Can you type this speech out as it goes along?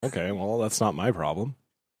Okay, well, that's not my problem.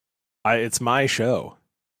 It's my show.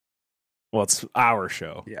 Well, it's our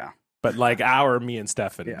show. Yeah. But me and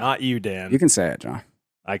Stefan, not you, Dan. You can say it, John.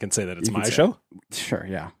 I can say that it's my show? Sure,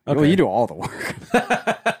 yeah. Okay. Well, you do all the work.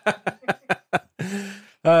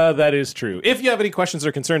 That is true. If you have any questions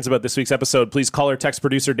or concerns about this week's episode, please call or text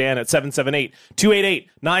producer Dan at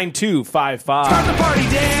 778-288-9255. Start the party,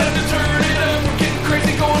 Dan. Time to turn it up. We're getting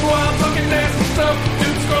crazy, going wild, talking nasty stuff.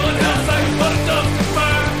 Dude scrolling down sites, but it doesn't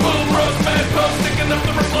fire. Boom, roast, bad post, sticking up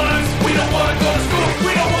the replies. We don't want to go to school.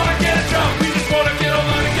 We don't want to get a job. We just want to get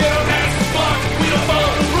online and get our asses blocked. We don't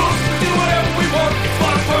follow the rules. We do whatever we want. It's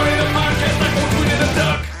Block Party, the podcast, like we're tweeting a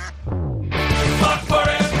duck. Block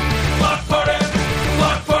Party. Block Party.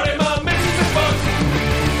 Block Party, my missus is fucked.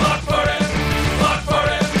 Block Party. Block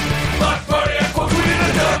Party. Block Party, I quote tweeting a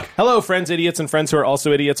duck. Hello, friends, idiots, and friends who are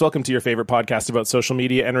also idiots. Welcome to your favorite podcast about social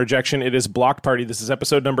media and rejection. It is Block Party. This is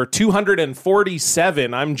episode number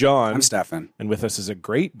 247. I'm John. I'm Stefan. And with us is a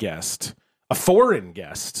great guest, a foreign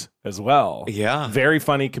guest as well. Yeah. Very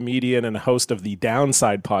funny comedian and host of the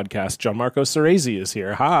Downside podcast, Gianmarco Soresi is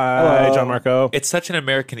here. Hi, Hello. Gianmarco. It's such an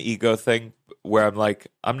American ego thing where I'm like,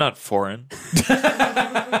 I'm not foreign.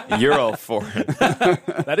 You're all foreign.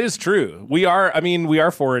 That is true. We are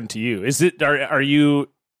foreign to you. Are you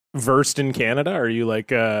versed in Canada? Are you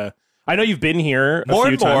like, I know you've been here More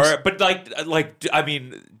a few and more, times. but I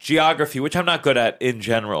mean, geography, which I'm not good at in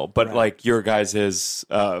general, but like your guys is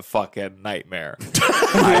fucking nightmare.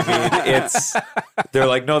 I mean, they're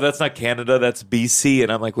like, no, that's not Canada, that's BC,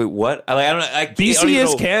 and I'm like, wait, what? BC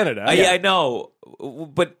is Canada. I know,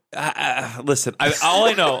 but listen, all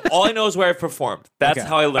I know is where I've performed. That's Okay.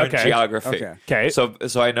 how I learned Okay. geography. Okay. So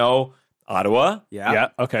I know Ottawa. Yeah.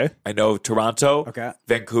 Okay. I know Toronto, Okay.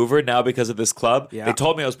 Vancouver now because of this club. Yeah. They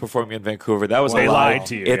told me I was performing in Vancouver. That was They a lie. lied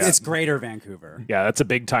to you. It's Greater Vancouver. Yeah, that's a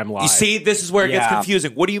big time lie. You see, this is where it gets Yeah.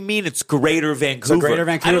 confusing. What do you mean it's Greater Vancouver? Greater I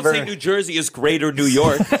don't Vancouver. say New Jersey is Greater New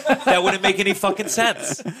York. That wouldn't make any fucking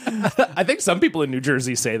sense. I think some people in New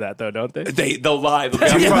Jersey say that though, don't they? They'll lie.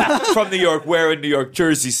 They'll be, I'm from New York. Where in New York?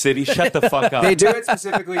 Jersey City. Shut the fuck up. They do it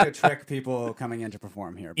specifically to trick people coming in to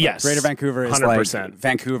perform here. But Yes. Greater Vancouver is 100%. like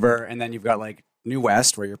Vancouver, and then you've got like New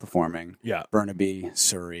West where you're performing. Yeah. Burnaby,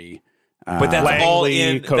 Surrey. But that's Langley, all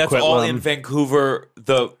in. That's all Coquitlam. in Vancouver.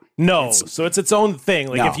 No, so it's its own thing.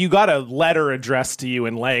 Like No. if you got a letter addressed to you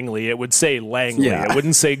in Langley, it would say Langley. Yeah. It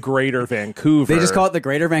wouldn't say Greater Vancouver. They just call it the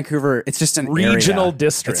Greater Vancouver. It's just an Regional area.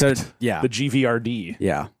 District. It's the GVRD.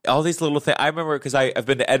 Yeah. all these little things. I remember because I've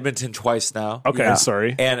been to Edmonton twice now. Okay, Yeah.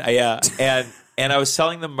 sorry. And and I was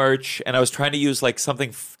selling the merch, and I was trying to use like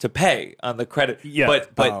something to pay on the credit. Yeah.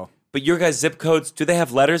 But your guys' zip codes, do they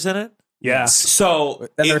have letters in it? Yeah. So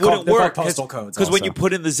And they're it called- wouldn't they're work called postal codes because when also. you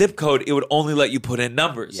put in the zip code, it would only let you put in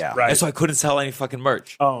numbers. Yeah. Right. And so I couldn't sell any fucking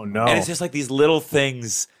merch. Oh no. And it's just like these little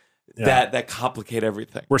things that complicate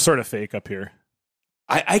everything. We're sort of fake up here.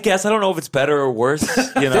 I guess I don't know if it's better or worse.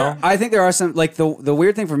 You know. I think there are some, like the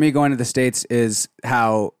weird thing for me going to the States is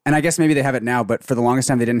how, and I guess maybe they have it now, but for the longest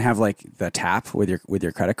time they didn't have like the tap with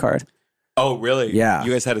your credit card. Oh really? Yeah.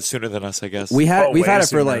 You guys had it sooner than us, I guess. We've Oh, had way it for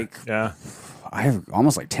sooner. like, yeah. I have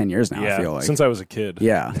almost like 10 years now, Yeah. I feel like. Since I was a kid.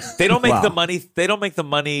 Yeah. They don't make Wow. the money. They don't make the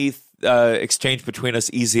money exchange between us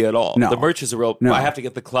easy at all. No. The merch is a real. No. I have to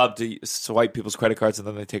get the club to swipe people's credit cards, and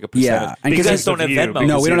then they take a percentage. Yeah. And you because guys don't have you, Venmo.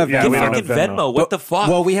 No, we don't have yeah, Venmo. we don't Fucking have Venmo. What the fuck?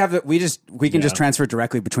 Well, we can just Yeah. transfer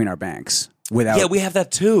directly between our banks without. yeah, we have that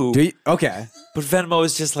too. Do you? Okay. But Venmo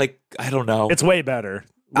is just like I don't know. It's way better.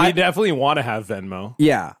 We I- definitely want to have Venmo.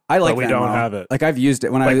 Yeah, I like. But we Venmo. don't have it. Like I've used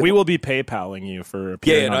it when Like I. we will be PayPaling you for yeah,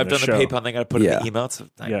 appearing on I've this done show. the PayPal thing. I put it in Yeah. the email. It's a Yeah,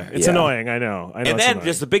 nightmare. it's Yeah. annoying. I know. And it's then annoying.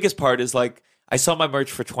 just the biggest part is like I sell my merch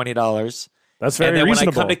for $20. That's very and then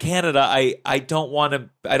reasonable. when I come to Canada, I don't want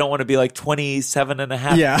to be like 27 and a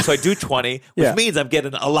half. Yeah. So I do 20, which Yeah. means I'm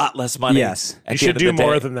getting a lot less money. Yes. at You the should end of do the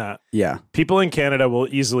more day. than that. Yeah. People in Canada will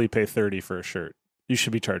easily pay 30 for a shirt. You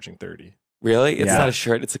should be charging 30. Really? It's Yeah. not a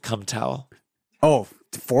shirt, it's a cum towel. Oh,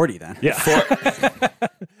 40 then. Yeah.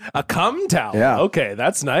 A cum towel. Yeah. Okay,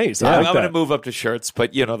 that's nice. Yeah. I I'm like going to that. move up to shirts,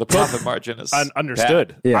 but the profit margin is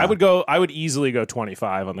Understood. Yeah. I would easily go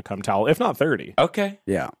 25 on the cum towel, if not 30. bad. Okay.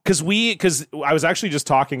 Yeah. Because I was actually just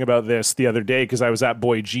talking about this the other day because I was at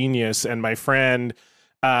Boy Genius and my friend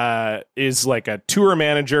is like a tour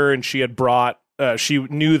manager and she had brought she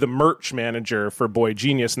knew the merch manager for Boy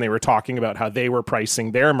Genius and they were talking about how they were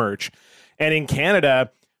pricing their merch. And in Canada,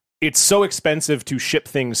 it's so expensive to ship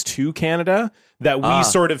things to Canada that we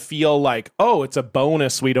sort of feel like, oh, it's a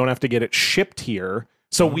bonus. We don't have to get it shipped here.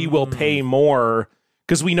 So we will pay more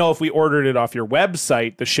because we know if we ordered it off your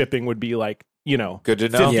website, the shipping would be like Good to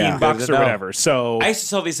know. 15 Yeah. bucks Good to or know. whatever. So I used to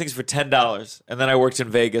sell these things for $10, and then I worked in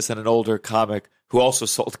Vegas, and an older comic who also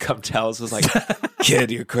sold cum towels was like,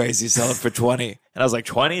 "Kid, you're crazy. Sell it for 20." And I was like,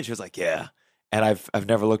 20? And she was like, "Yeah." And I've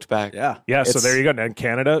never looked back. Yeah. yeah, so It's- there you go. And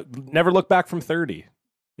Canada, never look back from 30.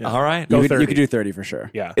 Yeah. All right. Go You 30. could do 30 for sure.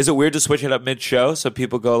 Yeah. Is it weird to switch it up mid-show so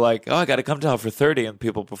people go like, "Oh, I got to come towel for 30," and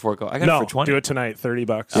people before go, "I got it No, for 20." do it tonight.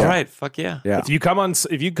 $30. All right. Fuck yeah. Yeah. If you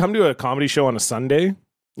come to a comedy show on a Sunday,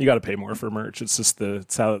 you got to pay more for merch. It's just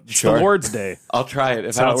it's the Sure. Lord's Day. I'll try it.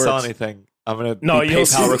 If how I it don't sell works. anything, I'm going to No, be you'll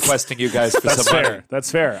PayPal see. requesting you guys for That's some money. fair. That's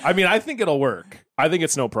fair. I mean, I think it'll work. I think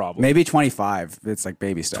it's no problem. Maybe 25. It's like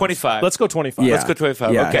baby stuff. 25. Let's go 25. Yeah. Let's go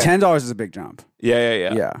 25. Yeah. Okay. $10 is a big jump.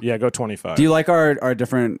 Yeah. Yeah. Yeah, go 25. Do you like our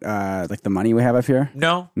different like the money we have up here?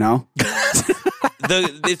 No. No.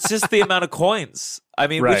 It's just the amount of coins. I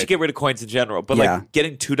mean, we Right. should get rid of coins in general, but Yeah. like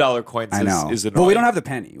getting $2 coins I know. is annoying. But we don't have the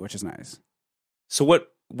penny, which is nice. So what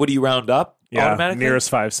do you round up yeah, automatically? nearest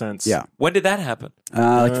 5 cents. Yeah. When did that happen?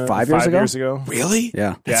 Like 5 years ago. Really?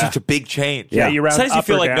 Yeah. That's Yeah. such a big change. Yeah, you round Sometimes you up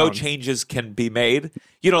feel or like no down. changes can be made.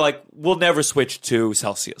 Like we'll never switch to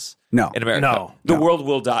Celsius No. in America. No. The world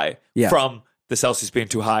will die Yeah. from the Celsius being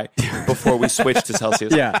too high before we switch to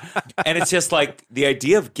Celsius. Yeah. And it's just like the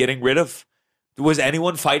idea of getting rid of. Was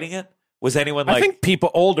anyone fighting it? Was anyone like? I think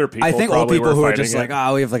older people. I think old probably people were who are fighting just it. like,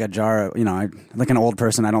 oh, we have like a jar. I like an old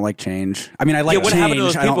person. I don't like change. I mean, I like yeah, what change. happened to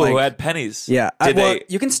those I don't people who like- had pennies? Yeah. Did Well, they?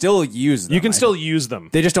 you can still use them. you can I- still use them.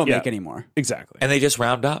 They just don't Yeah. make anymore. Exactly. And they just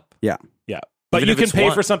round up. Yeah. Yeah. But Even you if can it's pay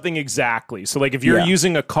one. for something exactly. So like if you're Yeah.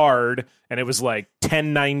 using a card and it was like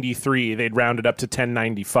 1093, they'd round it up to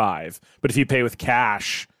 1095. But if you pay with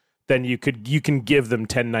cash, then you can give them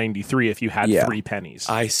 1093 if you had Yeah. 3 pennies.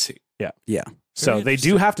 I see. Yeah. So they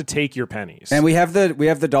do have to take your pennies. And we have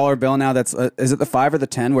the dollar bill now. That's is it the 5 or the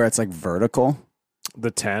 10 where it's like vertical? the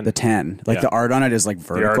 10. The 10, like Yeah. the art on it is like The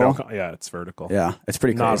vertical. article- yeah, it's vertical. Yeah, it's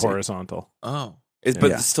pretty Not crazy. horizontal. Oh, but Yeah.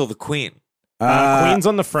 it's still the queen. Queen's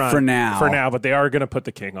on the front for now. For now, but they are going to put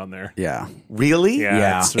the king on there. Yeah. Really?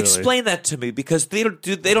 Yeah. It's really, Explain that to me because they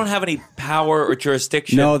don't have any power or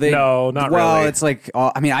jurisdiction. No, they No, not well, really. it's like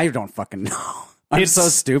I mean, I don't fucking know. I'm It's- so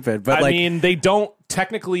stupid, but I like mean, they don't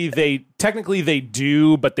technically they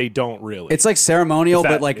do, but they don't really. it's like ceremonial, Is that-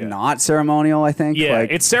 but like yeah. not ceremonial. I think. yeah,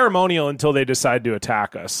 Like, it's ceremonial until they decide to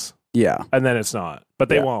attack us, yeah. and then it's not. But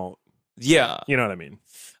they Yeah. won't. Yeah, You know what I mean?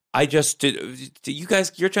 I just did. You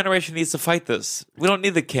guys, your generation needs to fight this. We don't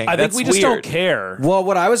need the king. I think That's we just weird. don't care Well,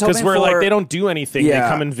 what I was hoping because we're for, like they don't do anything. Yeah. They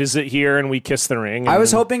come and visit here, and we kiss the ring. I and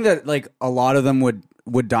was then- hoping that like a lot of them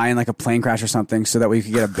would die in like a plane crash or something, so that we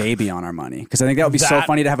could get a baby on our money. Because I think that would be so That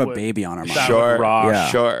funny to have a would- baby on our money. that Sure. would rock. Yeah.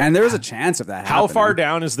 Sure. And there was a chance of that. How far happening.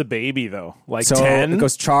 down is the baby though? Like So 10? it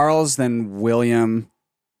goes Charles, then William,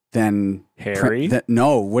 then Harry?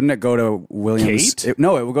 no, wouldn't it go to William's? Kate?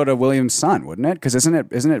 No, it would go to William's son, wouldn't it? Because isn't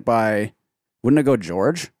it by? Wouldn't it go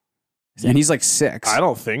George? And he's like 6. I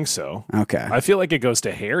don't think so. Okay. I feel like it goes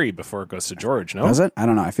to Harry before it goes to George. No, Does it? I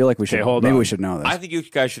don't know. I feel like we should. hold Maybe on. we should know this. I think you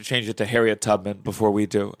guys should change it to Harriet Tubman before we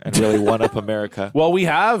do, and really one up America. Well, we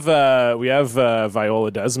have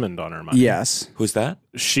Viola Desmond on our mind. yes. Who's that?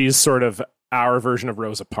 She's sort of our version of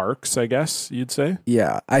Rosa Parks, I guess you'd say.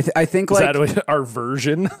 Yeah. I think Is like. that what- our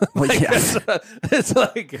version? Well, Like, yeah. it's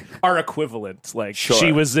like our equivalent. Like Sure.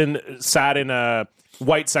 she sat in a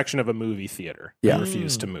white section of a movie theater. Yeah. And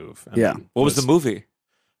refused to move. And Yeah. then What was the movie?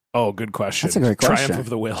 Oh, good question. That's a great question. Triumph of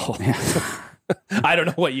the Will. I don't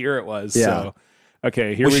know what year it was. Yeah. So.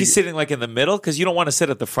 Okay, here Was we she sitting like in the middle? Because you don't want to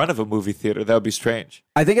sit at the front of a movie theater. That would be strange.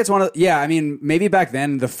 I think it's one of. Yeah. I mean, maybe back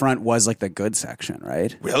then the front was like the good section,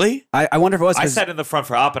 right? Really? I wonder if it was. I 'cause- sat in the front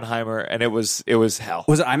for Oppenheimer, and it was hell.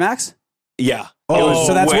 Was it IMAX? Yeah. Oh, It was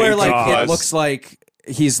so that's way where like too it close. looks like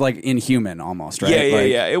he's like inhuman almost, right?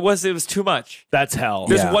 Yeah. Like, It was too much. That's hell.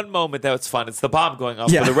 There's Yeah. one moment that was fun. It's the bomb going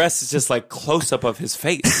off, Yeah. but the rest is just like close up of his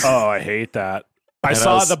face. Oh, I hate that. I And I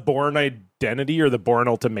saw was- the Bourne Identity or the Bourne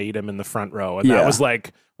Ultimatum in the front row, and Yeah. that was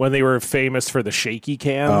like when they were famous for the shaky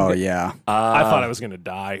cam. Oh yeah. I thought I was going to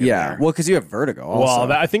die. in Yeah. there. Well, because you have vertigo. Also.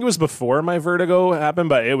 Well, I think it was before my vertigo happened,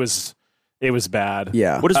 but it was bad.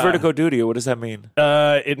 yeah. What does vertigo do to you? What does that mean?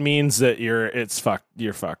 It means that it's fucked.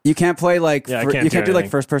 You're fucked. You can't play like Yeah, I you can't can't do do like anything.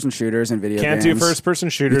 first person shooters and video Can't games. do first person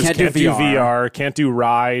shooters. can't Can't, do do VR. VR. Can't do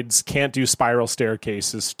rides. Can't do spiral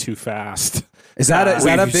staircases too fast. Is that a Were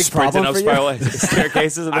you big sprinting problem up for you? spiral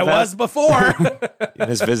staircases in the I was past? before. In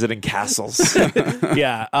his visiting castles.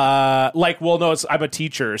 Yeah. I'm a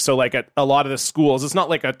teacher. So like at a lot of the schools, it's not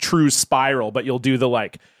like a true spiral, but you'll do the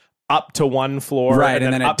like up to one floor, Right,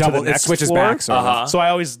 and then it up to the double- it next switches floor. back, sort of. So I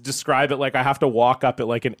always describe it like I have to walk up at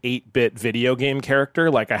like an 8-bit video game character.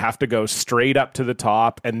 Like I have to go straight up to the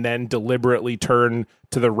top and then deliberately turn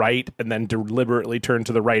to the right and then deliberately turn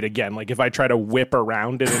to the right again. Like if I try to whip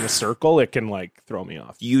around it in a circle, it can like throw me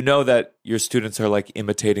off. You know that your students are like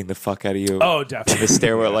imitating the fuck out of you. Oh, In definitely. the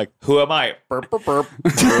stairwell, like, who am I? Burp, burp, burp.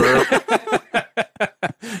 Burp.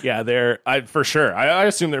 Yeah, for sure. I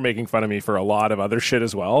assume they're making fun of me for a lot of other shit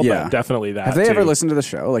as well. Yeah. But definitely that. Have they ever too. listened to the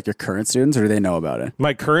show, like your current students, or do they know about it?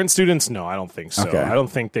 My current students, no, I don't think so. Okay. I don't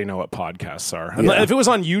think they know what podcasts are. Yeah. If it was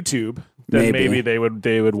on YouTube, then maybe they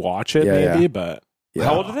would watch it. Yeah, maybe, yeah. but Yeah.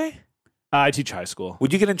 How old are they? I teach high school.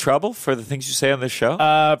 Would you get in trouble for the things you say on this show?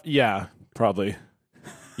 Yeah, probably.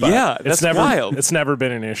 yeah, that's wild. It's never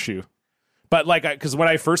been an issue. But like, because when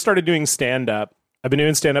I first started doing stand up, I've been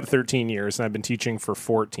doing stand up 13 years, and I've been teaching for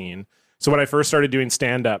 14. So when I first started doing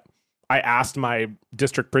stand up, I asked my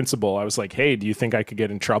district principal. I was like, "Hey, do you think I could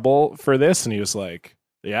get in trouble for this?" And he was like,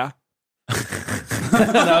 "Yeah."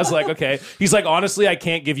 And I was like, okay. He's like, honestly, I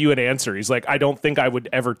can't give you an answer. He's like, I don't think I would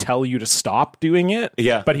ever tell you to stop doing it.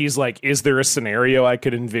 Yeah. But he's like, is there a scenario I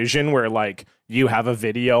could envision where like you have a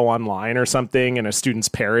video online or something and a student's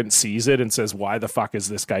parent sees it and says, why the fuck is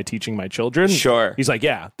this guy teaching my children? Sure. He's like,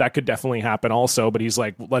 yeah, that could definitely happen also. But he's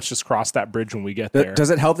like, let's just cross that bridge when we get there. Does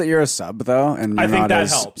it help that you're a sub though? And I you're think not that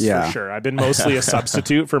as- helps Yeah. for sure. I've been mostly a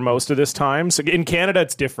substitute for most of this time. So in Canada,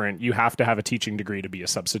 it's different. You have to have a teaching degree to be a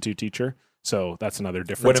substitute teacher. So that's another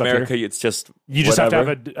difference. in up here. America, it's just You just have to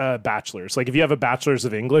whatever. have a bachelor's. Like if you have a bachelor's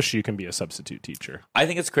of English, you can be a substitute teacher. I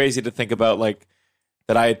think it's crazy to think about like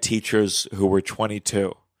that I had teachers who were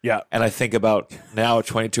 22. Yeah. And I think about now at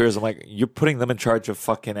 22 years, I'm like, you're putting them in charge of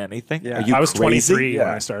fucking anything? Yeah. Are you I was crazy? 23 Yeah.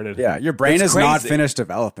 when I started. Yeah, your brain That's is not crazy. finished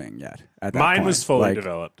developing yet. At that Mine point. was fully Like,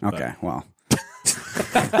 developed. but Okay, well,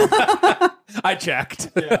 I checked.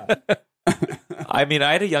 I mean,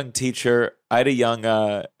 I had a young teacher. I had a young,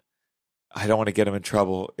 I don't want to get him in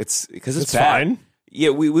trouble. It's because it's bad. fine. Yeah,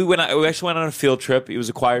 we actually went on a field trip. He was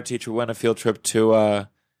a choir teacher. We went on a field trip to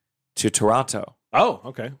Toronto Oh,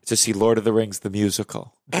 okay. to see Lord of the Rings, the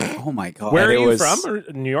musical. oh my god, Where are it you was- from? Or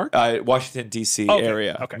New York? Washington, D.C. Okay,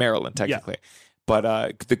 area. okay. Maryland, technically.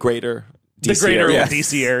 But the greater the D.C. greater area.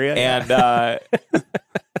 DC area. And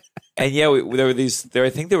and yeah, there were these. I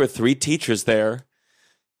think there were 3 teachers there.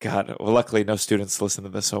 God, well, luckily no students listen to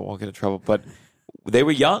this, so I won't get in trouble. But they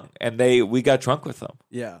were young, and we got drunk with them.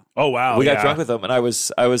 yeah. Oh, wow. We got yeah. drunk with them, and I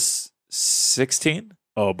was 16,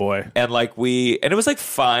 Oh, boy. and like and it was like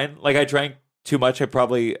fine. Like I drank too much. I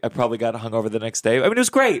probably got hungover the next day. I mean, it was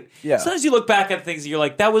great. Yeah. Sometimes you look back at things and you're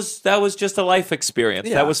like, that was just a life experience.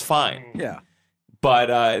 Yeah. That was fine. Yeah.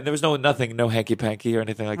 But there was no hanky panky or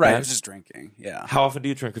anything like Right. that. It was just drinking. Yeah. How often do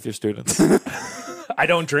you drink with your students? I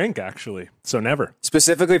don't drink, actually. So never.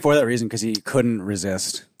 Specifically for that reason, because he couldn't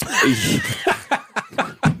resist.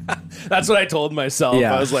 That's what I told myself.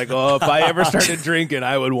 Yeah. I was like, oh, if I ever started drinking,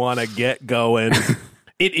 I would want to get going.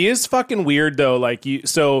 It is fucking weird, though. Like,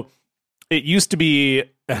 so it used to be,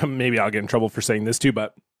 maybe I'll get in trouble for saying this too,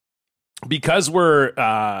 but because we're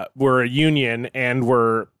a union and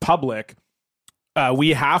we're public, we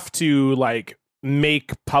have to like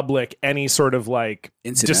make public any sort of like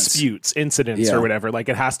incidents Yeah. or whatever. Like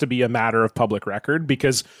it has to be a matter of public record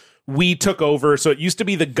because we took over. So it used to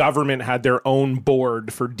be the government had their own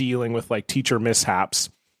board for dealing with like teacher mishaps.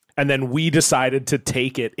 And then we decided to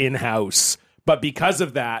take it in-house. But because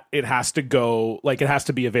of that, it has to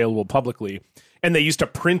be available publicly. And they used to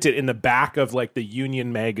print it in the back of like the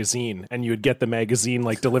Union magazine, and you would get the magazine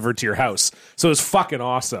like delivered to your house. So it was fucking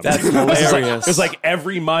awesome. That's It hilarious. was like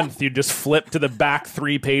every month you'd just flip to the back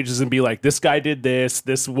 3 pages and be like, this guy did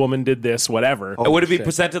this woman did this, whatever. Would it be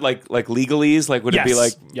presented like legalese? Like would it be Yes.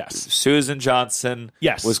 like Yes. Susan Johnson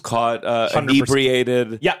Yes. was caught 100%.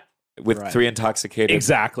 inebriated Yeah, with Right. 3 intoxicated?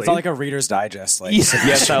 exactly. It's not like a Reader's Digest. Like,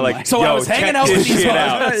 Yes, I like. So I was check hanging out this with these shit guys.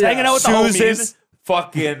 out. I was hanging out with the Susan homies.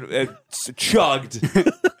 fucking chugged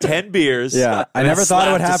 10 beers. Yeah, I and never thought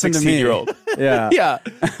it would slapped a happen to me. 16-year-old. yeah. yeah,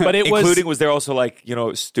 but it was Including, was there also like,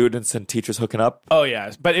 students and teachers hooking up? Oh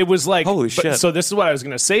yeah, but it was like Holy but- shit. So this is what I was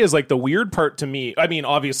gonna say is like the weird part to me. I mean,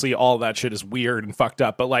 obviously all that shit is weird and fucked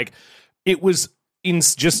up, but like it was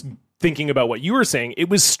just thinking about what you were saying. It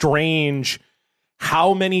was strange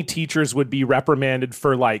how many teachers would be reprimanded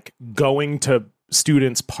for like going to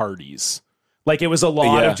students' parties. Like it was a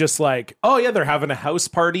lot Yeah. of just like, oh yeah, they're having a house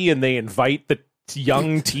party and they invite the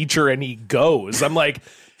young teacher and he goes. I'm like,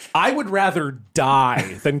 I would rather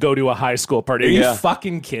die than go to a high school party. Are you Yeah.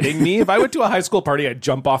 fucking kidding me? If I went to a high school party, I'd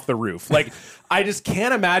jump off the roof. Like, I just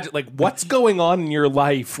can't imagine, like, what's going on in your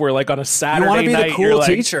life where, like, on a Saturday You want to be night, the cool you're like,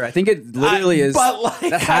 teacher. I think it literally is. But, like,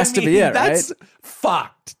 that has I to be mean, it, right? That's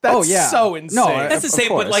fucked. That's so insane. No, That's the Of same,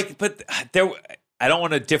 course. but there. I don't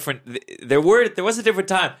want a different. There was a different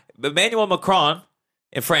time. Emmanuel Macron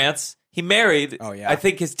in France, he married. Oh, yeah. I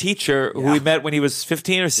think his teacher, who he met when he was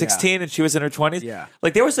 15 or 16, and she was in her 20s. Yeah.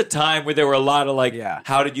 Like there was a time where there were a lot of like, Yeah.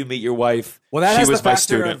 how did you meet your wife? well, that she has was the my factor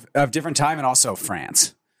student. of different time and also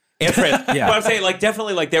France. And France. Yeah. But I'm saying, like,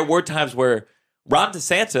 definitely, like, there were times where Ron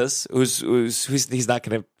DeSantis, who's he's not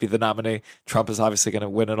going to be the nominee. Trump is obviously going to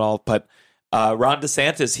win it all, but Ron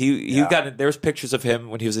DeSantis, he got there's pictures of him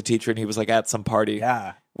when he was a teacher and he was like at some party.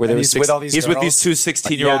 Yeah. Where there And was he's with all these he's with these girls. two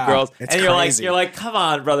 16-year-old Yeah, girls, it's and crazy. you're like, come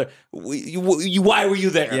on, brother, why were you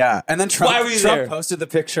there? Yeah, and then Trump, Why were you there? posted the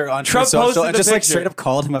picture on Trump social posted and the just like picture. straight up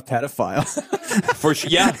called him a pedophile. For sure.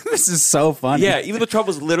 Yeah, This is so funny. yeah. Even though Trump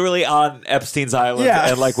was literally on Epstein's island Yeah.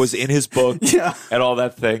 and like was in his book Yeah. and all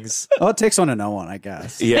that things. Well, it takes one to know one, I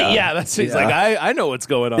guess. Yeah, Yeah, that's he's Yeah. like, I know what's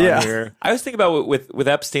going on Yeah. here. I was thinking about with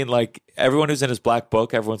Epstein, like everyone who's in his black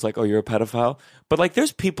book, everyone's like, "Oh, you're a pedophile," but like,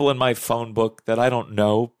 there's people in my phone book that I don't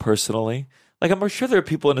know personally. Like, I'm sure there are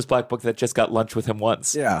people in his black book that just got lunch with him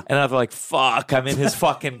once. Yeah. and I'm like, "Fuck, I'm in his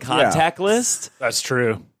fucking contact list." That's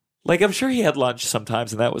true. Like, I'm sure he had lunch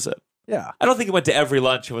sometimes, and that was it. Yeah. I don't think he went to every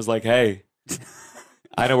lunch and was like, "Hey,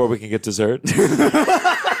 I know where we can get dessert."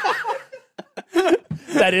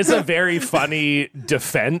 That is a very funny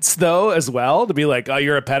defense, though, as well, to be like, "Oh,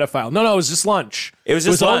 you're a pedophile." No, it was just lunch. It was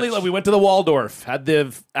just only lunch. like we went to the Waldorf, had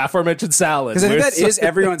the aforementioned salad. Because I think Where's- that is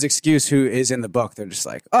everyone's excuse who is in the book. They're just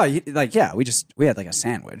like, oh, we had like a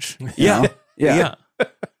sandwich. You Yeah, know? Yeah. yeah.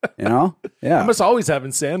 You know? Yeah. I'm just always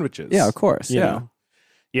having sandwiches. Yeah, of course. You Yeah. know?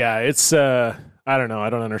 Yeah, it's I don't know. I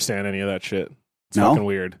don't understand any of that shit. It's No? fucking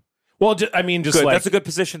weird. Well, I mean, just Good. like That's a good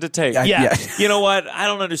position to take. Yeah. You know what? I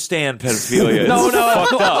don't understand pedophilia. no, It's no.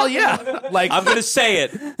 fucked up. Well, yeah. Like I'm gonna say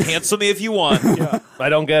it. Cancel me if you want. I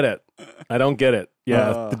don't get it. I don't get it.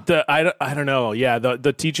 Yeah, I don't know. Yeah,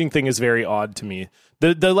 the teaching thing is very odd to me.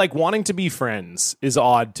 The like wanting to be friends is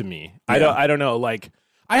odd to me. I don't know. Like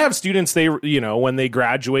I have students, they when they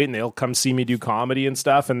graduate and they'll come see me do comedy and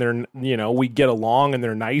stuff, and they're we get along and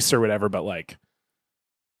they're nice or whatever. But like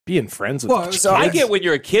being friends with I get when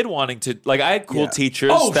you're a kid wanting to, like, I had cool teachers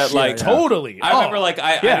that shit, like totally. I remember like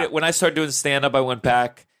yeah. when I started doing stand up, I went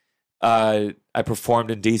back. I performed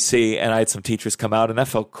in DC, and I had some teachers come out, and that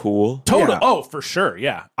felt cool. Total. Yeah. Oh, for sure.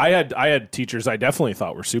 Yeah, I had teachers I definitely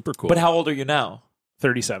thought were super cool. But how old are you now?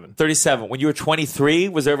 37. 37. When you were 23,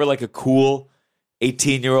 was there ever like a cool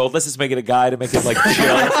 18-year-old? Let's just make it a guy to make it like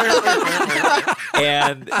chill.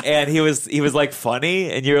 and he was like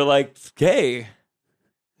funny, and you're like, hey.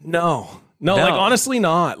 No, like honestly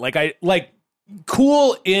not. Like I like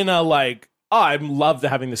cool in a like, oh, I love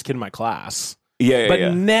having this kid in my class. Yeah, But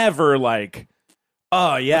yeah. never like,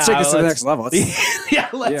 oh yeah, Let's take this to the next level.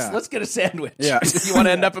 Let's- let's get a sandwich. Yeah. You want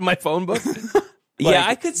to end up in my phone book? Yeah,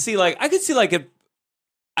 I could see like it.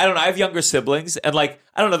 I don't know. I have younger siblings, and like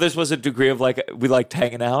I don't know. This was a degree of like we liked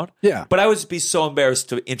hanging out. Yeah. But I would be so embarrassed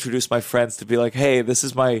to introduce my friends to be like, hey, this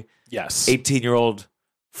is my Yes. 18-year-old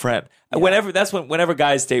friend. And whenever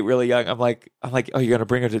guys date really young, I'm like, oh, you're gonna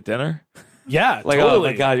bring her to dinner? Yeah, Like, totally.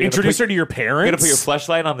 oh my God, you're gonna Introduce put- her to your You're gonna parents. put your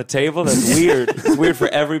fleshlight on the table? That's weird. It's weird for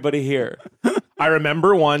everybody here. I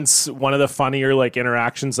remember once one of the funnier like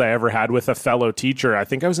interactions I ever had with a fellow teacher. I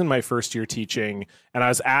think I was in my first year teaching, and I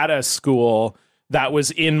was at a school that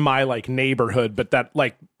was in my like neighborhood, but that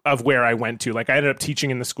like of where I went to. Like I ended up teaching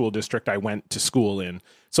in the school district I went to school in.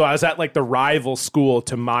 So I was at like the rival school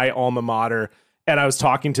to my alma mater, and I was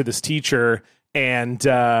talking to this teacher, and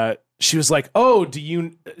she was like, oh,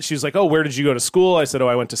 where did you go to school? I said, oh,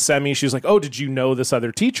 I went to Semi. She was like, oh, did you know this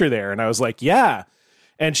other teacher there? And I was like, yeah.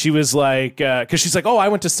 And she was like, because she's like, oh, I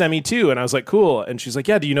went to Semi too. And I was like, cool. And she's like,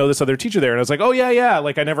 yeah, do you know this other teacher there? And I was like, oh, yeah.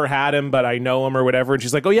 Like, I never had him, but I know him or whatever. And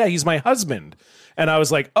she's like, oh, yeah, he's my husband. And I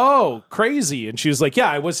was like, oh, crazy. And she was like, yeah,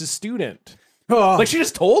 I was his student. Oh. Like, she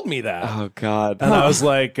just told me that. Oh God. And I was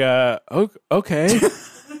like, okay.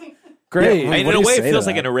 Great. Yeah, And What in do a you way, say it to feels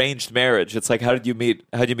like that? an arranged marriage. It's like, how'd you meet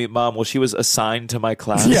mom? Well, she was assigned to my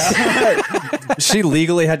class. She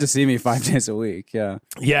legally had to see me 5 days a week. Yeah.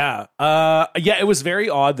 Yeah. It was very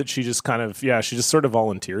odd that she just kind of, she just sort of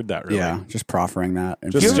volunteered that, really. Yeah. Just proffering that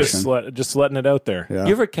Just, information. just letting it out there. Yeah.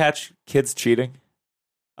 You ever catch kids cheating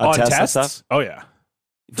On tests and tests? stuff? Oh, yeah.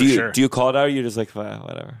 Do you sure. do you call it out? Or you're just like,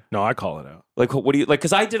 whatever. No, I call it out. Like, what do you like?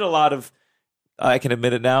 Because I did a lot of. I can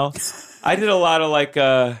admit it now. I did a lot of like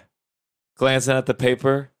glancing at the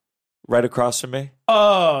paper, right across from me.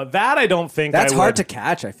 Oh, that I don't think That's I hard would. to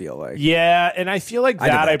catch, I feel like. Yeah, and I feel like I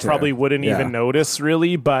did that I that too. probably wouldn't Yeah. even notice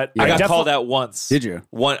really, but I got definitely- called out once. Did you?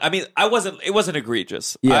 I mean, it wasn't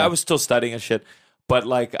egregious. Yeah. I was still studying and shit. But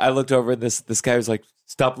like, I looked over and this guy was like,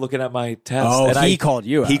 "Stop looking at my test." Oh, and he called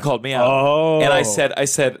you He out. called me out. Oh. And I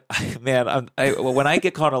said, man, when I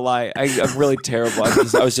get caught in a lie, I'm really terrible.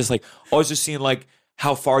 I was just like, I was just seeing like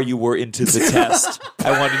how far you were into the test.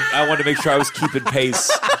 I wanted to make sure I was keeping pace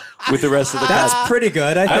with the rest of the class. That's pretty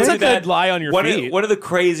good, I That's think. a good lie on your feet. One of the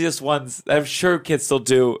craziest ones, I'm sure kids still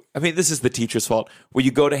do. I mean, this is the teacher's fault, where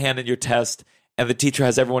you go to hand in your test and the teacher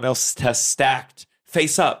has everyone else's test stacked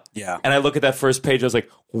face up. Yeah. And I look at that first page, I was like,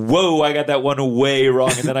 whoa, I got that one way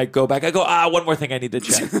wrong. And then I go back, one more thing I need to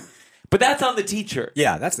check. But that's on the teacher.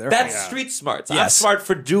 Yeah, that's their That's fault. street smarts. I'm Yes. smart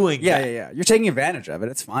for doing Yeah, that. yeah, yeah. You're taking advantage of it.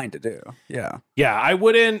 It's fine to do. Yeah. Yeah, I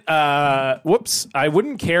wouldn't I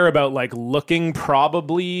wouldn't care about like looking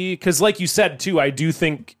probably cuz like you said too, I do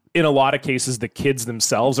think in a lot of cases the kids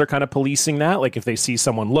themselves are kind of policing that. Like if they see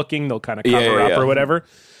someone looking, they'll kind of cover up or whatever.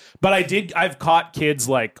 But I've caught kids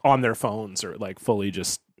like on their phones or like fully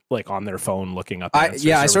just like on their phone looking up answers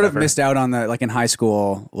I or sort of whatever. missed out on the like in high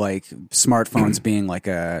school, like smartphones being like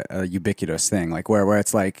a ubiquitous thing, like where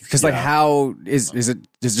it's like because like how is it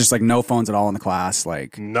just like no phones at all in the class,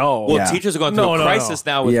 like No. Well, Yeah. teachers are going through a crisis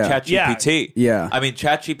now with Yeah. ChatGPT. Yeah. I mean,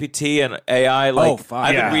 ChatGPT and AI, like, fuck.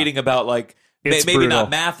 I've Yeah. been reading about, like, It's maybe brutal.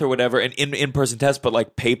 not math or whatever, and in-person tests, but,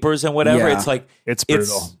 like, papers and whatever. Yeah. It's like... It's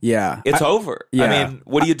brutal. yeah, It's over. yeah. I mean,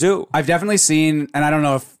 what do you do? I've definitely seen, and I don't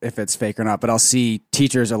know if it's fake or not, but I'll see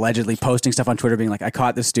teachers allegedly posting stuff on Twitter being like, I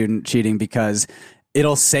caught this student cheating because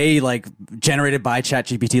it'll say like generated by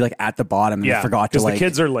ChatGPT like at the bottom and Yeah, forgot to 'cause like the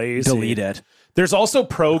kids are lazy. delete it. There's also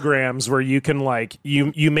programs where you can like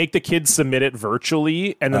you make the kids submit it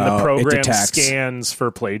virtually and then Oh, the it program detects. scans for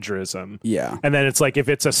plagiarism. Yeah. And then it's like if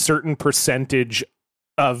it's a certain percentage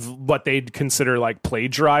of what they'd consider like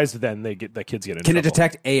plagiarized, then the kids get in Can trouble. it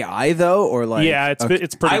detect AI though, or like Yeah, it's okay.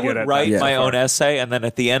 it's pretty I good would at write that. my so own far. essay and then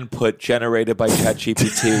at the end put generated by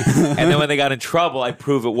ChatGPT. And then when they got in trouble, I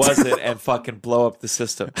prove it wasn't and fucking blow up the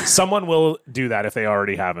system. Someone will do that if they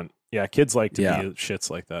already haven't. Yeah, kids like to Yeah. be shits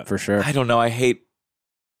like that. for sure? I don't know. I hate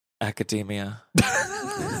academia.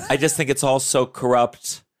 I just think it's all so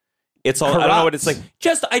corrupt. It's all I don't know what it's like.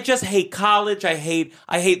 I just hate college. I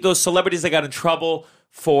hate those celebrities that got in trouble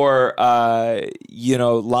for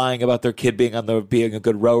lying about their kid being a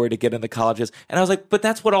good rower to get into colleges. And I was like, but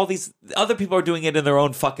that's what all these other people are doing it in their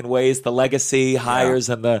own fucking ways. The legacy hires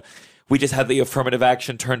and we just had the affirmative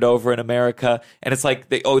action turned over in America, and it's like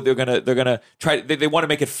they're gonna try. They want to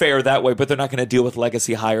make it fair that way, but they're not going to deal with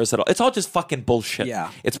legacy hires at all. It's all just fucking bullshit.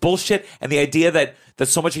 Yeah. It's bullshit, and the idea that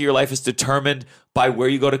so much of your life is determined by where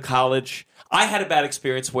you go to college. I had a bad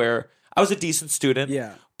experience where I was a decent student,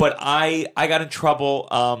 Yeah. but I got in trouble.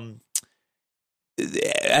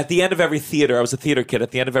 At the end of every theater, I was a theater kid.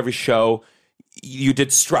 At the end of every show, you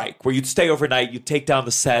did strike, where you'd stay overnight, you'd take down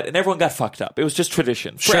the set, and everyone got fucked up. It was just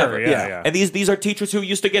tradition forever. Sure, yeah. And these are teachers who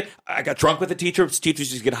used to get. I got drunk with a teacher.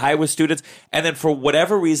 Teachers used to get high with students, and then for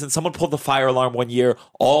whatever reason, someone pulled the fire alarm one year.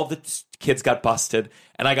 All the kids got busted,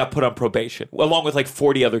 and I got put on probation, along with like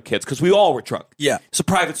 40 other kids, because we all were drunk. Yeah. It's a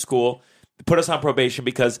private school. They put us on probation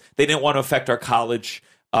because they didn't want to affect our college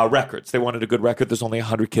records. They wanted a good record. There's only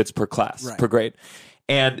 100 kids per class, per grade.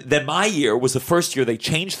 And then my year was the first year they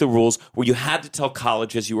changed the rules where you had to tell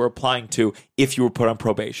colleges you were applying to if you were put on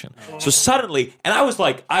probation. So suddenly, and I was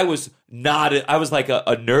like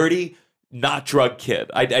a nerdy, not drug kid.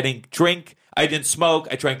 I didn't drink, I didn't smoke,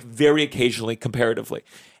 I drank very occasionally comparatively.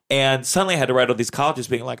 And suddenly I had to write all these colleges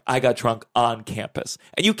being like, I got drunk on campus.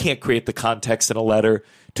 And you can't create the context in a letter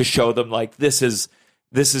to show them like this is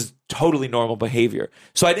totally normal behavior.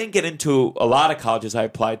 So I didn't get into a lot of colleges I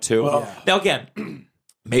applied to. Now again,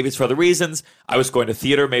 maybe it's for other reasons. I was going to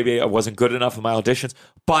theater. Maybe I wasn't good enough in my auditions.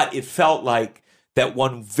 But it felt like that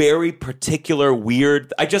one very particular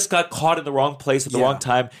weird... I just got caught in the wrong place at the wrong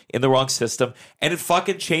time, in the wrong system. And it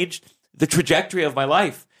fucking changed the trajectory of my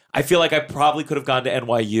life. I feel like I probably could have gone to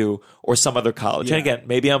NYU or some other college. And again,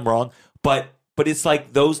 maybe I'm wrong. But it's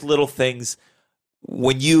like those little things,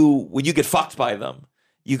 when you get fucked by them,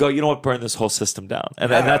 you go, you know what, burn this whole system down.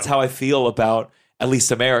 And that's how I feel about at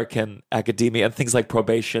least American academia and things like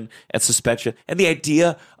probation and suspension. And the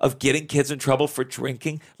idea of getting kids in trouble for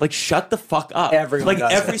drinking, like shut the fuck up. Everyone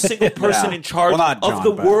does every it. single person in charge Well, not of John,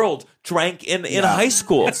 the but- world drank in high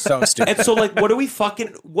school. It's so stupid. And so like,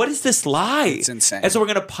 what is this lie? It's insane. And so we're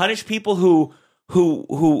going to punish people who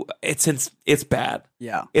it's bad.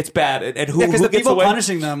 Yeah. It's bad. And who Yeah, because the gets people away?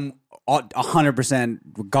 punishing them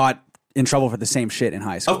 100% got in trouble for the same shit in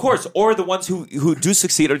high school. Of course, or the ones who do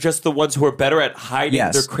succeed are just the ones who are better at hiding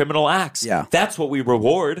Yes. their criminal acts. Yeah. That's what we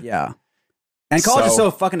reward. Yeah. And college is So-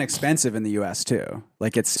 so fucking expensive in the U.S. too.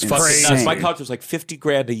 Like it's Fucking insane. nuts. My college was like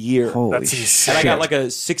 $50,000 a year. Holy That's shit. insane. And I got like a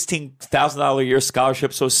 $16,000 a year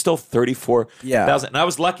scholarship, so it's still $34,000. Yeah. And I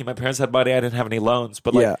was lucky. My parents had money. I didn't have any loans.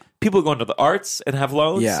 But like Yeah. people go into the arts and have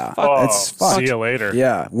loans. Yeah. Fuck. It's fucked. See you later.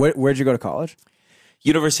 Yeah. Where'd you go to college?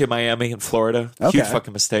 University of Miami in Florida. Okay. Huge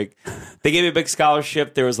fucking mistake. They gave me a big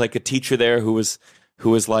scholarship. There was like a teacher there who was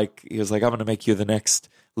like, I'm going to make you the next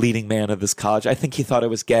leading man of this college. I think he thought I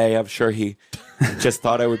was gay. I'm sure he just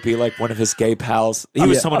thought I would be like one of his gay pals. He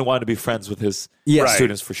was Yeah. someone who wanted to be friends with his Yeah.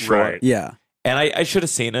 students for sure. Right. Yeah. And I should have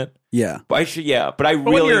seen it. Yeah. But but I But when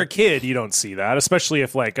really you're a kid, you don't see that, especially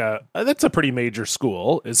if like that's a pretty major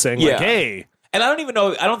school is saying Yeah. like, hey, And I don't even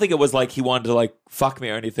know. I don't think it was like he wanted to like fuck me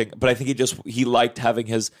or anything. But I think he liked having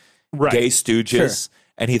his right. gay stooges,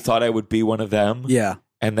 and he thought I would be one of them. Yeah.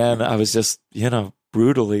 And then I was just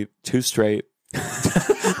brutally too straight.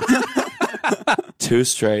 Too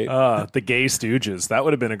straight. The Gay Stooges. That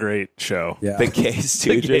would have been a great show. Yeah. The gay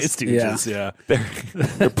The Gay stooges. Stooges, yeah.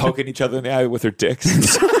 They're poking each other in the eye with their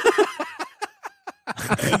dicks.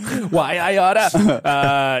 Why I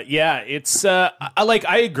oughta. Yeah, it's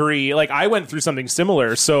I agree. Like I went through something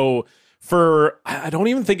similar. So I don't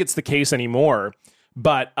even think it's the case anymore.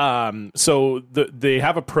 But so they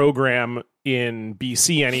have a program in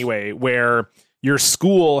BC anyway where your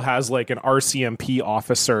school has like an RCMP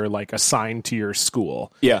officer like assigned to your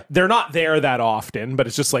school. Yeah. They're not there that often, but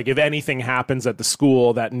it's just like if anything happens at the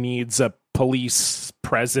school that needs a police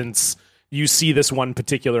presence, you see this one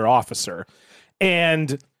particular officer.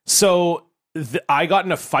 And so I got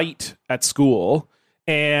in a fight at school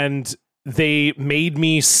and they made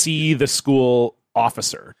me see the school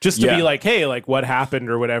officer just to be like, hey, like what happened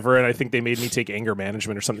or whatever. And I think they made me take anger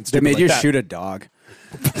management or something They stupid made like you that. shoot a dog.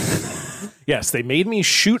 Yes, they made me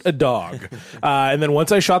shoot a dog. And then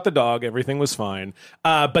once I shot the dog, everything was fine.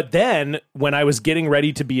 But then when I was getting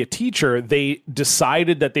ready to be a teacher, they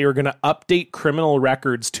decided that they were going to update criminal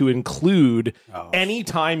records to include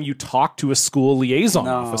anytime you talk to a school liaison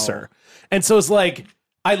officer. And so it's like,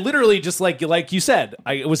 I literally just like you said,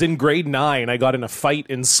 I was in grade 9. I got in a fight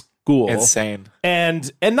in school. Insane.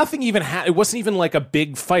 And nothing even it wasn't even like a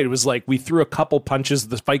big fight. It was like we threw a couple punches.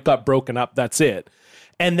 The fight got broken up. That's it.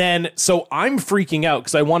 And then, so I'm freaking out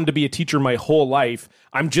because I wanted to be a teacher my whole life.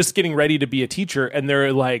 I'm just getting ready to be a teacher. And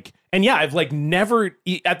they're like, and yeah, I've like never,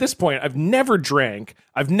 at this point, I've never drank.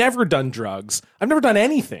 I've never done drugs. I've never done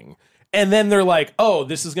anything. And then they're like, oh,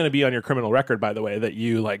 this is going to be on your criminal record, by the way, that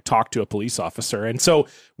you like talked to a police officer. And so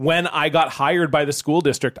when I got hired by the school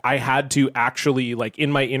district, I had to actually like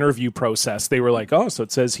in my interview process, they were like, oh, so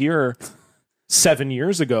it says here 7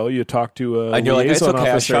 years ago, you talked to a And you're like, it's liaison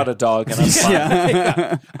okay, officer. I shot a dog and I'm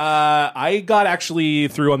fine. I got actually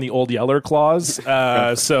through on the old Yeller clause,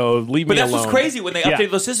 so leave But me that's alone. what's crazy when they Yeah.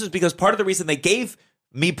 updated those systems, because part of the reason they gave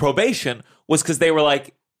me probation was because they were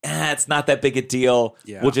like, it's not that big a deal.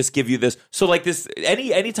 Yeah. We'll just give you this. So like this,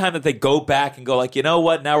 any time that they go back and go like, you know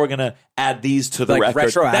what, now we're gonna add these to the Like,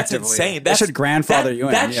 record. That's retroactively. insane. They should grandfather you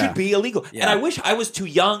in, That yeah. should be illegal. Yeah. And I wish I was too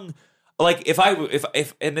young. Like if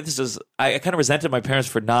and this is, I kind of resented my parents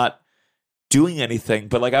for not doing anything,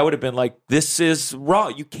 but like I would have been like, this is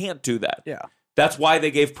wrong. You can't do that. Yeah. That's why they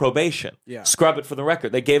gave probation. Yeah. Scrub it from the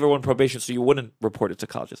record. They gave everyone probation so you wouldn't report it to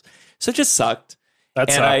colleges. So it just sucked. That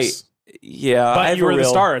And sucks. I But have you a were the real-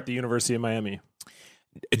 star at the University of Miami.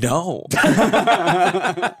 No.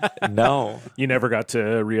 No. You never got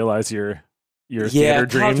to realize your Yeah, theater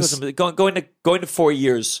college dreams. was going to 4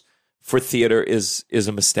 years for theater is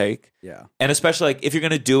a mistake. Yeah. And especially like if you're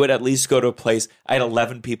going to do it, at least go to a place. I had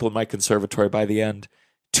 11 people in my conservatory by the end,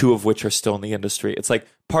 2 of which are still in the industry. It's like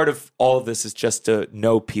part of all of this is just to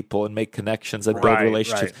know people and make connections and build Right,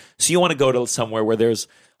 relationships. right. So you want to go to somewhere where there's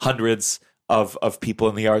hundreds of people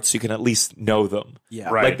in the arts, so you can at least know them. Yeah.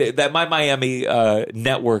 Right. Like that my Miami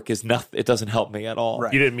network is nothing. It doesn't help me at all.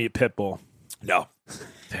 Right. You didn't meet Pitbull. No.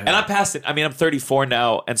 And I'm past it. I mean, I'm 34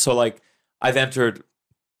 now, and so like I've entered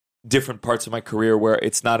different parts of my career where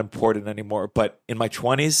it's not important anymore. But in my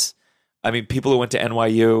 20s, I mean, people who went to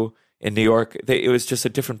NYU in New York, it was just a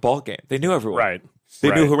different ballgame. They knew everyone. Right. They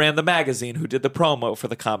knew Right. who ran the magazine, who did the promo for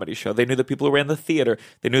the comedy show. They knew the people who ran the theater.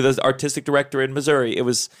 They knew the artistic director in Missouri. It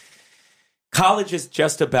was college is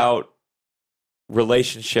just about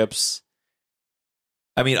relationships.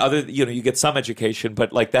 I mean, you get some education,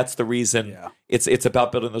 but like that's the reason Yeah. it's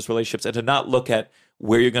about building those relationships and to not look at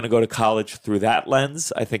where you're going to go to college through that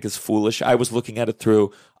lens, I think is foolish. I was looking at it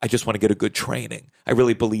through, I just want to get a good training. I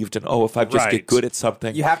really believed in, if I just get good at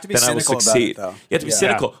something, You have to be then I will cynical about succeed. it, though. You have to be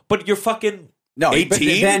cynical. But you're fucking No, 18, but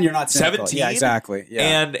then you're not cynical. 17. Yeah, exactly.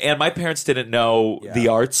 Yeah. And my parents didn't know the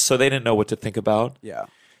arts, so they didn't know what to think about. Yeah.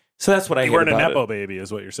 So that's what I hate You weren't a about Nepo it. baby,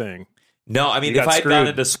 is what you're saying. No, I mean, You if got I had gone screwed.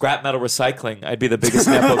 into scrap metal recycling, I'd be the biggest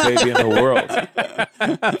Nepo baby in the world.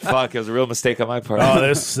 Fuck, it was a real mistake on my part. Oh,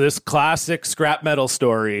 this classic scrap metal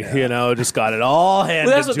story, just got it all handed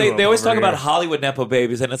Well, that's what to they always him talk over about here. Hollywood Nepo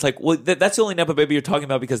babies, and it's like, well, that's the only Nepo baby you're talking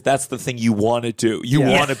about because that's the thing you want to do. You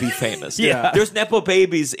want to be famous. Yeah. There's Nepo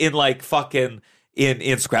babies in like fucking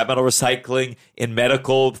in scrap metal recycling, in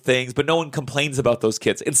medical things, but no one complains about those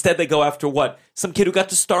kids. Instead, they go after what? Some kid who got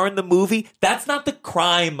to star in the movie? That's not the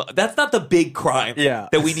crime. That's not the big crime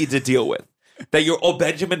that we need to deal with. That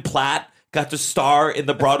Benjamin Platt got to star in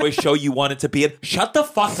the Broadway show you wanted to be in. Shut the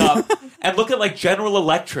fuck up and look at like General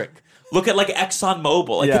Electric. Look at like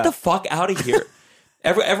ExxonMobil. Like, get the fuck out of here.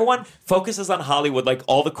 Everyone focuses on Hollywood like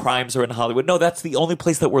all the crimes are in Hollywood. No, that's the only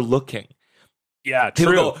place that we're looking. Yeah,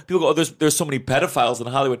 People true. go, oh, there's so many pedophiles in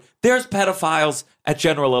Hollywood. There's pedophiles at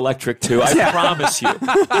General Electric too. I promise you.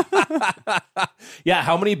 Yeah,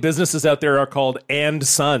 how many businesses out there are called And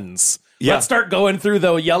Sons? Yeah. Let's start going through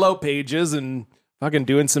the yellow pages and fucking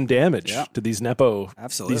doing some damage to these Nepo.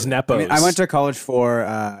 Absolutely. These Nepos. I went to college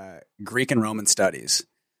for Greek and Roman studies,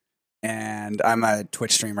 and I'm a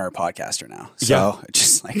Twitch streamer, podcaster now. So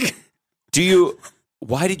just like,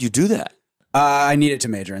 Why did you do that? I needed to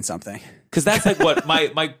major in something. Because that's like what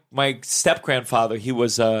my step grandfather, he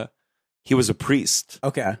was a priest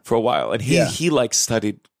Okay. for a while, and he like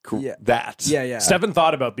studied that. Yeah. Stefan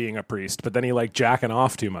thought about being a priest, but then he liked jacking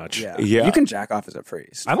off too much. Yeah. Yeah. You can jack off as a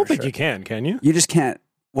priest. I don't for think sure. you can you? You just can't.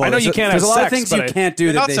 Well, I know you can't There's have a lot of sex, things but you can't do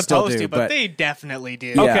They're that not they still supposed do. to, but they definitely do.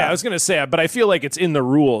 Yeah. Okay, I was going to say, but I feel like it's in the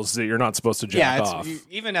rules that you're not supposed to jack Yeah, off.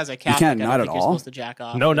 even as a Catholic, can't I nut don't at think you're all? supposed to jack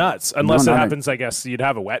off. No nuts. Unless No it nutting. happens, I guess you'd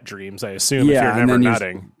have a wet dreams, I assume, Yeah, if you're and never then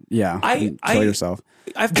nutting. Yeah. I Kill yourself.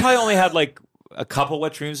 I've probably only had like a couple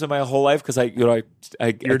wet dreams in my whole life because I You're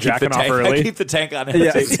keep jacking the off tank, early? I keep the tank on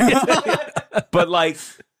empty.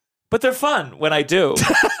 But they're fun when I do.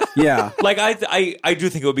 Yeah. Like I do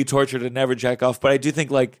think it would be torture to never jack off, but I do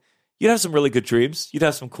think like you'd have some really good dreams. You'd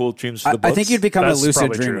have some cool dreams for the books. I think you'd become That's a lucid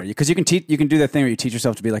probably dreamer true. because you can do that thing where you teach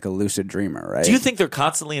yourself to be like a lucid dreamer, right? Do you think they're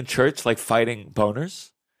constantly in church like fighting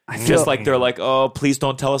boners? feel- Just like they're like, oh, please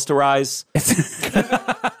don't tell us to rise.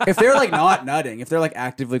 if they're like not nutting, if they're like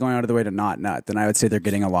actively going out of the way to not nut, then I would say they're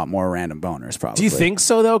getting a lot more random boners. Probably. Do you think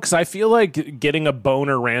so, though? Because I feel like getting a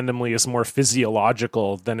boner randomly is more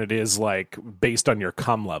physiological than it is like based on your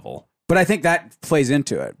cum level. But I think that plays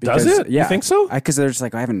into it. Does Because, it? You Yeah. think so? Because they're just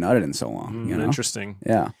like, I haven't nutted in so long. You know? Interesting.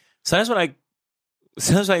 Yeah. Sometimes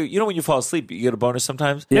when you know when you fall asleep, you get a boner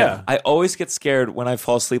sometimes. Yeah. I always get scared when I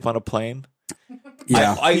fall asleep on a plane.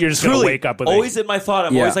 Yeah. I You're just gonna truly, wake up with always in my thought.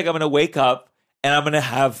 I'm Yeah. always like, I'm going to wake up and I'm going to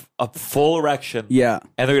have a full erection. Yeah.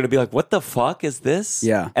 And they're going to be like, what the fuck is this?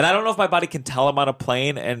 Yeah. And I don't know if my body can tell I'm on a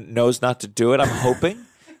plane and knows not to do it. I'm hoping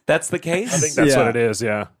that's the case. I think that's Yeah. what it is.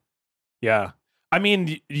 Yeah. Yeah. I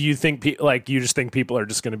mean, you think you just think people are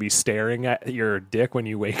just going to be staring at your dick when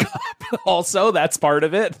you wake up. Also, that's part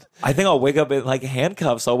of it. I think I'll wake up in like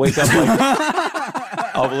handcuffs. I'll wake up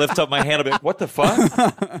like, I'll lift up my hand and be like, what the fuck?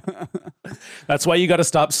 That's why you got to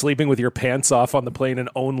stop sleeping with your pants off on the plane and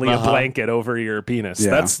only a blanket over your penis.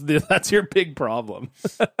 Yeah. That's your big problem.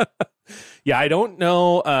 Yeah, I don't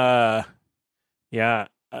know. Yeah,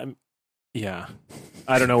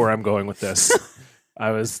 I don't know where I'm going with this. I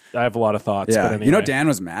have a lot of thoughts. Yeah. But anyway. You know, Dan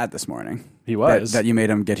was mad this morning. He was. That you made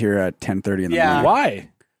him get here at 10:30 in the Yeah. morning. Why?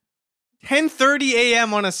 10:30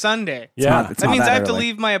 a.m. on a Sunday. Yeah. It's That not means I have to early.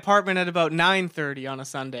 leave my apartment at about 9:30 on a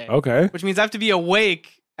Sunday. Okay. Which means I have to be awake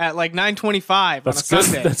at like 9:25 on a That's good.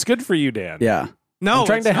 Sunday. That's good for you, Dan. Yeah. No, I'm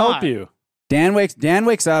trying it's to help not. you. Dan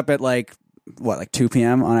wakes up at like 2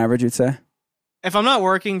 p.m. on average, you'd say? If I'm not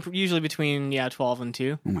working, usually between 12 and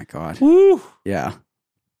 2. Oh my God. Woo. Yeah.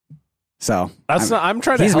 So I'm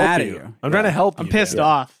trying to he's help mad at you. you. I'm trying to help you. I'm pissed Dan.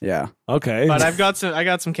 off. yeah. Okay. But I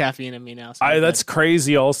got some caffeine in me now. So That's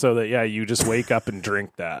crazy also that you just wake up and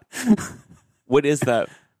drink that. What is that?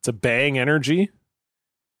 It's a Bang Energy.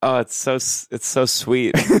 Oh, it's so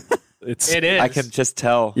sweet. it is. I can just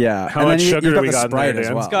tell. Yeah. How And then much sugar you've got we the got in Sprite there, as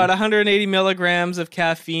Dan? well. It's got 180 milligrams of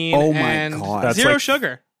caffeine Oh my and God. That's zero like-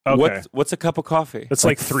 sugar. Okay. What's a cup of coffee? It's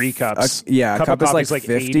like 3 cups. Yeah, a Cup of cup is like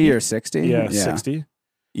coffee's 50 80. or 60. Yeah, 60.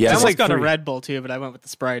 Yeah, I it's almost like got a 3. Red Bull too, but I went with the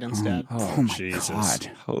Sprite instead. Oh my Jesus. God.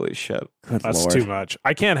 holy shit. Good That's Lord. too much.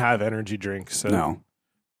 I can't have energy drinks. So No.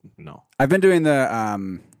 No. I've been doing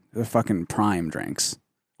the fucking Prime drinks.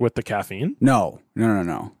 with the caffeine. No.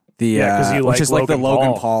 The Because you like which is like the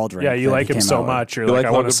Logan Paul drink. Yeah, you that like he him came so out with. much. You're You like, like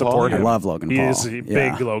I want to Logan Paul? support I him. love Logan Paul. He's a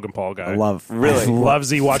big Logan Paul guy. I love Really?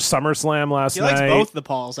 Loves. He watched SummerSlam last He night. likes both the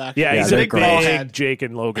Pauls, actually. Yeah, he's they're a big great. Paul head. Jake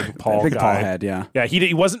and Logan Paul big guy. Paul head. Yeah. Yeah,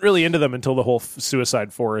 he wasn't really into them until the whole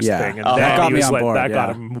Suicide Forest Yeah. thing, and Oh, then that got he me was on like, board, that got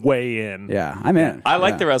yeah. him way in. Yeah, I'm in. I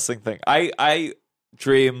like Yeah. the wrestling thing. I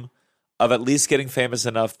dream of at least getting famous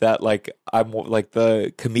enough that like I'm like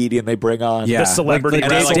the comedian they bring on. Yeah. The celebrity Like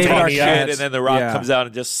And I like David talk Arquette. shit, and then The Rock Yeah. comes out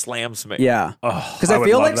and just slams me. Yeah. Oh, Because I would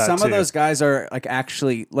feel love like that some of too. those guys are like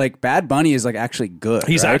actually like Bad Bunny is like actually good.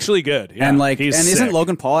 He's right? actually good. Yeah. and like he's isn't sick.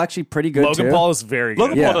 Logan Paul actually pretty good Logan too? Paul is very good.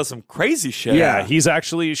 Logan Yeah. Paul does some crazy shit. Yeah, he's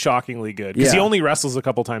actually shockingly good because he Yeah. only wrestles a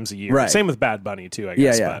couple times a year. Right. Same with Bad Bunny too, I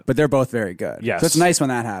Yeah, guess. yeah, but they're both very good. Yes. So it's nice when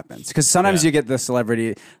that happens because sometimes Yeah. you get the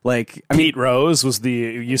celebrity like I mean Pete Rose was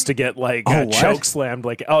used to get like Oh, what? choke slammed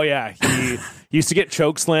like he used to get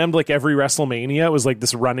choke slammed like every WrestleMania. It was like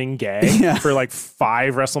this running gag Yeah. for like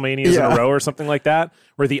 5 WrestleManias in Yeah. a row or something like that,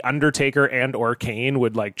 where the Undertaker and or Kane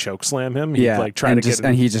would like choke slam him. He'd yeah, like try and to just, get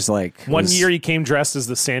and he just like one was- year he came dressed as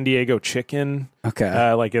the San Diego Chicken.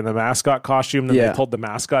 Okay. Like in the mascot costume. Then Yeah. they pulled the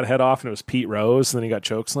mascot head off and it was Pete Rose. And then he got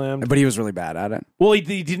choke slammed. but he was really bad at it. Well, he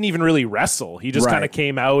didn't even really wrestle. He just Right. kind of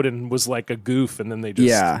came out and was like a goof, and then they just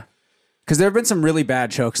Yeah. Because there have been some really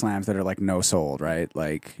bad choke slams that are like no sold, right?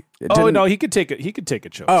 Like, it Oh didn't- no, he could take a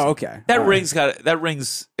choke. Oh, slam. okay. That All right.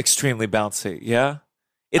 ring's extremely bouncy. Yeah,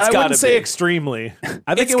 it's I got wouldn't to say be. extremely. I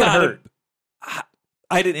think It's it would gotta- hurt.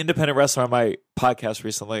 I had an independent wrestler on my podcast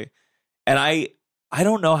recently, and I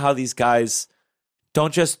don't know how these guys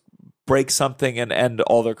don't just break something and end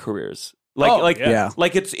all their careers. Like yeah.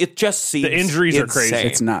 like it just seems The injuries are crazy. insane.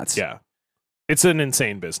 It's nuts. Yeah, it's an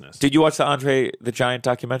insane business. Did you watch the Andre the Giant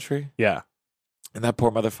documentary? Yeah, And that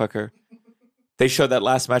poor motherfucker. They showed that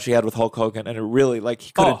last match he had with Hulk Hogan, and it really like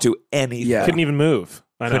he couldn't Oh. do anything. Yeah. couldn't even move.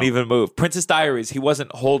 I know. Couldn't even move. Princess Diaries. He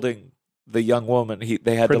wasn't holding the young woman.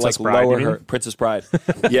 They had Princess to like Bride, lower you her. mean? Princess Bride.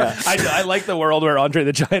 Yeah. I like the world where Andre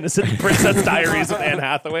the Giant is in Princess Diaries with Anne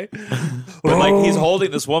Hathaway. But like he's holding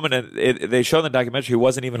this woman, and they show in the documentary he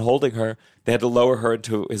wasn't even holding her. They had to lower her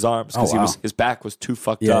into his arms because Oh, wow. his back was too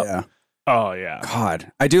fucked Yeah, up. yeah. Oh yeah,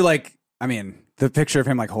 God, I do like. I mean, the picture of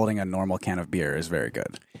him like holding a normal can of beer is very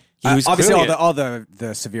good. He was Obviously, clearly- all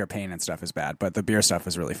the severe pain and stuff is bad, but the beer stuff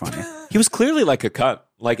is really funny. He was clearly like a cunt.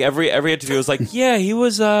 Like every interview was like, yeah, he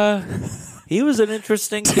was an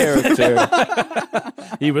interesting character.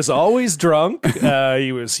 he was always drunk.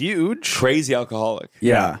 He was huge. Crazy alcoholic.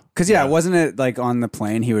 Yeah, because wasn't it like on the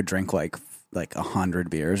plane he would drink like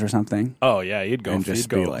 100 beers or something? Oh yeah, he'd go. And just he'd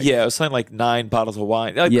go be like- Yeah, it was something like 9 bottles of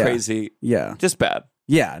wine. Like Yeah. crazy. Yeah, Just bad.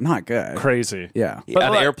 yeah, not good. crazy. Yeah, But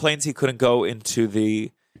on like- airplanes, he couldn't go into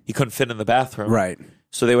he couldn't fit in the bathroom. right.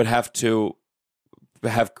 So they would have to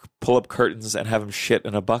pull up curtains and have him shit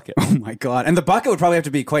in a bucket. Oh my God, and the bucket would probably have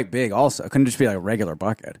to be quite big. Also, it couldn't just be like a regular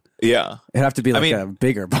bucket. Yeah. It'd have to be like mean- a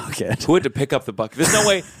bigger bucket. Who had to pick up the bucket? There's no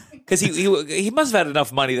way, because he must have had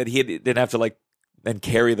enough money that he didn't have to like then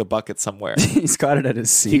carry the bucket somewhere. He's got it at his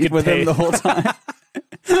seat could with pay. him the whole time.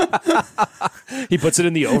 He puts it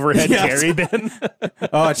in the overhead Yes. carry bin.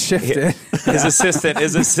 Oh, it shifted. His assistant,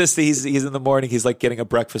 he's in the morning. He's like getting a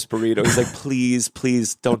breakfast burrito. He's like,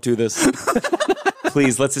 please don't do this.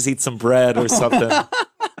 Please, let's just eat some bread or something.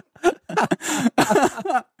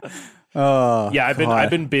 Oh, Yeah, I've God.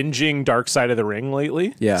 been binging Dark Side of the Ring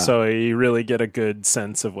lately. Yeah. So you really get a good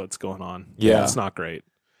sense of what's going on. Yeah. It's not great.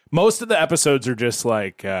 Most of the episodes are just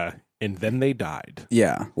like, and then they died.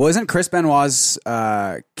 Yeah. Well, isn't Chris Benoit's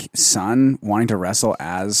son wanting to wrestle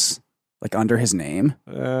as like under his name?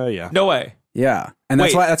 Yeah. No way. Yeah, and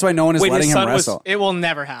that's Wait. why no one is Wait, his letting him son was- wrestle. It will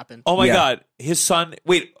never happen. Oh my Yeah. God. His son.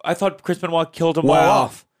 Wait, I thought Chris Benoit killed him all Wow.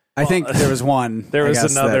 off. I think there was one. There I was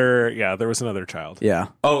guess, another. There was another child. yeah.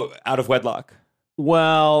 Oh, out of wedlock.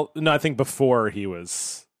 Well, no, I think before he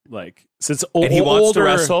was like, since And he wants to older-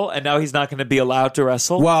 wrestle, and now he's not going to be allowed to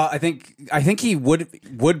wrestle. Well, I think he would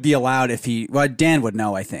be allowed if he. Well, Dan would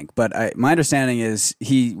know, I think, but my understanding is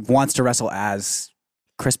he wants to wrestle as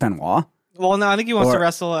Chris Benoit. Well, no, I think he wants Or- to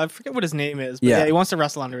wrestle. I forget what his name is, but Yeah. yeah, he wants to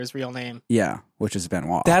wrestle under his real name. Yeah, which is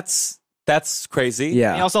Benoit. That's crazy.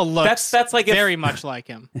 yeah. He also looks That's like if- very much like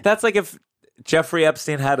him. That's like if Jeffrey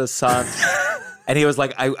Epstein had a son and he was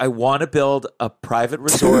like, I want to build a private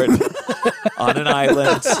resort on an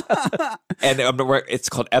island. And it's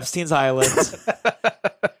called Epstein's Island.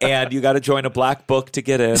 And you got to join a black book to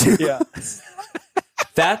get in. Yeah.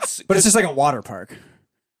 That's but it's just like a water park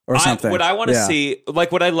or something. what I want to Yeah. see,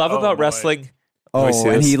 like what I love Oh, about boy. wrestling. Oh, Let me see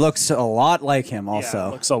and this. he looks a lot like him. Yeah,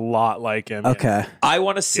 Also, looks a lot like him. okay. I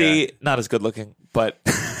want to see, not as good looking, but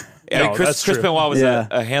I No, mean, Chris that's true. Benoit was Yeah.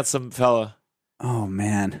 a handsome fella. Oh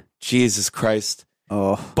man. Jesus Christ.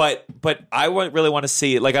 Oh. But really want to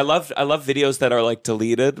see, like, I love videos that are like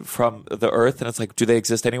deleted from the earth, and it's like, do they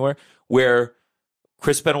exist anywhere? Where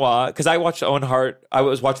Chris Benoit, because I watched Owen Hart. I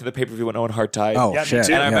was watching the pay-per-view when Owen Hart died. Oh, Yeah, shit.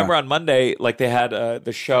 me And I too. remember on Monday, like, they had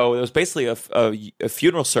the show. It was basically a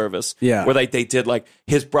funeral service. Yeah. Where like they did, like,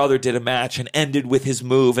 his brother did a match and ended with his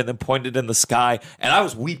move and then pointed in the sky. And I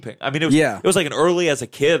was weeping. I mean, it was like an early as a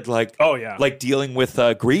kid, like, Oh, yeah. like dealing with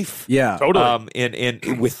grief. Yeah. Totally.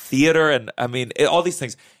 In with theater, and I mean, all these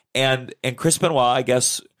things. And Chris Benoit, I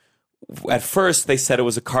guess, at first they said it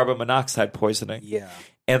was a carbon monoxide poisoning. Yeah.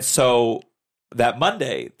 And so that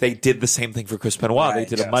Monday, they did the same thing for Chris Benoit. Right, They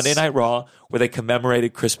did a yes. Monday Night Raw where they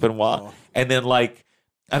commemorated Chris Benoit. Oh. And then, like,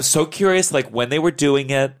 I'm so curious, like, when they were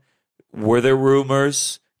doing it, were there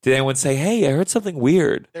rumors? Did anyone say, hey, I heard something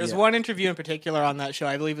weird? There's one interview in particular on that show.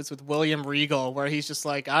 I believe it's with William Regal, where he's just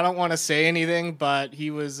like, I don't want to say anything, but he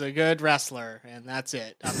was a good wrestler, and that's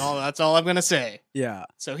it. That's all I'm gonna say. Yeah.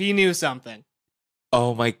 So he knew something.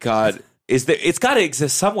 Oh, my God. It's got to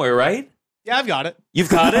exist somewhere, right? Yeah, I've got it. You've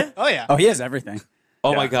got it? Oh yeah. Oh, he has everything.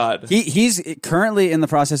 Oh, my God. He's currently in the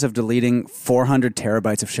process of deleting 400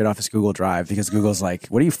 terabytes of shit off his Google Drive because Google's like,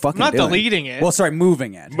 what are you fucking I'm not doing? deleting it. Well, sorry,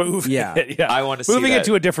 moving it. Yeah. Yeah. Yeah. I wanna see Moving that. it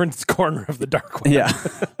to a different corner of the dark web. Yeah.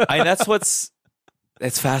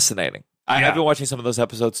 It's fascinating. Yeah. I've been watching some of those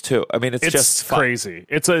episodes, too. I mean, it's It's just fun. crazy.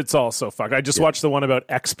 It's also fuck. I just watched the one about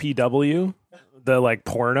XPW, the like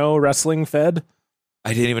porno wrestling fed.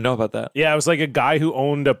 I didn't even know about that. Yeah, it was like a guy who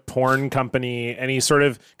owned a porn company, and he sort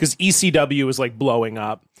of, because ECW was like blowing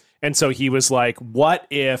up, and so he was like, what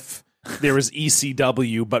if there was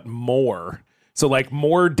ECW but more? So like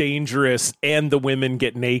more dangerous, and the women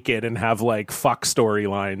get naked and have like fuck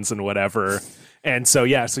storylines and whatever. And so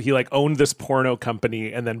so he like owned this porno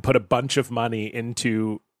company and then put a bunch of money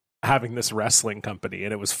into having this wrestling company,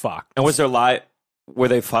 and it was fucked. And was there live? Were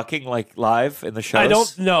they fucking like live in the shows? I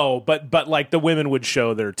don't know, but like the women would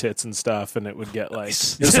show their tits and stuff, and it would get like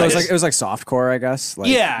So it was like softcore, I guess. Like,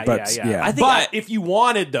 yeah. I think but if you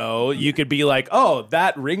wanted, though, you could be like, oh,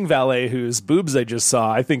 that ring valet whose boobs I just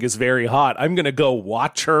saw, I think is very hot. I'm going to go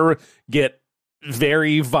watch her get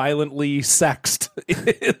very violently sexed.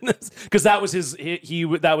 Because that was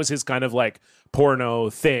that was his kind of like porno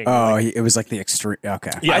thing. Oh, Like, it was like the extreme.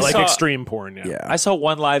 Okay. yeah, I like saw- extreme porn. Yeah. Yeah. I saw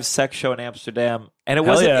one live sex show in Amsterdam, and it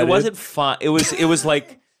Hell wasn't. yeah, it dude. wasn't fun. It was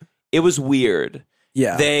like, it was weird.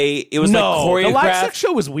 Yeah. It was No, like the live choreographed, sex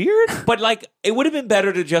show was weird. but like it would have been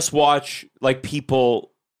better to just watch like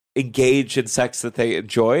people engage in sex that they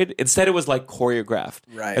enjoyed. Instead, it was like choreographed,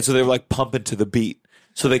 Right. And so they were like pumping to the beat.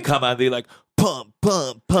 So they come out, and they like pump,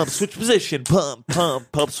 pump, pump, switch position, pump,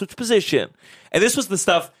 pump, pump, switch position. And this was the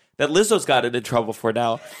stuff that Lizzo's gotten in trouble for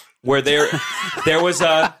now, where there was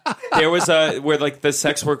a where like the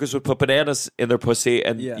sex workers would put bananas in their pussy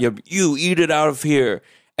and Yeah. you eat it out of here.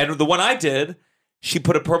 And the one I did, she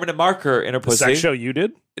put a permanent marker in her pussy. Sex show you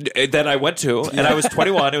did? That I went to, and I was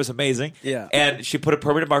 21. It was amazing. Yeah. And she put a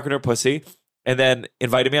permanent marker in her pussy, and then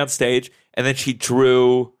invited me on stage, and then she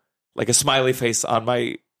drew like a smiley face on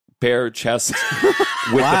my bare chest with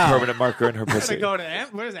Wow. the permanent marker in her pussy. Go to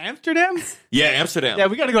where's Amsterdam? Yeah, Amsterdam. Yeah,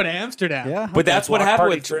 we got to go to Amsterdam. Yeah. But that's what Block happened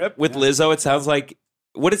party with, trip. with Lizzo. It sounds like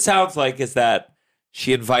what it sounds like is that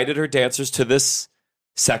she invited her dancers to this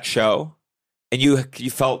sex show, and you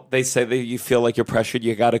felt they say that you feel like you're pressured,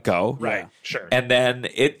 you got to go, Right. Sure. And then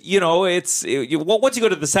once you go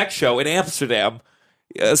to the sex show in Amsterdam,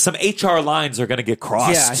 some HR lines are going to get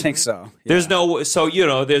crossed. Yeah, I think so. There's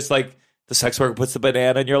there's like the sex worker puts the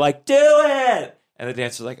banana, and you're like, do it, and the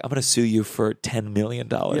dancer's like, I'm going to sue you for $10 million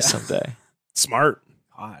someday. Smart.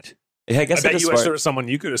 God. Yeah, I I guess bet that is you wish smart. there was someone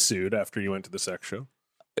you could have sued after you went to the sex show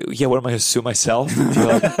Yeah, what am I going to sue myself? Feel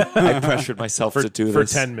like I pressured myself to do for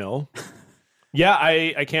this. 10 mil. Yeah,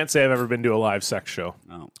 I can't say I've ever been to a live sex show.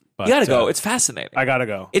 Oh. But, You got to go. It's fascinating. I gotta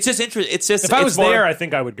go. It's just interesting. It's just If I it's was more- there, I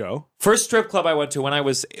think I would go. first strip club I went to when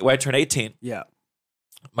I turned 18. Yeah.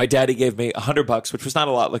 My daddy gave me $100, which was not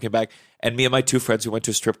a lot looking back, and me and my two friends we went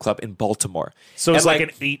to a strip club in Baltimore. So it's And, like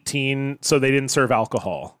an 18. So they didn't serve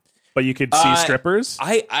alcohol, but you could see strippers.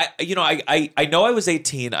 I know I was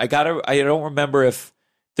 18. I don't remember if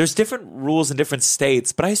there's different rules in different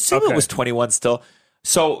states, but I assume Okay. it was 21 still.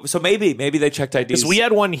 So maybe they checked IDs. Because we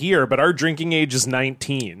had one here, but our drinking age is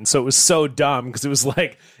 19. So it was so dumb because it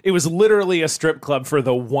was literally a strip club for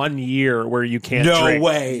the 1 year where you can't no drink.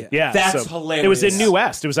 way. Yeah. That's so hilarious. It was in New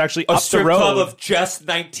West. It was actually a up strip the road. club of just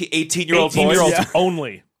 18-year-old 18-year-olds boys.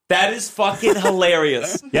 only. That is fucking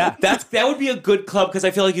hilarious. Yeah. That would be a good club because I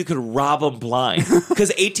feel like you could rob them blind.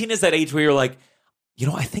 Because 18 is that age where you're like,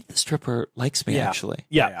 I think the stripper likes me, Yeah. actually.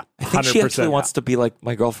 Yeah. I think she actually 100%. wants to be like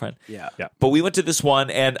my girlfriend. Yeah. But we went to this one,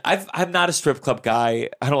 and I'm not a strip club guy.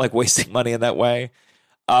 I don't like wasting money in that way.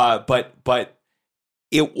 But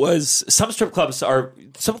it was some strip clubs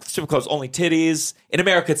only titties. In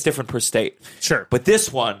America, it's different per state. Sure. But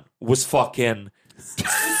this one was fucking.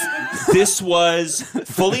 This was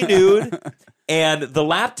fully nude, and the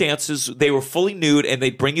lap dances, they were fully nude, and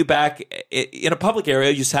they'd bring you back in a public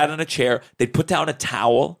area. You sat in a chair. They'd put down a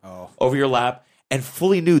towel over your lap, and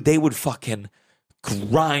fully nude, they would fucking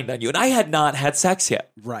grind on you. And I had not had sex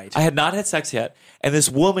yet. Right. I had not had sex yet. And this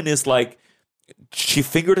woman is like, she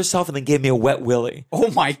fingered herself and then gave me a wet willy. Oh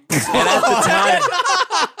my God. And at the time,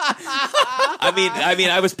 I mean,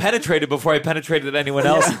 I was penetrated before I penetrated anyone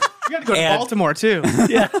else. You got to go to And- Baltimore too.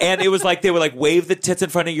 And it was like they would like wave the tits in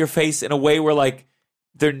front of your face in a way where like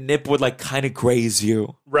their nip would like kind of graze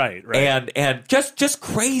you, Right. and just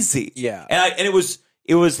crazy. Yeah. And it was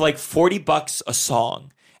like $40 a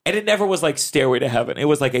song. And it never was like Stairway to Heaven. It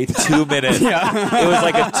was like a 2-minute. It was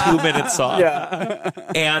like a 2-minute song. Yeah.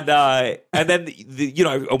 And then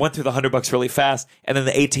I went through the $100 really fast, and then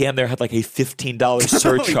the ATM there had like a $15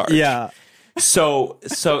 surcharge. Yeah. So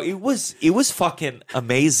it was fucking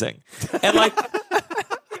amazing. And like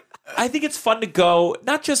I think it's fun to go,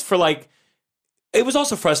 not just for like, it was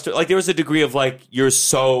also frustrating. Like there was a degree of like, you're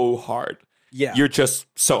so hard. Yeah. You're just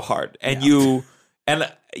so hard. And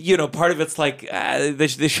part of it's like,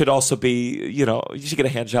 this should also be, you should get a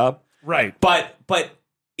hand job. Right. But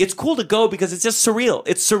it's cool to go because it's just surreal.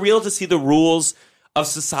 It's surreal to see the rules of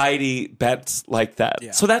society bent like that.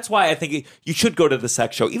 Yeah. So that's why I think you should go to the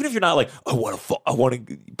sex show, even if you're not like, I want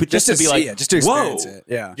to, but just to be like, it, just to experience whoa, it.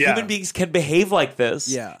 Yeah. human beings can behave like this.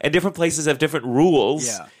 Yeah. And different places have different rules.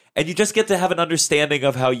 Yeah. And you just get to have an understanding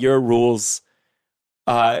of how your rules,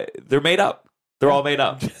 they're made up. They're all made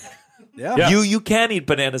up. Yeah. You can eat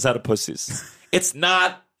bananas out of pussies. It's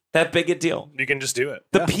not that big a deal. You can just do it.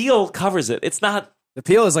 The peel covers it. It's not. The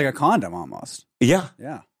peel is like a condom almost. Yeah.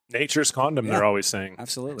 Yeah. Nature's condom, they're always saying.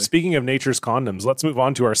 Absolutely. Speaking of nature's condoms, let's move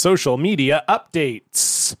on to our social media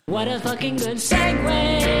updates. What a fucking good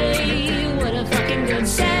segue. What a fucking good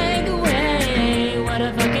segue. What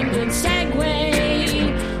a fucking good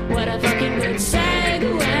segue. What a fucking good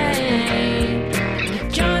segue.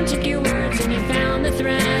 John took your words and he found the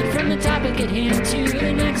thread from the topic at hand to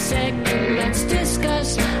the next segment. Let's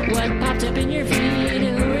discuss what popped up in your feed.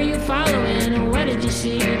 Who are you following? What did you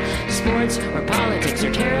see? Sports or politics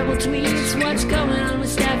or terrible tweets? What's going on with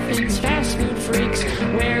Stefan's fast food freaks?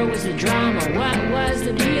 Where was the drama? What was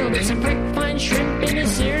the deal? Did some prick find shrimp in a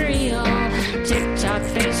cereal? TikTok,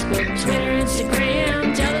 Facebook, Twitter,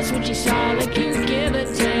 Instagram. Tell us what you saw, like you give a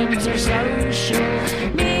damn. It's our social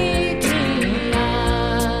media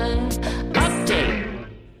update.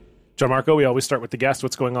 Gianmarco, we always start with the guest.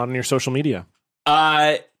 What's going on in your social media?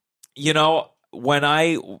 When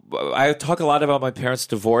I talk a lot about my parents'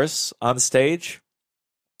 divorce on stage,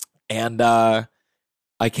 and I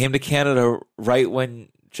came to Canada right when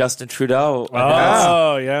Justin Trudeau announced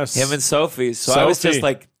Oh, yes. him and Sophie. So I was just Sophie.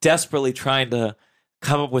 like desperately trying to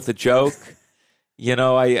come up with a joke.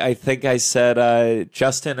 I think I said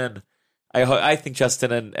Justin and I think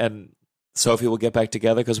Justin and Sophie will get back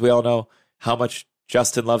together because we all know how much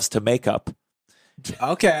Justin loves to make up.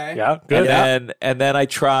 Okay. Yeah, good. And then I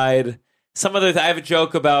tried some other. I have a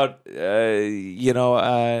joke about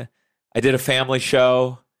I did a family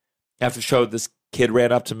show. After the show, this kid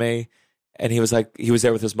ran up to me, and he was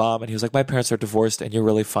there with his mom, and he was like, "My parents are divorced, and you're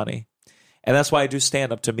really funny." And that's why I do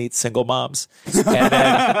stand up to meet single moms. And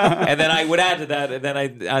then I would add to that, and then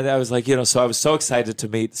I was like, so I was so excited to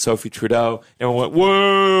meet Sophie Trudeau. Everyone went,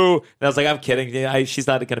 "Whoa!" And I was like, "I'm kidding. She's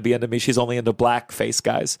not going to be into me. She's only into blackface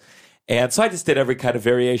guys." And so I just did every kind of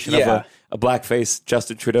variation of a blackface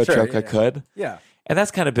Justin Trudeau joke I could. Yeah. And that's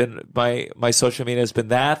kind of been my social media has been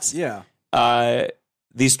that. Yeah.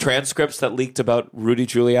 These transcripts that leaked about Rudy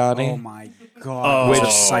Giuliani. Oh my God. Which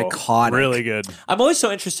is psychotic. Really good. I'm always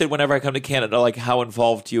so interested whenever I come to Canada, like how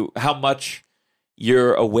much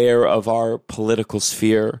you're aware of our political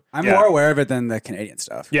sphere. I'm more aware of it than the Canadian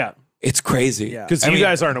stuff. Yeah. It's crazy. Yeah. Because you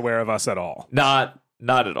guys aren't aware of us at all. Not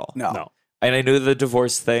at all. No. And I knew the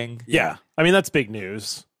divorce thing. Yeah. I mean, that's big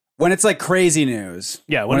news. When it's like crazy news.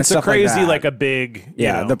 Yeah. When it's a stuff crazy, that. like a big,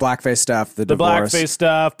 the blackface stuff, the the divorce. blackface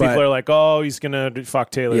stuff. People But- are like, "Oh, he's gonna fuck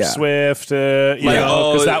Taylor Yeah. Swift,"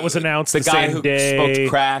 because that was announced the the guy same who day. smoked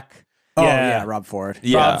crack. Oh, Yeah. yeah, Rob Ford.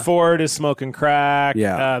 Yeah. Rob Ford is smoking crack.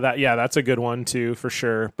 Yeah. That's a good one too, for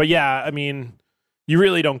sure. But yeah, I mean, you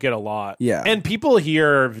really don't get a lot. Yeah. And people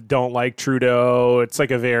here don't like Trudeau. It's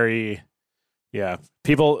like a very,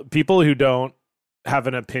 people who don't have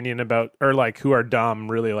an opinion about, or like who are dumb,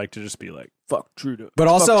 really like to just be like, fuck Trudeau. But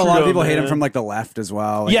also, Fuck a lot of Trudeau, people hate him man. from like the left as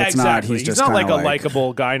well. Like, Yeah, it's not, exactly. he's just not like kinda a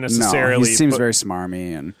likable guy necessarily. No, he seems but, very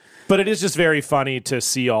smarmy, and but it is just very funny to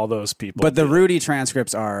see all those people. but the Rudy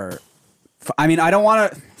transcripts are. I mean, I don't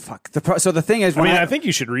want to fuck the. So the thing is, I mean, I think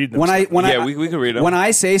you should read them. when I we can read them. when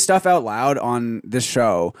I say stuff out loud on this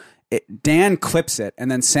show, Dan clips it and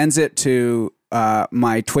then sends it to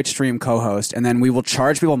my Twitch stream co-host, and then we will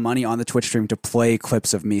charge people money on the Twitch stream to play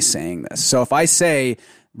clips of me saying this. So if I say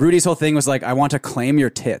Rudy's whole thing was like, I want to claim your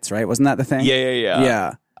tits, right? Wasn't that the thing?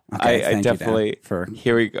 Yeah. Okay, I thank you, definitely. Dan, for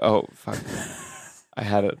Here we go. Oh, fuck. I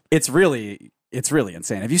had it. it's really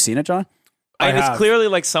insane. Have you seen it, John? I mean, I it's have. clearly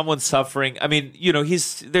like someone's suffering. I mean, you know,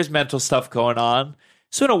 there's mental stuff going on.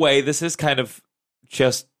 So in a way, this is kind of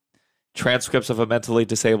just transcripts of a mentally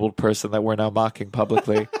disabled person that we're now mocking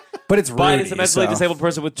publicly. But it's But Rudy, it's a mentally so- disabled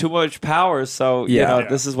person with too much power. So you Yeah. know, Yeah.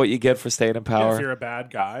 this is what you get for staying in Yeah, power. if you're a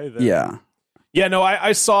bad guy, then Yeah. Yeah, no,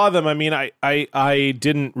 I saw them. I mean, I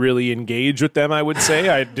didn't really engage with them. I would say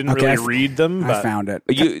I didn't Okay, really read them. But I found it.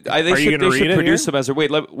 I think Are you they gonna should read it produce here? them as a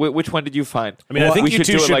wait. Which one did you find? I mean, I think we you should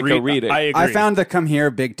two do it should like read. a reading. I agree. I found the "Come Here,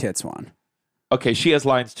 Big Tits" one. Okay, she has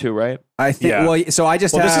lines too, right? I think. Yeah. Well, so I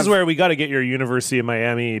just Well, have. this is where we got to get your University of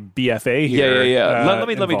Miami BFA here. Yeah. Let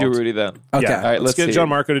me do involved. Rudy then. Okay. Yeah. All right, let's get see.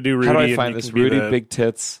 Gianmarco to do Rudy. How do I and find you this? can be Rudy the- Big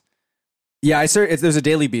Tits, Yeah, there's a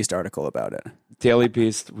Daily Beast article about it. Daily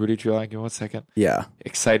Beast, Rudy Giuliani. Give me 1 second. Yeah.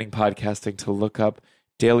 Exciting podcasting to look up.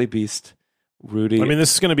 Daily Beast, Rudy. I mean,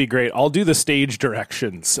 this is going to be great. I'll do the stage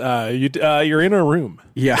directions. You're in a room.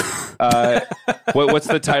 Yeah. what's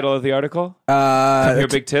the title of the article? Come Here,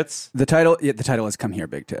 Big Tits. The title is "Come Here,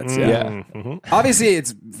 Big Tits." Yeah. Yeah. Mhm. Obviously,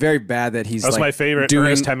 it's very bad that he's That's like, my favorite doing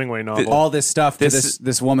Ernest Hemingway novel. all this stuff to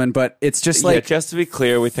this woman, but it's just like just to be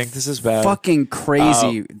clear, we think this is bad. fucking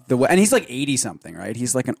crazy. The way, and he's like 80 something, right?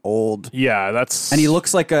 He's like an old, Yeah, that's and he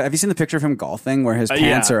looks like a. Have you seen the picture of him golfing where his yeah,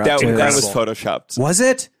 pants are up that, to that his? was photoshopped. Was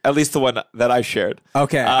it? At least the one that I shared.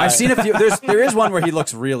 Okay, I've seen a few. There is one where he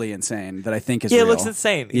looks really insane that I think is Yeah, real. it looks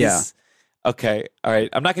insane. Yeah. Okay. All right.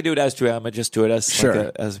 I'm not gonna do it as Julia. I'm gonna just do it as Sure.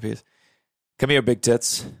 like as a piece. Come here, big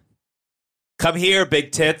tits. Come here,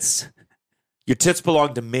 big tits. Your tits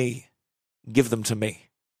belong to me. Give them to me.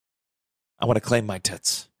 I want to claim my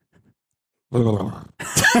tits. I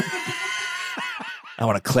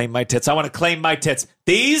want to claim my tits. I want to claim my tits.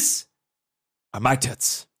 These are my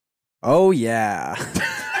tits. Oh yeah.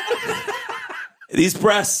 These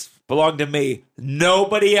breasts belong to me.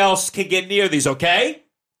 Nobody else can get near these, okay?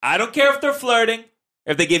 I don't care if they're flirting,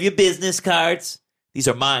 if they give you business cards. These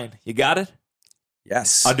are mine. You got it?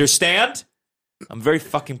 Yes. Understand? I'm very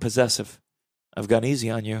fucking possessive. I've gone easy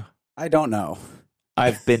on you. I don't know.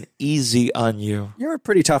 I've been easy on you. You're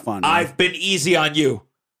pretty tough on me. I've been easy on you.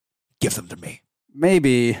 Give them to me.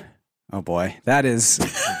 Maybe. Oh boy, that is.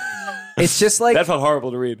 It's just like That felt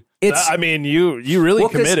horrible to read. it's. I mean, you really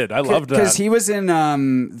committed. I loved that. because he was in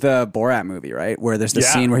the Borat movie, right? Where there's the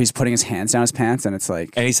Yeah. scene where he's putting his hands down his pants, and it's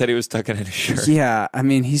like, And he said he was tucking in his shirt. yeah. I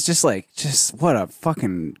mean, he's just what a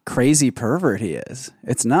fucking crazy pervert he is.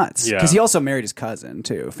 It's nuts. Yeah. Because he also married his cousin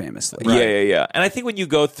too, famously. Yeah. And I think when you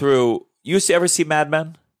go through, you ever see Mad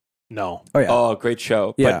Men? no. Oh yeah. Oh, great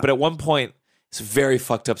show. Yeah. But at one point, it's a very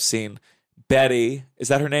fucked up scene. Betty, is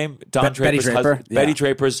that her name? Don Betty Draper's Draper? husband. Betty Yeah.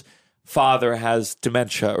 Draper's father has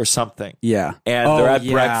dementia or something. Yeah. And Oh, they're at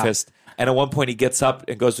yeah. breakfast. And at one point, he gets up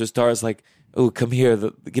and goes to his daughter, is like, "Ooh, come here.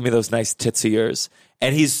 Give me those nice tits of yours."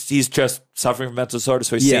 And he's just suffering from mental disorder.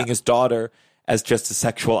 So he's Yeah. seeing his daughter as just a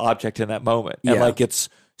sexual object in that moment. And Yeah. like, it's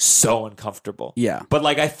so uncomfortable. Yeah. But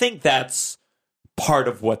like, I think that's part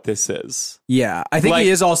of what this is. Yeah, I think Like- he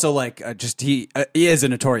is also like he is a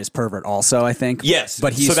notorious pervert. Also, I think Yes,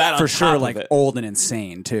 but he's so that on for top sure of like it. old and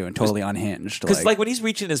insane too, and totally unhinged. Because like when he's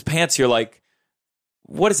reaching his pants, you're like,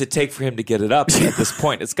 what does it take for him to get it up at this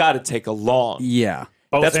point? It's got to take a long. yeah,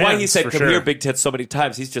 Both That's why he ends, said, for "Come sure. here, big tits," so many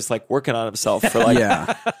times. He's just like working on himself for like,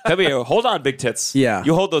 yeah, "Come here, hold on, big tits." Yeah.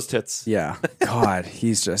 you hold those tits. yeah. God,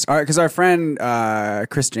 he's just all right. Because our friend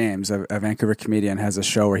Chris James, a Vancouver comedian, has a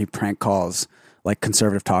show where he prank calls like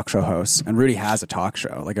conservative talk show hosts, and Rudy has a talk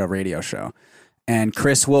show, like a radio show, and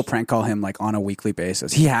Chris will prank call him like on a weekly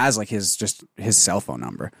basis. He has like his cell phone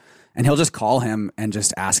number. And he'll just call him and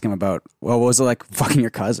just ask him about, well, what was it like fucking your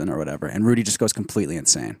cousin or whatever? And Rudy just goes completely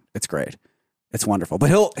insane. It's great. It's wonderful. But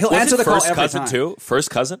he'll answer the call first every cousin time. too. First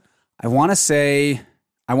cousin. I want to say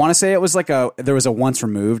it was like there was a once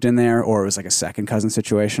removed in there, or it was like a second cousin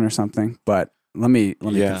situation or something. But let me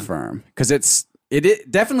Yeah. confirm, because it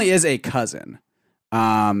definitely is a cousin.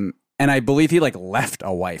 And I believe he like left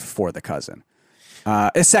a wife for the cousin.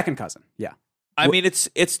 A second cousin. Yeah. I mean,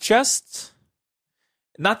 it's just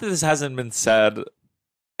not that this hasn't been said,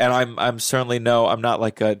 and I'm certainly I'm not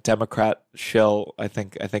like a Democrat shill. I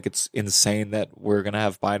think it's insane that we're gonna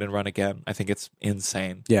have Biden run again. I think it's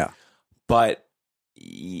insane. Yeah. But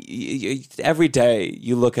every day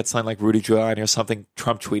you look at something like Rudy Giuliani or something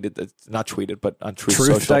Trump tweeted, not tweeted, but on Truth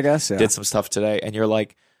Social, I guess, did some stuff today, and you're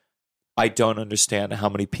like, I don't understand how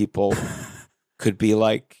many people could be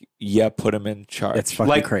like, yeah, put him in charge. It's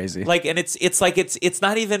fucking crazy. Like, and it's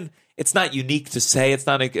not even. It's not unique to say. It's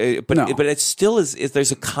not, but No. but it still is.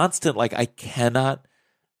 There's a constant like I cannot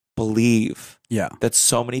believe that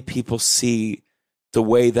so many people see the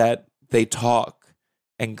way that they talk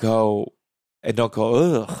and go and don't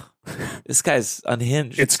go, ugh, this guy's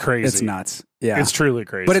unhinged. It's crazy. It's nuts. Yeah. It's truly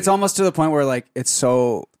crazy. But it's almost to the point where like it's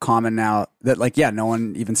so common now that like no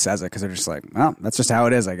one even says it because they're just like, well, that's just how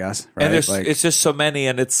it is, I guess. Right? And there's like, it's just so many,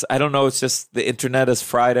 and it's I don't know. It's just the internet has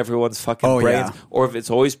fried everyone's fucking brains, or if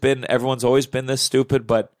everyone's always been this stupid.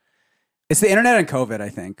 But it's the internet and COVID. I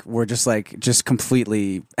think we're just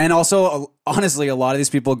completely, and also honestly, a lot of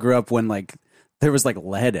these people grew up when like there was like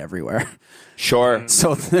lead everywhere. Sure.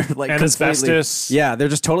 So they're like and asbestos. Yeah, they're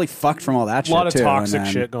just totally fucked from all that shit. A lot of too, toxic and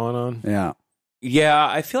then, shit going on. Yeah. Yeah,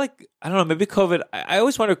 I feel like I don't know. Maybe COVID. I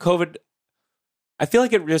always wonder COVID. I feel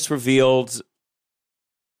like it just revealed.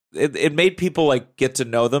 It made people like get to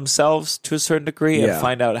know themselves to a certain degree and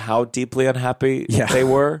find out how deeply unhappy they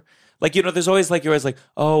were. Like there's always like you're always like,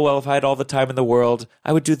 oh well, if I had all the time in the world,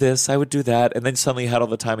 I would do this, I would do that, and then suddenly you had all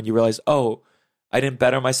the time and you realize, oh, I didn't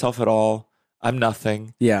better myself at all. I'm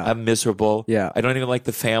nothing. Yeah. I'm miserable. Yeah. I don't even like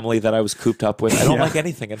the family that I was cooped up with. I don't like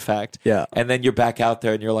anything, in fact. Yeah. And then you're back out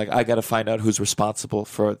there and you're like, I got to find out who's responsible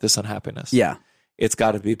for this unhappiness. Yeah. It's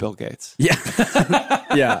got to be Bill Gates. Yeah.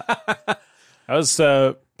 Yeah. That was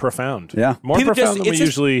profound. Yeah. More People profound than we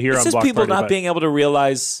usually hear on It's just Block people Party, not but- being able to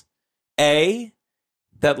realize, A,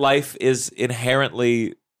 that life is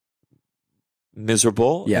inherently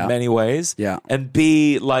miserable in many ways. Yeah. And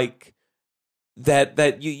B, like,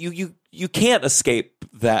 that you can't escape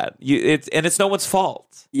that. It's no one's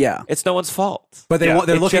fault. Yeah. It's no one's fault. But they're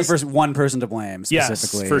looking just- for one person to blame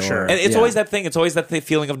specifically. Yes, for sure. And it's always that thing. It's always that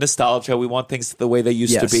feeling of nostalgia. We want things the way they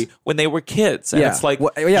used to be when they were kids. And it's like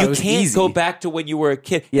it you was can't easy. go back to when you were a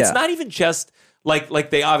kid. Yeah. It's not even just like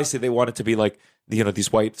they obviously they want it to be like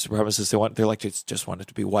these white supremacists. They're like just want it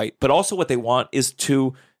to be white. But also what they want is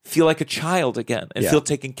to feel like a child again and feel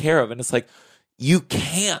taken care of. And it's like you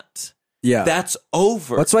can't. Yeah. That's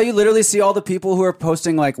over. That's why you literally see all the people who are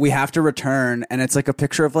posting like we have to return, and it's like a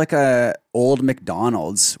picture of like a old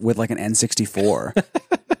McDonald's with like an N64.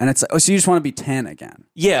 And it's like, oh, so you just want to be 10 again.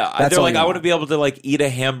 Yeah. That's They're all like, you I want. want to be able to like eat a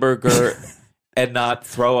hamburger and not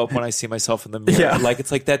throw up when I see myself in the mirror. Yeah. Like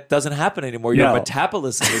it's like that doesn't happen anymore. Your No.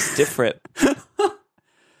 metabolism is different.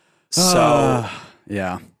 So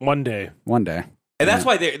Yeah. One day. and that's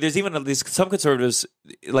why there's even these some conservatives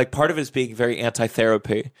like part of it is being very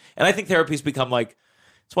anti-therapy. And I think therapy's become like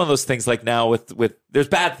it's one of those things like now with there's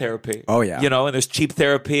bad therapy. Oh, yeah. And there's cheap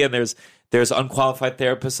therapy and there's unqualified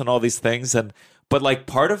therapists and all these things but like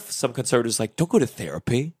part of some conservatives like don't go to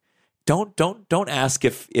therapy. Don't ask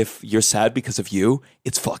if you're sad because of you.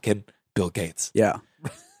 It's fucking Bill Gates. Yeah.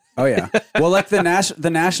 Oh yeah. Well, like the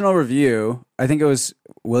National Review, I think it was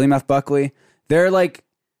William F. Buckley.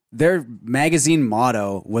 Their magazine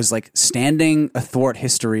motto was like standing athwart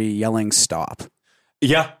history, yelling stop.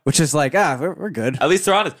 Yeah. Which is like, we're good. At least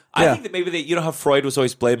they're honest. I Yeah. think that maybe you know how Freud was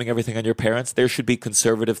always blaming everything on your parents? There should be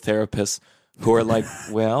conservative therapists who are like,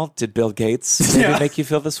 well, did Bill Gates maybe make you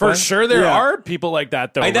feel this way? For sure there are people like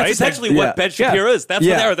that, though, I mean, that's right? essentially what Ben Shapiro is. That's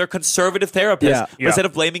what they are. They're conservative therapists. Yeah. But instead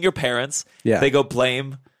of blaming your parents, they go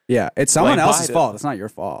blame. Yeah. It's someone Blame else's Biden. fault. It's not your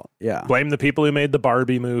fault. Yeah. Blame the people who made the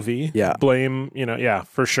Barbie movie. Yeah. Blame,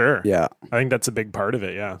 for sure. Yeah. I think that's a big part of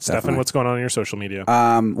it, yeah. Stefan, what's going on your social media?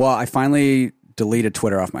 Well, I finally deleted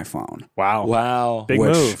Twitter off my phone. Wow. Big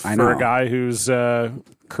Which, move I for a know. guy who's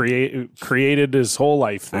created his whole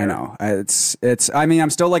life there. I know. It's. I mean, I'm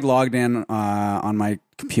still like logged in on my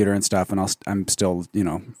computer and stuff, and I'm still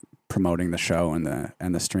promoting the show and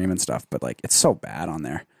the stream and stuff. But like, it's so bad on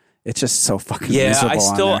there. It's just so fucking miserable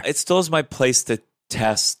on there. It still is my place to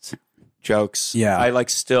test jokes. Yeah. I like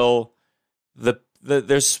still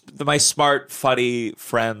there's my smart fuddy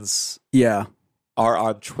friends Yeah. are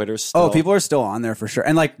on Twitter still. Oh, people are still on there for sure.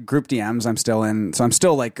 And like group DMs, I'm still in. So I'm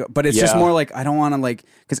still like, but it's just Yeah. more like I don't want to like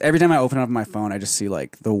because every time I open up my phone, I just see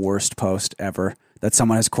like the worst post ever that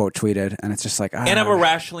someone has quote tweeted, and it's just like. And I'm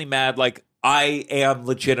irrationally mad. Like I am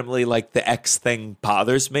legitimately like the X thing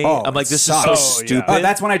bothers me. Oh, I'm like, this sucks. is so Oh, stupid. yeah. Oh,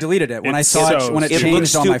 that's when I deleted it. When It's I saw so it, when it stupid.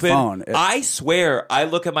 changed on my stupid. phone. I swear, I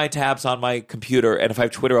look at my tabs on my computer, and if I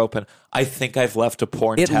have Twitter open, I think I've left a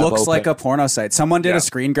porn It tab looks open. like a porno site. Someone did Yeah. a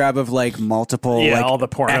screen grab of like multiple Yeah, like all the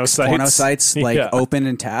porno porno sites. sites like Yeah. open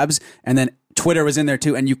in tabs, and then Twitter was in there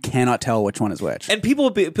too, and you cannot tell which one is which. And people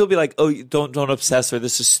will be like, "Oh, you don't obsess," or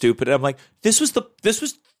 "This is stupid." And I'm like, "This was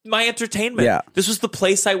my entertainment. Yeah. This was the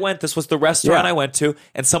place I went. This was the restaurant Yeah. I went to."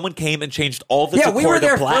 And someone came and changed all the Yeah, decor we were to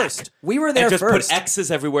there black. first. We were there and just first. put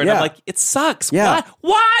X's everywhere. And Yeah. I'm like, it sucks. Yeah.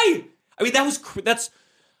 Why? I mean, that's.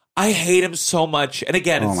 I hate him so much. And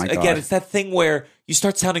again, Oh my God. it's that thing where you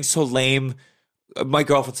start sounding so lame. My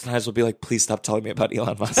girlfriend sometimes will be like, "Please stop telling me about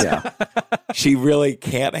Elon Musk." Yeah. She really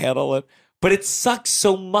can't handle it. But it sucks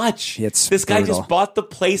so much. It's this guy brutal. just bought the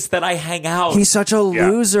place that I hang out. He's such a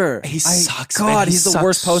loser. He sucks, God, man. He he's the sucks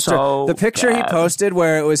worst poster. so The picture he bad. posted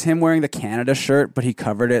where it was him wearing the Canada shirt, but he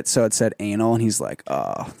covered it so it said anal, and he's like,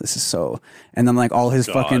 "Oh, this is so." And then like all his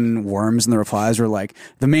fucking worms in the replies were like,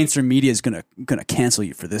 "The mainstream media is gonna cancel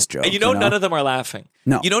you for this joke." And you know, none of them are laughing.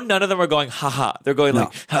 No. You know, none of them are going, haha. They're going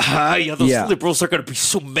like, haha, yeah, those Yeah. liberals are going to be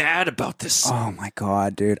so mad about this. Oh my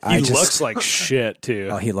God, dude! He looks like shit too.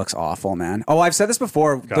 Oh, he looks awful, man. Oh, I've said this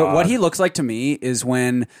before. What he looks like to me is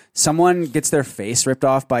when someone gets their face ripped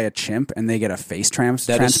off by a chimp and they get a face That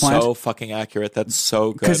is transplant. so fucking accurate. That's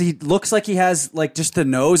so good. Because he looks like he has like just the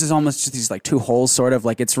nose is almost just these like two holes, sort of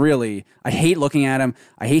like it's really. I hate looking at him.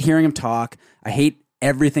 I hate hearing him talk. I hate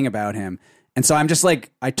everything about him. And so I'm just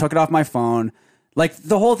like, I took it off my phone. Like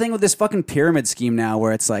the whole thing with this fucking pyramid scheme now,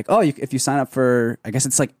 where it's like, oh, if you sign up for, I guess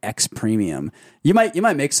it's like X Premium, you might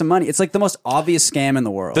make some money. It's like the most obvious scam in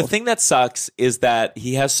the world. The thing that sucks is that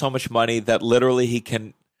he has so much money that literally he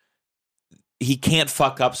can't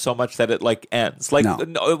fuck up so much that it like ends. Like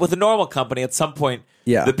with a normal company, at some point,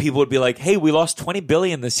 Yeah. the people would be like, "Hey, we lost $20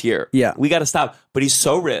 billion this year. Yeah. we got to stop." But he's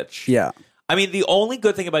so rich. Yeah. I mean, the only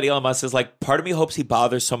good thing about Elon Musk is like part of me hopes he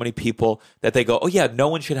bothers so many people that they go, "Oh yeah, no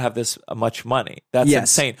one should have this much money." That's Yes.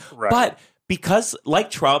 insane. Right. But because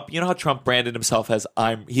like Trump, you know how Trump branded himself as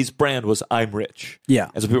his brand was "I'm rich." Yeah.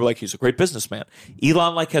 And so people were like, he's a great businessman.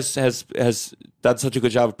 Elon like has done such a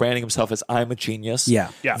good job of branding himself as "I'm a genius." Yeah.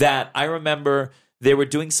 Yeah. That I remember they were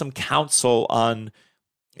doing some counsel on,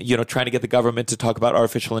 trying to get the government to talk about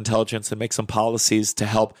artificial intelligence and make some policies to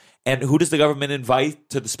help. And who does the government invite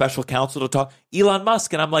to the special counsel to talk? Elon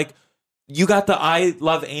Musk. And I'm like, you got the I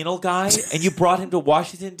love anal guy and you brought him to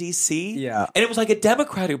Washington, D.C.? Yeah. And it was like a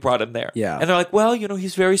Democrat who brought him there. Yeah. And they're like, well,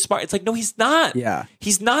 he's very smart. It's like, no, he's not. Yeah.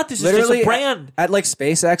 He's not. This is Literally just a brand. at like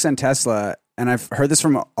SpaceX and Tesla, and I've heard this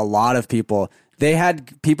from a lot of people. They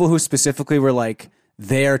had people who specifically were like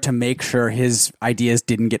there to make sure his ideas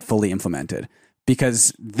didn't get fully implemented,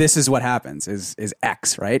 because this is what happens is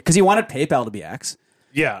X, right? Because he wanted PayPal to be X.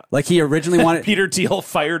 Yeah. Like he originally wanted Peter Thiel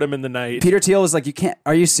fired him in the night. Peter Thiel was like, "You can't.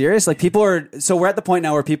 Are you serious?" Like people are. So we're at the point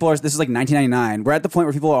now where people are. This is like 1999. We're at the point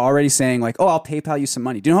where people are already saying like, "Oh, I'll PayPal you some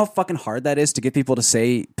money." Do you know how fucking hard that is to get people to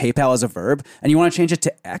say PayPal as a verb? And you want to change it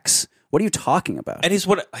to X? What are you talking about? And he's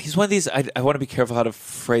one of these. I want to be careful how to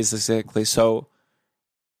phrase this exactly. So,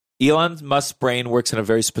 Elon Musk's brain works in a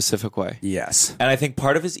very specific way, Yes. and I think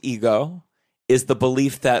part of his ego is the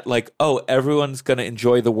belief that like, oh, everyone's going to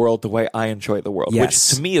enjoy the world the way I enjoy the world, Yes.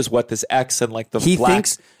 which to me is what this X and like the He black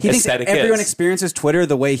thinks aesthetic everyone is. experiences Twitter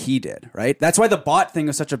the way he did, right? That's why the bot thing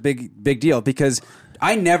was such a big deal, because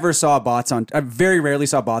I never saw bots I very rarely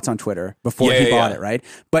saw bots on Twitter before he bought it, right?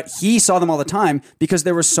 But he saw them all the time because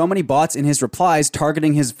there were so many bots in his replies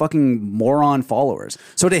targeting his fucking moron followers.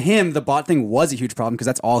 So to him, the bot thing was a huge problem because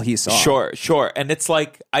that's all he saw. Sure. And it's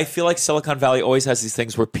like, I feel like Silicon Valley always has these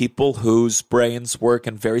things where people whose brains work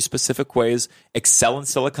in very specific ways excel in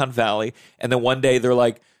Silicon Valley. And then one day they're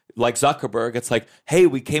like Zuckerberg, it's like, hey,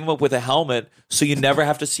 we came up with a helmet so you never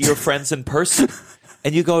have to see your friends in person.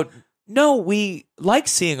 And you go, no, we like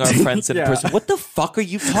seeing our friends in person. What the fuck are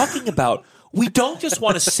you talking about? We don't just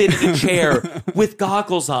want to sit in a chair with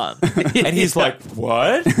goggles on. And he's like,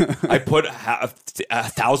 what? I put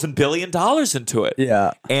 $1,000 billion into it.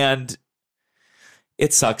 Yeah. And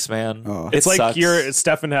it sucks, man. It's like sucks.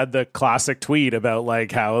 Stefan had the classic tweet about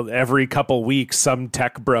like how every couple weeks some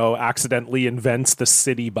tech bro accidentally invents the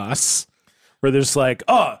city bus, where there's like,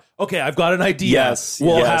 oh, okay, I've got an idea. Yes,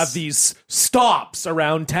 we'll yes. have these stops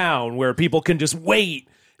around town where people can just wait,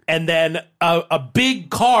 and then a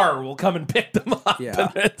big car will come and pick them up.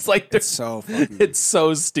 Yeah. And it's like It's so fucking it's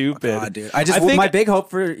so stupid. God, dude. I think my big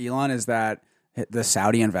hope for Elon is that the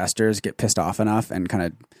Saudi investors get pissed off enough and kind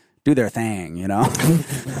of do their thing, you know?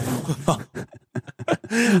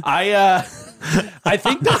 I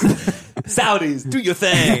think that Saudis, do your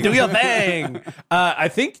thing. Do your thing. I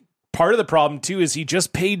think part of the problem too is he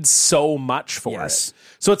just paid so much for it.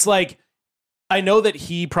 So it's like, I know that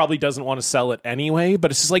he probably doesn't want to sell it anyway,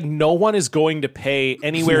 but it's just like no one is going to pay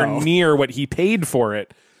anywhere near what he paid for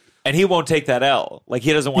it. And he won't take that L. Like,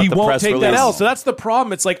 he doesn't want the press release. That L. So that's the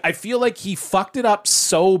problem. It's like, I feel like he fucked it up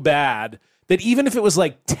so bad that even if it was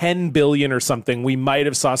like 10 billion or something, we might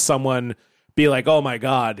have saw someone be like, oh my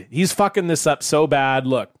God, he's fucking this up so bad.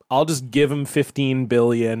 Look, I'll just give him 15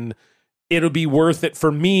 billion. It'll be worth it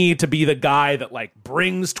for me to be the guy that like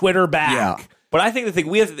brings Twitter back. Yeah. But I think the thing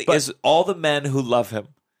we have to think is all the men who love him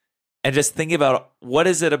and just thinking about what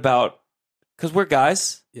is it about, because we're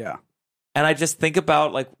guys. Yeah. And I just think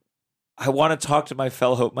about like, I want to talk to my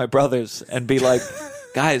brothers and be like,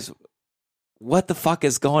 guys, what the fuck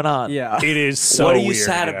is going on? Yeah. It is so what are you weird,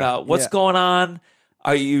 sad yeah. about? What's going on?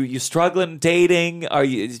 Are you struggling dating?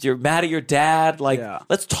 You're mad at your dad? Like,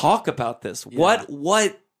 let's talk about this. Yeah.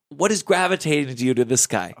 What is gravitating to you to this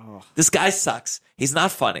guy? Oh. This guy sucks. He's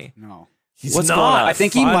not funny. No. What's going on? I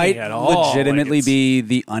think he funny might at all. legitimately Like, be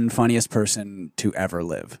the unfunniest person to ever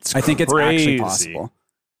live. I think it's actually crazy. possible.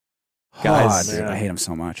 Guys, God, dude, man. I hate him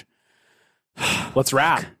so much. Let's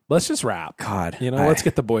rap. Let's just rap. God. You know, let's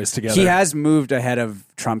get the boys together. He has moved ahead of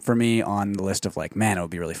Trump for me on the list of like, man, it would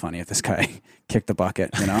be really funny if this guy kicked the bucket,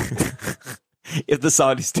 you know? If the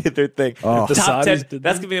Saudis did their thing. Oh. The Top Saudis 10,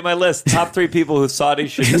 that's going to be in my list. Top 3 people who Saudis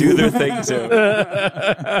should do their thing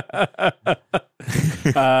to.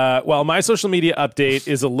 Well, my social media update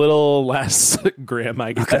is a little less grim,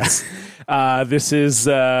 I guess. This is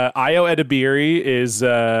Io Edebiri is,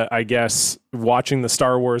 I guess, watching the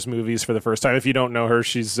Star Wars movies for the first time. If you don't know her,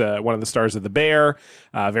 she's one of the stars of The Bear.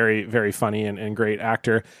 Very, very funny and great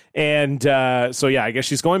actor. And so, yeah, I guess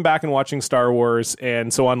she's going back and watching Star Wars.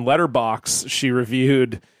 And so on Letterboxd, she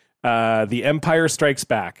reviewed The Empire Strikes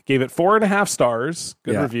Back, gave it 4.5 stars.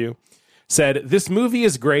 Good review. Said, this movie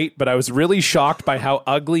is great, but I was really shocked by how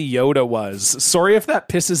ugly Yoda was. Sorry if that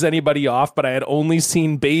pisses anybody off, but I had only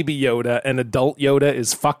seen Baby Yoda, and adult Yoda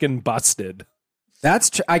is fucking busted.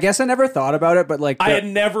 That's I guess I never thought about it, but like I had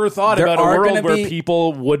never thought there about a are world gonna where be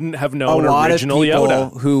people wouldn't have a known lot original of people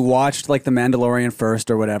Yoda. who watched like The Mandalorian first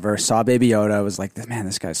or whatever, saw Baby Yoda, was like, man,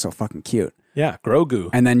 this guy's so fucking cute. Yeah,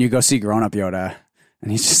 Grogu. And then you go see grown-up Yoda, and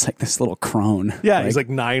he's just like this little crone. Yeah, he's like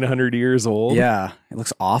 900 years old. Yeah, it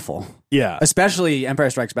looks awful. Yeah. Especially Empire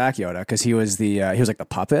Strikes Back Yoda, because he was he was like the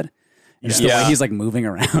puppet. And just the way he's like moving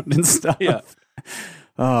around and stuff. Yeah.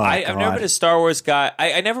 Oh, I've never been a Star Wars guy.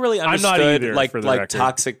 I never really I'm not understood either, like for the like record.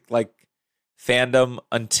 toxic like fandom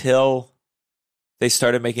until they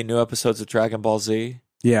started making new episodes of Dragon Ball Z.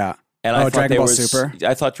 Yeah. And I thought Dragon they Ball were Super?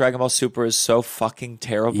 I thought Dragon Ball Super is so fucking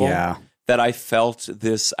terrible Yeah. that I felt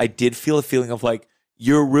this. I did feel a feeling of like,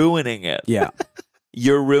 you're ruining it. Yeah.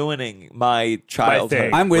 You're ruining my childhood.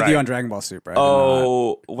 thing. I'm with Right. you on Dragon Ball Super. I did not.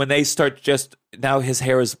 Oh, when they start just now his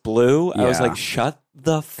hair is blue, I was Yeah. like, shut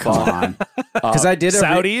the Come fuck on. Because I did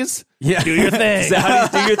Saudis, yeah. do your thing.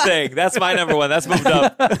 Saudis, do your thing. That's my number one. That's moved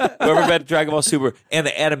up. Whoever read Dragon Ball Super, and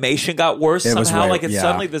the animation got worse It was somehow. weird, Like it's yeah.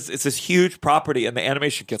 suddenly it's this huge property, and the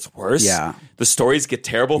animation gets worse. Yeah. the stories get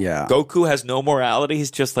terrible. Yeah. Goku has no morality. He's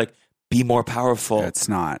just like, be more powerful. It's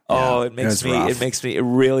not. Oh, Yeah. it makes was me. rough. It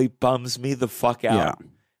really bums me the fuck out. Yeah.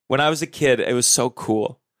 When I was a kid, it was so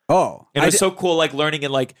cool. Oh. And it was so cool, like learning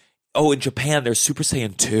in like, oh, in Japan, there's Super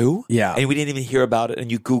Saiyan 2. Yeah. And we didn't even hear about it.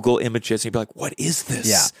 And you Google images and you'd be like, what is this?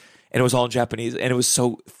 Yeah. And it was all in Japanese. And it was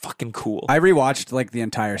so fucking cool. I rewatched like the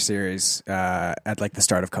entire series at like the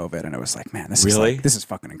start of COVID, and it was like, man, this is Really? like, this is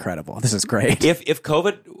fucking incredible. This is great. if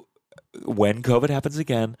when COVID happens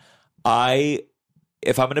again,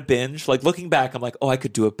 if I'm going to binge, like looking back, I'm like, oh, I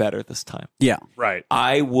could do it better this time. Yeah. Right.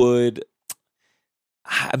 I would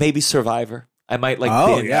maybe Survivor. I might like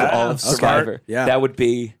Oh, binge yeah. all of Okay. Survivor. Yeah. That would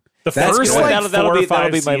be. The That's first good. like That'll 4 be- or 5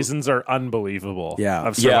 that'll be my- seasons are unbelievable. Yeah.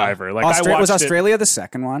 Of Survivor. Like I was watched Australia the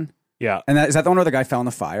second one? It. Yeah. And is that the one where the guy fell in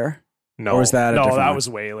the fire? No. Or was that a no? different That one? was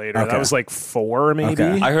way later. Okay. That was like 4 maybe.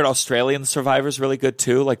 Okay. I heard Australian Survivor's really good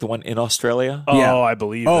too, like the one in Australia. Oh, Yeah. I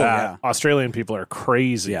believe Oh, that. yeah. Australian people are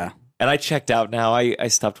crazy. Yeah. And I checked out now. I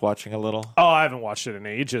stopped watching a little. Oh, I haven't watched it in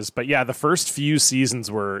ages, but yeah, the first few seasons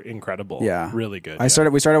were incredible. Yeah. Really good. We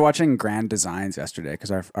started watching Grand Designs yesterday because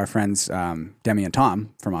our friends Demi and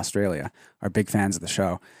Tom from Australia are big fans of the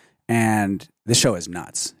show, and this show is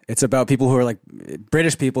nuts. It's about people who are like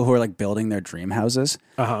British people who are like building their dream houses,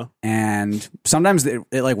 and sometimes it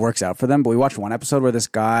like works out for them. But we watched one episode where this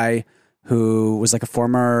guy who was like a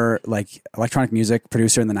former like electronic music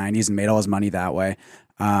producer in the 90s and made all his money that way,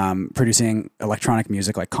 producing electronic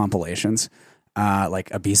music like compilations, like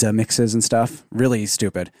Ibiza mixes and stuff. Really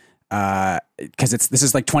stupid. because this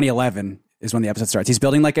is like 2011 is when the episode starts. He's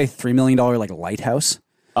building like a $3 million like lighthouse,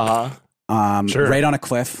 Sure. right on a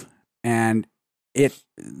cliff, and they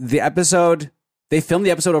filmed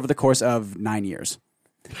the episode over the course of 9 years.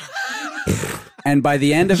 And by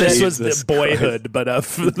the end of This it, was the Boyhood, but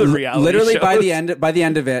of the reality literally shows. by the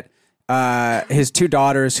end of it, his two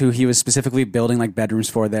daughters, who he was specifically building like bedrooms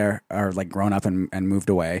for, there are like grown up and moved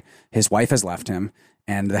away. His wife has left him,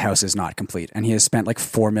 and the house is not complete. And he has spent like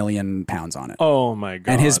 £4 million on it. Oh my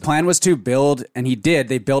God. And his plan was to build, and he did.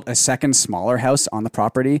 They built a second smaller house on the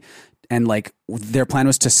property, and like their plan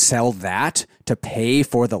was to sell that to pay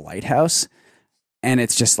for the lighthouse. And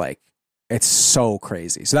it's just like, it's so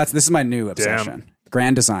crazy. So this is my new obsession.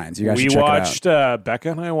 Grand Designs. You guys should check watched, it out. Becca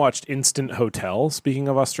and I watched Instant Hotel, speaking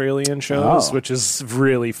of Australian shows, which is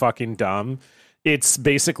really fucking dumb. It's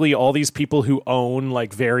basically all these people who own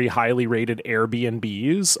like very highly rated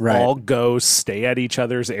Airbnbs all go stay at each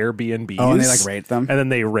other's Airbnbs. Oh, and they like rate them? And then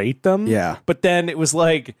they rate them. Yeah. But then it was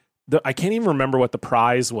like, I can't even remember what the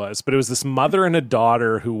prize was, but it was this mother and a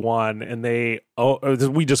daughter who won, and we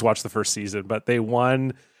just watched the first season, but they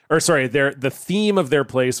won. Or sorry, the theme of their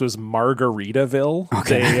place was Margaritaville.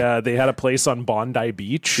 Okay. They had a place on Bondi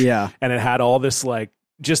Beach. Yeah. And it had all this like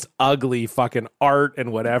just ugly fucking art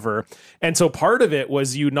and whatever. And so part of it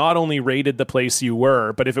was you not only rated the place you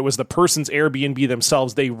were, but if it was the person's Airbnb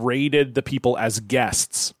themselves, they rated the people as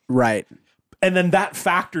guests. Right. And then that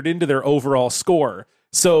factored into their overall score.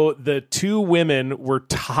 So the two women were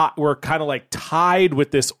kind of like tied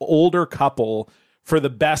with this older couple for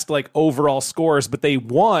the best like overall scores, but they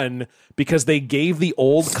won because they gave the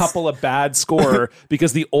old couple a bad score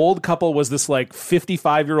because the old couple was this like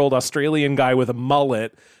 55-year-old Australian guy with a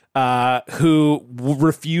mullet who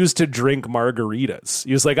refused to drink margaritas.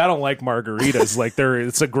 He was like, I don't like margaritas. Like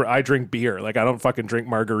I drink beer. Like I don't fucking drink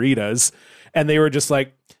margaritas. And they were just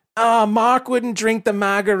like, Mark wouldn't drink the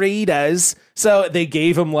margaritas. So they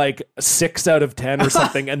gave him like 6 out of 10 or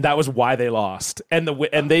something, and that was why they lost. And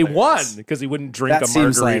they won because he wouldn't drink That a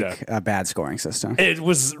margarita. seems like a bad scoring system. It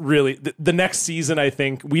was really the next season. I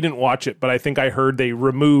think we didn't watch it, but I think I heard they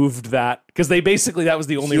removed that because that was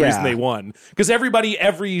the only reason they won. Because every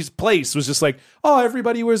place was just like, oh,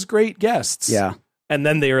 everybody was great guests. Yeah. And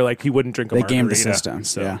then they were like, he wouldn't drink a margarita. They gamed the system.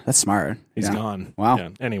 So yeah, that's smart. he's gone. Wow. Yeah.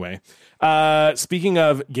 Anyway, speaking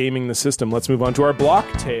of gaming the system, let's move on to our block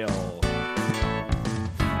tale.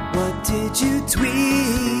 What did you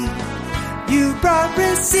tweet? You brought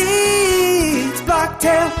receipts.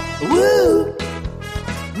 Blocktail. Woo!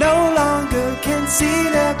 No longer can see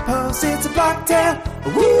the post. It's a blocktail.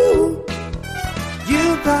 Woo!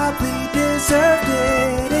 You probably deserved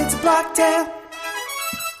it. It's a blocktail.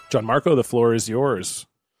 Gianmarco, the floor is yours.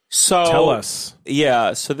 So tell us.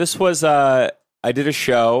 Yeah. So this was I did a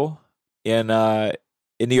show in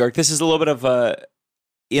New York. This is a little bit of a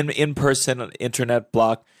in-person internet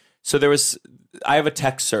block. So I have a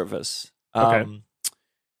text service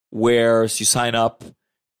where you sign up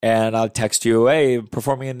and I'll text you, hey,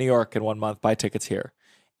 performing in New York in 1 month, buy tickets here.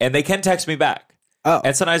 And they can text me back. Oh.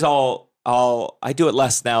 And sometimes I do it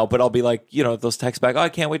less now, but I'll be like, those texts back, oh, I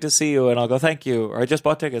can't wait to see you. And I'll go, thank you. Or I just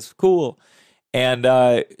bought tickets. Cool. And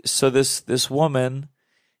so this woman,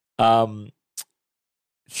 this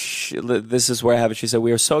is where I have it. She said,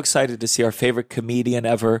 we are so excited to see our favorite comedian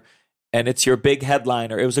ever. And it's your big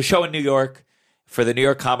headliner. It was a show in New York for the New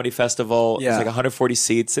York Comedy Festival. Yeah. It was like 140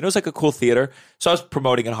 seats. And it was like a cool theater. So I was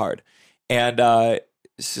promoting it hard. And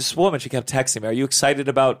this woman, she kept texting me, are you excited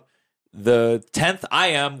about the 10th? I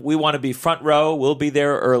am. We want to be front row. We'll be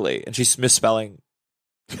there early. And she's misspelling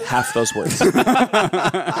half those words. And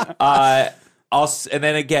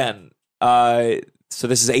then again, so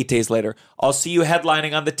this is 8 days later. I'll see you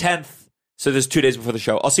headlining on the 10th. So there's 2 days before the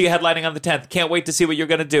show. I'll see you headlining on the 10th. Can't wait to see what you're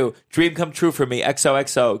going to do. Dream come true for me.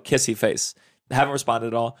 XOXO. Kissy face. Haven't responded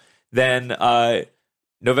at all. Then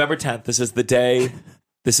November 10th. This is the day.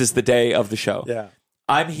 This is the day of the show. Yeah.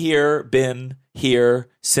 I'm been here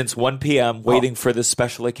since 1 p.m. waiting for this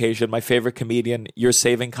special occasion. My favorite comedian. You're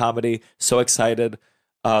saving comedy. So excited.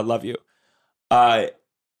 Love you. Now,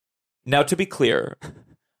 to be clear,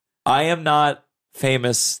 I am not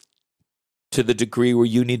famous to the degree where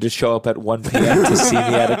you need to show up at 1 p.m. to see me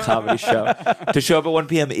at a comedy show. To show up at 1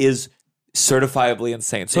 p.m. is certifiably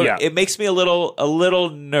insane. So it makes me a little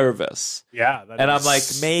nervous. Yeah. I'm like,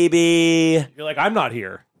 maybe... You're like, I'm not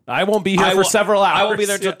here. I won't be here for several hours. I won't be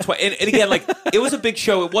there until and again, like, it was a big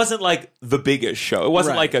show. It wasn't like the biggest show. It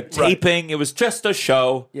wasn't like a taping. Right. It was just a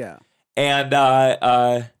show. Yeah. And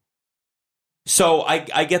so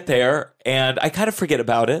I get there and I kind of forget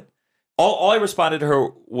about it. All I responded to her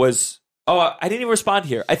was, oh, I didn't even respond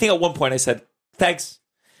here. I think at one point I said, thanks.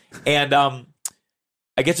 And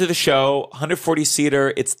I get to the show, 140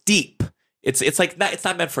 seater. It's deep. It's like it's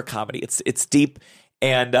not meant for comedy. It's deep,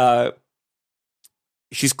 and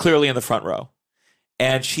she's clearly in the front row,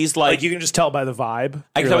 and she's like you can just tell by the vibe.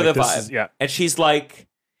 I can You're tell by the this vibe. is- yeah. And she's like,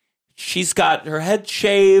 she's got her head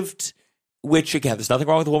shaved, which again, there's nothing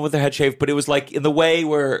wrong with the woman with her head shaved, but it was like in the way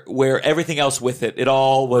where everything else with it, it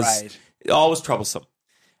all was troublesome.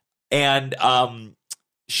 And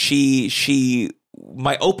she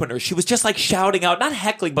my opener, she was just like shouting out, not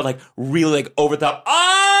heckling, but like really like over the top,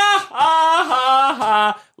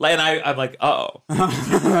 and I'm like, uh-oh.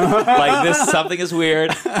 Like something is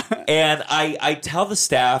weird. And I tell the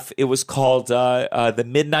staff it was called the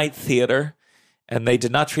Midnight Theater, and they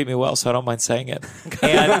did not treat me well, so I don't mind saying it.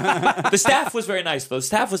 And the staff was very nice, though. The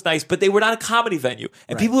staff was nice, but they were not a comedy venue.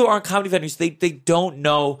 And people who aren't comedy venues, they don't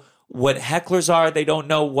know what hecklers are. They don't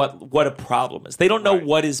know what a problem is. They don't know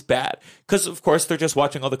what is bad. Because, of course, they're just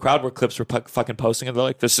watching all the crowd work clips we're fucking posting, and they're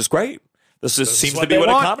like, this is great. This seems to be what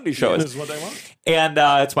a comedy show is. This is what they want. And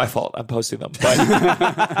it's my fault. I'm posting them.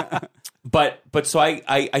 But so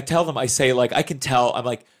I tell them, I say, like, I can tell, I'm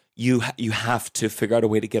like, you have to figure out a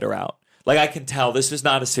way to get her out. Like, I can tell this is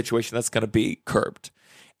not a situation that's going to be curbed.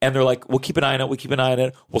 And they're like, we'll keep an eye on it. We'll keep an eye on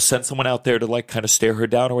it. We'll send someone out there to, like, kind of stare her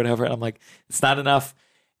down or whatever. And I'm like, it's not enough.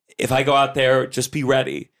 If I go out there, just be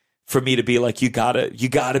ready for me to be like, you gotta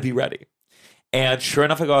be ready. And sure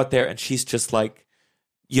enough, I go out there and she's just like,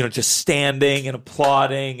 you know, just standing and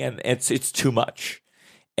applauding, and it's too much.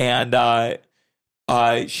 And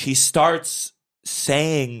she starts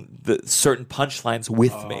saying the certain punchlines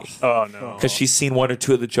with me. Oh no. Because she's seen one or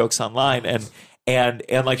two of the jokes online,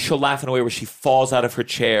 and like she'll laugh in a way where she falls out of her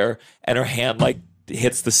chair and her hand like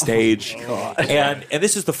hits the stage. And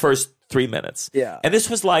this is the first 3 minutes. Yeah. And this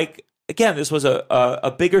was like, again, this was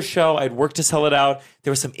a bigger show. I'd worked to sell it out.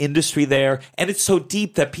 There was some industry there. And it's so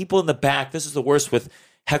deep that people in the back, this is the worst with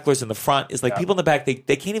hecklers in the front, is like people in the back, they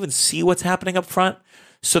can't even see what's happening up front.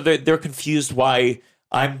 So they're confused why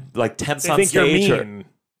I'm like tense They on think stage. you're mean.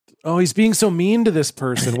 Oh, he's being so mean to this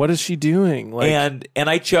person. What is she doing? Like, And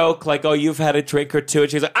I joke like, oh, you've had a drink or two.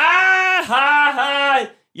 And she's like, ha, ha.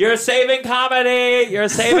 You're saving comedy. You're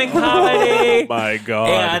saving comedy. oh my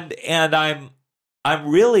God. And I'm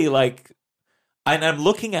really like, and I'm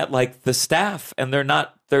looking at like the staff, and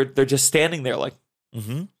they're just standing there like,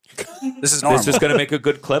 This is normal. this is going to make a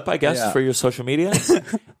good clip, I guess, Yeah. for your social media.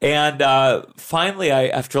 And finally,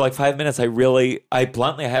 after like 5 minutes, I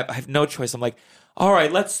bluntly, I have no choice. I'm like, all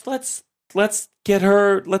right, let's get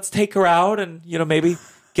her, let's take her out, and you know, maybe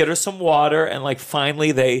get her some water. And like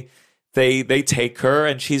finally, they take her,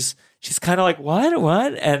 and she's kind of like,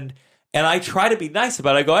 what? And I try to be nice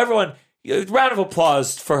about it. I go, everyone, round of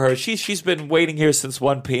applause for her. She's been waiting here since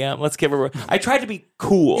 1 p.m. Let's give her. I tried to be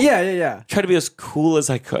cool. Yeah. Tried to be as cool as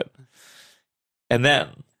I could. And then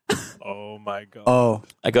oh my God. Oh.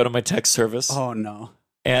 I go to my text service. Oh no.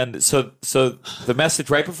 And so the message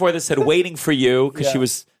right before this said waiting for you, because she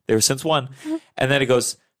was there since 1. And then it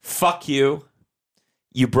goes, fuck you.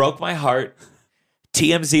 You broke my heart.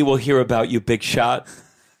 TMZ will hear about you, big shot.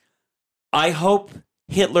 I hope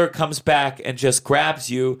Hitler comes back and just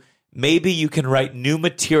grabs you. Maybe you can write new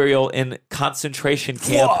material in concentration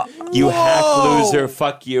camp. You hack loser.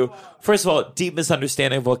 Fuck you. First of all, deep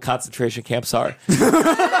misunderstanding of what concentration camps are.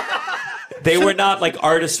 They were not like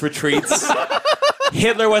artist retreats.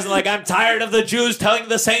 Hitler wasn't like, I'm tired of the Jews telling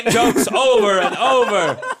the same jokes over and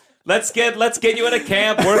over. Let's get you in a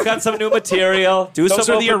camp, work on some new material, do Those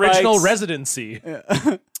some are the open original mics. residency.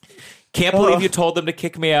 Can't believe you told them to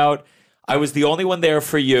kick me out. I was the only one there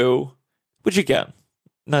for you. Which again,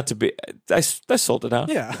 not to be, I sold it out.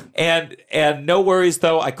 Yeah. And no worries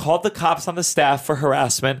though. I called the cops on the staff for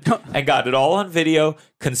harassment and got it all on video.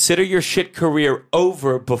 Consider your shit career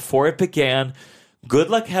over before it began. Good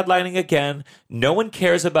luck headlining again. No one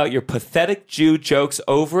cares about your pathetic Jew jokes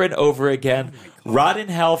over and over again. Rot in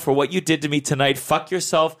hell for what you did to me tonight. Fuck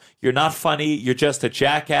yourself. You're not funny. You're just a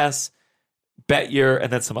jackass. Bet you're,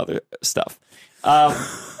 and then some other stuff.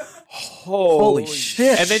 Holy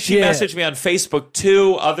shit. And then she messaged me on Facebook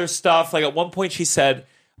too, other stuff. Like at one point she said,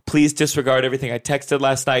 please disregard everything I texted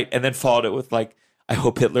last night, and then followed it with like, I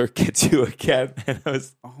hope Hitler gets you again. And I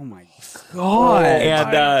was, Oh my God. and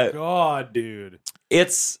my God, dude.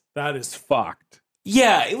 That is fucked.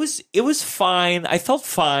 yeah, it was fine. I felt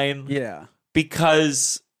fine Yeah.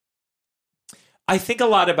 because I think a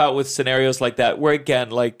lot about with scenarios like that, where again,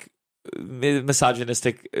 like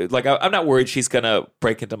misogynistic, like I'm not worried she's gonna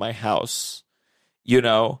break into my house. You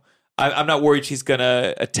know, I'm not worried she's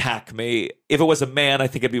gonna attack me. If it was a man, I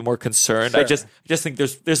think I'd be more concerned. I just think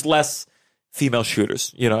there's less female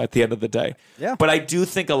shooters, at the end of the day. Yeah. But I do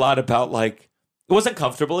think a lot about like, it wasn't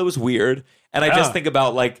comfortable. It was weird. And I just think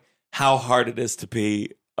about like how hard it is to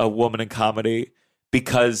be a woman in comedy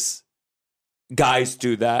because guys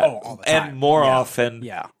do that all the time. and more often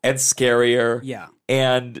and scarier. Yeah.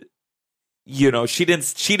 And she didn't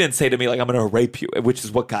say to me like I'm going to rape you, which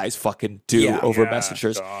is what guys fucking do over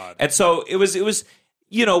messengers. God. And so it was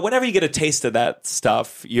whenever you get a taste of that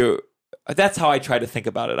stuff, that's how I try to think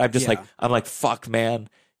about it. I'm just I'm like fuck man,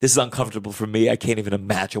 this is uncomfortable for me. I can't even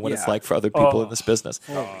imagine what it's like for other people in this business.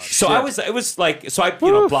 So I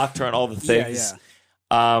blocked her on all the things.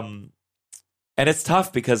 And it's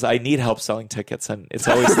tough because I need help selling tickets, and it's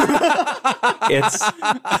always it's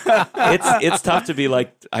tough to be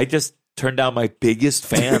like I just turned down my biggest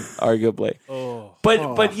fan, arguably.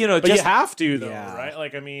 But you have to though, right?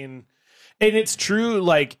 Like I mean, and it's true.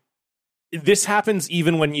 Like this happens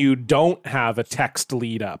even when you don't have a text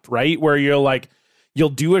lead up, right? Where you'll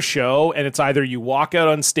do a show and it's either you walk out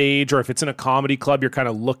on stage or if it's in a comedy club, you're kind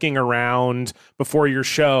of looking around before your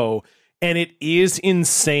show, and it is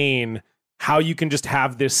insane how you can just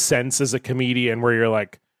have this sense as a comedian where you're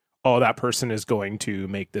like, oh, that person is going to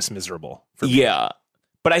make this miserable for me. Yeah.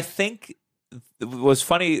 But I think it was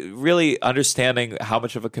funny really understanding how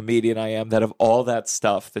much of a comedian I am, that of all that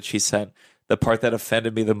stuff that she sent, the part that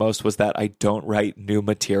offended me the most was that I don't write new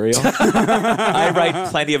material. I write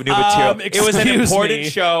plenty of new material. It was an important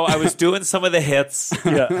show. I was doing some of the hits.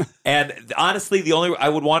 Yeah. And honestly, I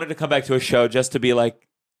would want her to come back to a show just to be like,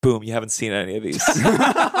 boom, you haven't seen any of these.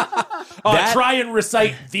 Try and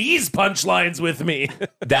recite these punchlines with me.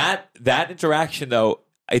 that interaction, though,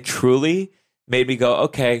 it truly made me go,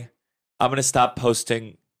 okay, I'm going to stop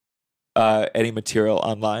posting any material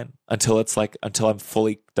online until I'm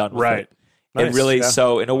fully done with it. Nice. And really,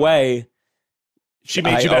 so in a way, she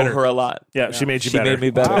made you better. I owe her a lot. Yeah, she made you better. She made me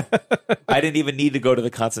better. I didn't even need to go to the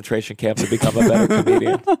concentration camp to become a better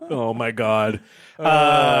comedian. Oh, my God.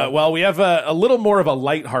 Well, we have a little more of a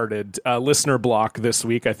lighthearted listener block this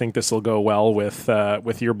week. I think this will go well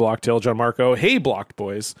with your block tale, Gianmarco. Hey, blocked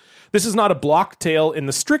boys. This is not a block tale in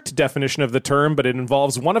the strict definition of the term, but it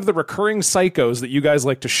involves one of the recurring psychos that you guys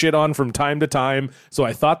like to shit on from time to time, so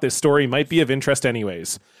I thought this story might be of interest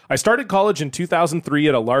anyways. I started college in 2003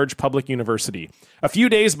 at a large public university. A few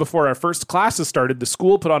days before our first classes started, the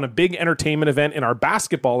school put on a big entertainment event in our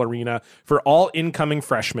basketball arena for all incoming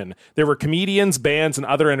freshmen. There were comedians, bands, and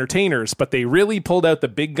other entertainers, but they really pulled out the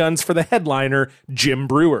big guns for the headliner, Jim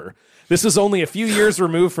Breuer. This was only a few years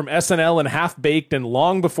removed from SNL and Half-Baked and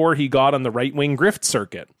long before he got on the right-wing grift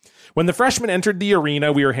circuit. When the freshmen entered the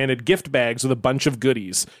arena, we were handed gift bags with a bunch of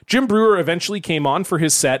goodies. Jim Breuer eventually came on for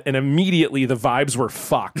his set, and immediately the vibes were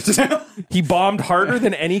fucked. He bombed harder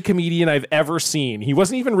than any comedian I've ever seen. He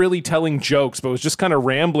wasn't even really telling jokes, but was just kind of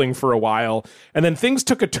rambling for a while. And then things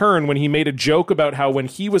took a turn when he made a joke about how when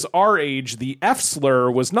he was our age, the F slur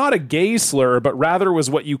was not a gay slur, but rather was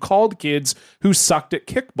what you called kids who sucked at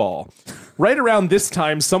kickball. Right around this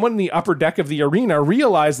time, someone in the upper deck of the arena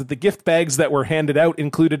realized that the gift bags that were handed out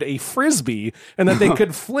included a frisbee and that they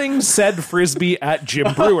could fling said frisbee at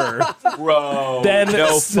Jim Breuer. Bro,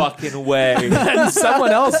 no fucking way. Then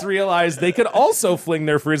someone else realized they could also fling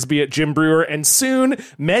their frisbee at Jim Breuer, and soon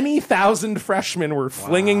many thousand freshmen were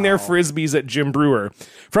flinging their frisbees at Jim Breuer.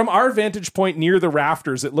 From our vantage point near the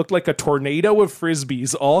rafters, it looked like a tornado of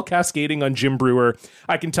frisbees all cascading on Jim Breuer.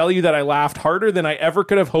 I can tell you that I laughed harder than I ever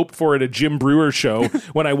could have hoped for at a Jim Breuer show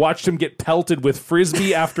when I watched him get pelted with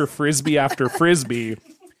frisbee after frisbee after frisbee.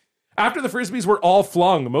 After the frisbees were all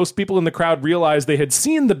flung, most people in the crowd realized they had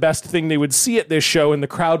seen the best thing they would see at this show, and the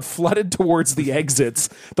crowd flooded towards the exits.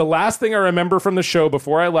 The last thing I remember from the show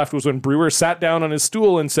before I left was when Breuer sat down on his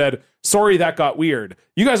stool and said, "Sorry, that got weird.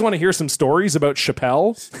 You guys want to hear some stories about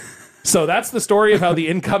Chappelle?" So that's the story of how the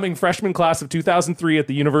incoming freshman class of 2003 at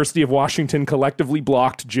the University of Washington collectively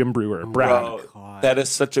blocked Jim Breuer. Brad. Bro, that is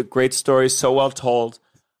such a great story, so well told.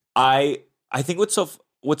 I think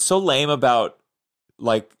what's so lame about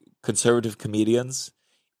like conservative comedians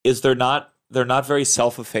is they're not very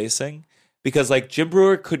self-effacing, because like Jim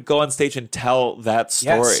Breuer could go on stage and tell that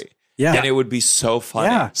story. Yeah. And it would be so funny.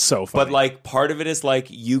 Yeah. So funny. But like part of it is like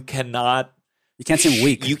you can't seem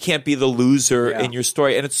weak. You can't be the loser in your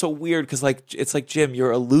story. And it's so weird because like it's like, Jim,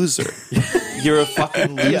 you're a loser. You're a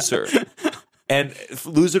fucking loser. And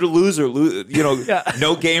loser to loser,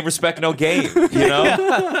 no game, respect, no game,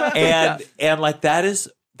 And like that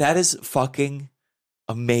is fucking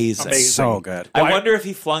amazing. So good. I wonder if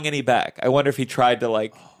he flung any back. I wonder if he tried to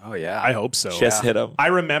like Oh yeah. I hope so. Just hit him. I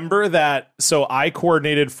remember that. So I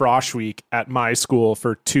coordinated Frosh Week at my school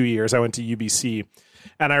for 2 years. I went to UBC.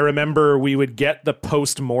 And I remember we would get the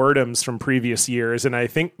postmortems from previous years. And I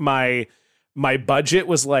think my budget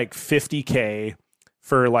was like $50K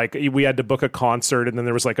for like, we had to book a concert and then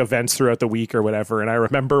there was like events throughout the week or whatever. And I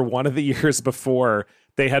remember one of the years before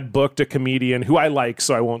they had booked a comedian who I like,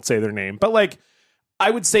 so I won't say their name, but like, I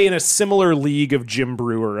would say in a similar league of Jim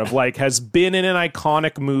Brewer, of like has been in an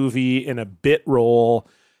iconic movie in a bit role,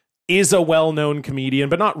 is a well-known comedian,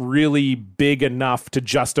 but not really big enough to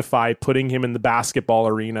justify putting him in the basketball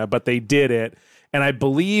arena, but they did it. And I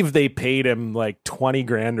believe they paid him like 20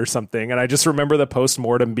 grand or something. And I just remember the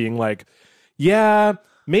postmortem being like, yeah,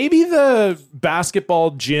 maybe the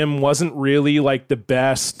basketball gym wasn't really like the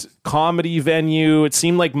best comedy venue. It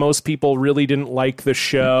seemed like most people really didn't like the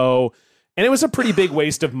show. And it was a pretty big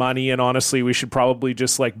waste of money. And honestly, we should probably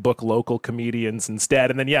just like book local comedians instead.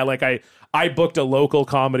 And then, yeah, like I booked a local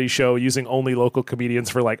comedy show using only local comedians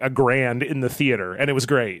for like $1,000 in the theater. And it was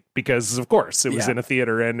great because, of course, it was in a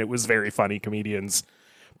theater and it was very funny comedians.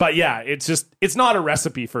 But yeah, it's not a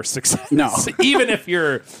recipe for success. No. even if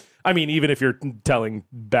you're telling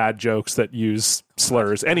bad jokes that use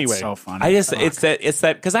slurs. Anyway. So funny. I just, it's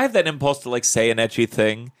that, because I have that impulse to like say an edgy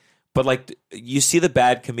thing. But like you see the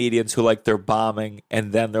bad comedians who like they're bombing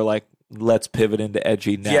and then they're like, let's pivot into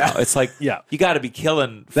edgy now. Yeah. It's like, you got to be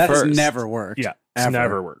killing That first. has never worked. Yeah, it's Ever.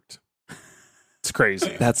 never worked. It's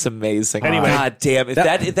crazy. That's amazing. Anyway. God damn.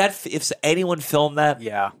 If anyone filmed that,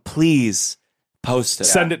 please post it.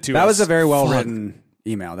 Send it to us. That was a very well written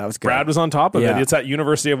email. That was good. Brad was on top of Yeah. it. It's at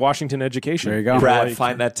University of Washington Education. There you go. Brad, Like,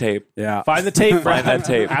 find that tape. Yeah. find the tape. Find that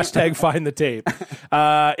tape. Hashtag find the tape.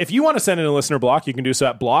 If you want to send in a listener block, you can do so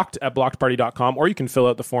at blockedparty.com, or you can fill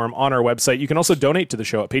out the form on our website. You can also donate to the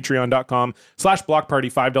show at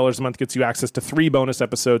patreon.com/blockparty. $5 a month gets you access to 3 bonus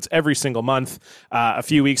episodes every single month. A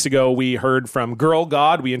few weeks ago, we heard from Girl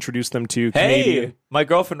God. We introduced them to Canadian. Hey, my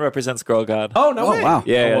girlfriend represents Girl God. Oh, no Oh, way. wow.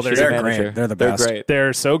 Yeah, well, she's they're a great. manager. They're the best. They're great.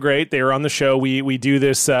 They're so great. They were on the show. We do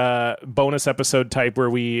this bonus episode type where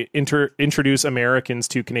we introduce Americans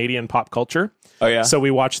to Canadian pop culture. Oh, yeah? So we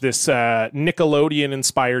watch this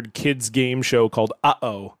Nickelodeon-inspired kids game show called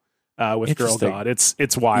Uh-Oh with Girl Interesting. God.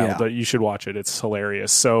 It's wild. Yeah. You should watch it. It's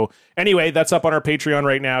hilarious. So anyway, that's up on our Patreon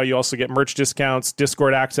right now. You also get merch discounts,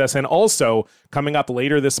 Discord access, and also coming up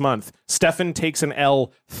later this month, Stefan Takes an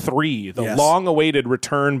L3, the Yes. long-awaited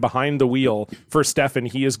return behind the wheel for Stefan.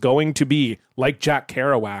 He is going to be, like Jack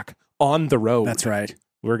Kerouac, on the road. That's right.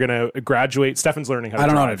 We're going to graduate. Stefan's learning how to I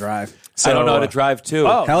don't drive. know how to drive. So, I don't know how to drive, too.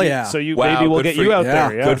 Oh, Hell yeah. So Wow, maybe we'll good get for you you. out Yeah.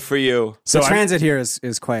 there. Yeah. Good for you. So the I'm- transit here is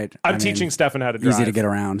quite. I'm teaching Stefan how to drive. easy to get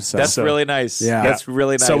around. So That's really nice. Yeah. That's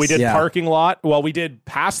really nice. So we did Yeah. parking lot. Well, we did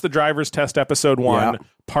pass the driver's test episode 1, Yeah.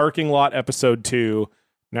 parking lot episode 2.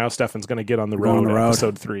 Now Stefan's going to get on the Go road, on the road.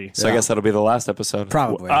 episode 3. So I guess that'll be the last episode.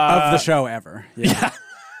 probably of the show ever. Yeah.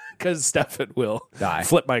 Because Stefan will Die.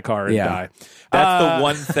 flip my car and Yeah. die. That's the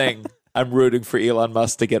one thing I'm rooting for Elon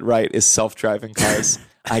Musk to get right is self-driving cars.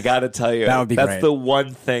 I got to tell you. That would be That's great. the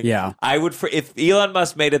one thing. Yeah. I would, if Elon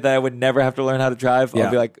Musk made it that I would never have to learn how to drive, Yeah.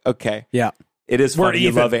 I'll be like, okay. Yeah. It is We're funny you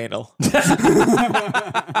even. love anal.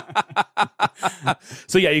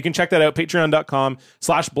 So yeah, you can check that out,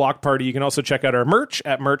 patreon.com/blockparty. You can also check out our merch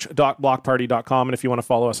at merch.blockparty.com. And if you want to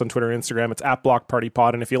follow us on Twitter and Instagram, it's at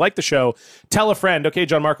blockpartypod. And if you like the show, tell a friend. Okay,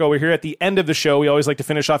 Gianmarco, we're here at the end of the show. We always like to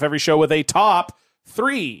finish off every show with a top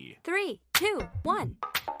 3. 3, 2, 1.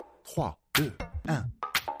 3, 2, 1.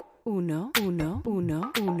 Uno, uno,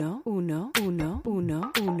 uno, uno, uno, uno,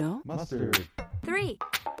 uno, uno. Mustard. 3,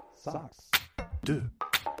 Socks. 2.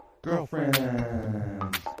 Girlfriends.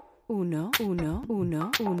 uno, uno,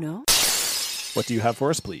 uno, uno. What do you have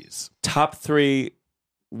for us, please? Top 3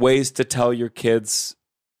 ways to tell your kids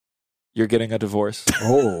you're getting a divorce.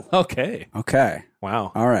 Oh. Okay. Okay.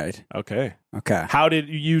 Wow. All right. Okay. Okay. How did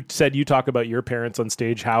you said you talk about your parents on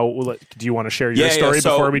stage? How do you want to share your story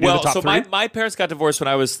So, before we do the top 3? my parents got divorced when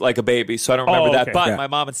I was like a baby, so I don't remember that. okay. But Yeah. my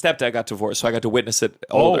mom and stepdad got divorced, so I got to witness it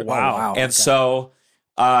older. wow. And so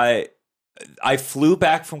I flew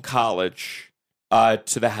back from college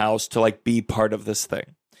to the house to like be part of this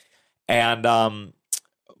thing. And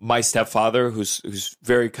my stepfather, who's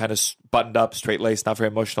very kind of buttoned up, straight laced, not very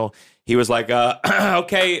emotional, he was like,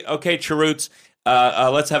 okay, Cheroots,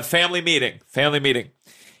 let's have family meeting.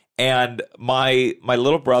 And my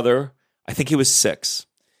little brother, I think he was 6,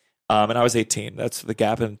 and I was 18. That's the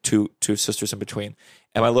gap, and two sisters in between.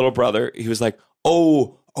 And my little brother, he was like,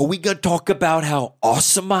 oh, are we going to talk about how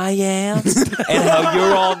awesome I am and how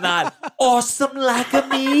you're all not awesome like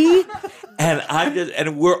me? And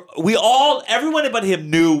everyone but him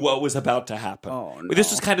knew what was about to happen. Oh, no. This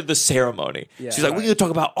was kind of the ceremony. Yeah, She's like, we're going to talk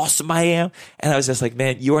about how awesome I am. And I was just like,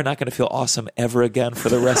 man, you are not going to feel awesome ever again for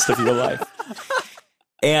the rest of your life.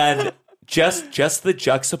 And just the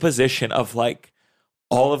juxtaposition of like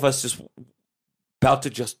all of us just about to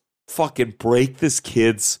just fucking break this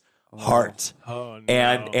kid's heart. Oh, no.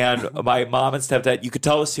 And my mom and stepdad, you could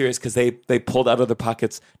tell it was serious because they pulled out of their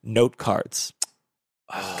pockets note cards.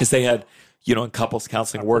 Because they had, in couples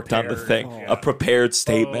counseling worked on the thing, a prepared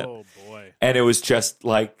statement. Oh, boy. And it was just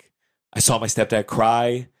like, I saw my stepdad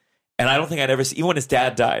cry. And I don't think I'd ever see, even when his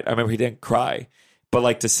dad died, I remember he didn't cry. But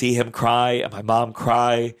like to see him cry and my mom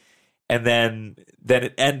cry. And then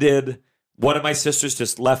it ended. One of my sisters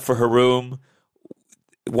just left for her room.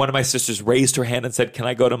 One of my sisters raised her hand and said, can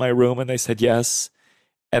I go to my room? And they said yes.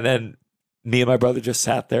 And then me and my brother just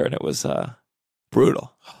sat there and it was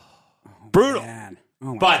brutal. Brutal. Man.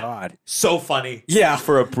 Oh my But God. so funny. Yeah.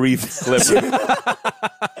 For a brief clip.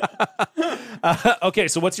 Okay,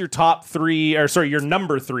 so what's your top three, or sorry, your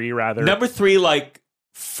number three, rather? Number three, like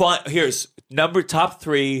fun. Here's top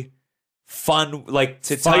three fun, like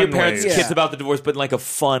to tell Fun your parents, ways. kids Yeah. about the divorce, but in like a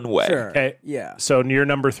fun way. Sure. Okay. Yeah. So you're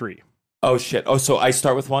number three. Oh shit. Oh, so I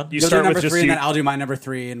start with one. You You'll start do number with just three, you, and then I'll do my number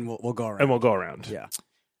three, and we'll go around. and we'll go around. Yeah.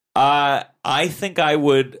 I think I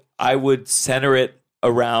would center it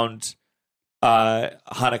around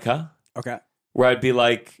Hanukkah, Okay. where I'd be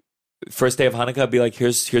like, first day of Hanukkah, I'd be like,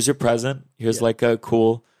 here's your present. Here's like a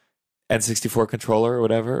cool N64 controller or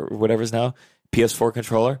whatever's now PS4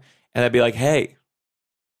 controller, and I'd be like, hey,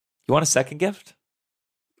 you want a second gift?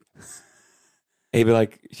 And he'd be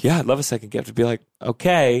like, yeah, I'd love a second gift. I'd be like,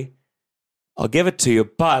 okay, I'll give it to you,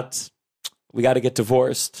 but we got to get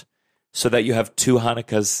divorced so that you have 2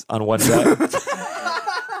 Hanukkahs on one day.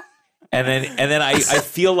 and then I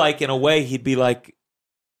feel like in a way he'd be like,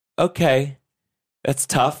 okay, that's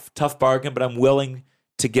tough bargain, but I'm willing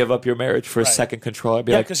to give up your marriage for a second controller. I'd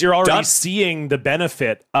be Yeah, like, because you're already done. seeing the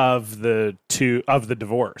benefit of the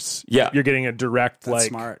divorce. Yeah. You're getting a direct That's like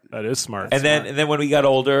smart. That is smart. And then when we got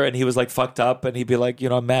older and he was like fucked up and he'd be like,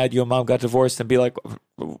 I'm mad you and mom got divorced, and be like,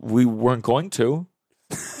 we weren't going to.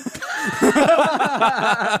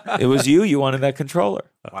 It was you wanted that controller.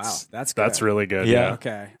 Wow. That's good. That's really good. Yeah. Yeah.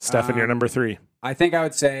 Okay. Stefan, you're number three. I think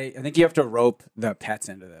you have to rope the pets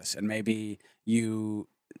into this, and maybe you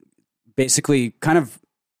basically kind of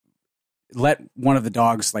let one of the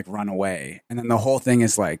dogs like run away, and then the whole thing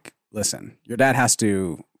is like, listen, your dad has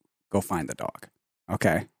to go find the dog,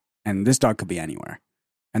 okay? And this dog could be anywhere,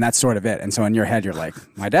 and that's sort of it. And so in your head, you're like,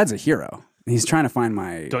 my dad's a hero. He's trying to find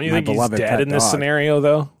my Don't you my think he's beloved dead pet in this dog. scenario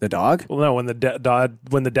though? The dog? Well, no. When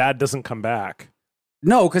the dad doesn't come back.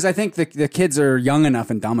 No, because I think the kids are young enough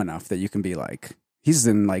and dumb enough that you can be like, he's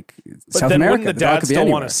in like But South then America. wouldn't the dog dad could be still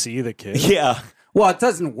want anywhere. to see the kid? Yeah. Well, it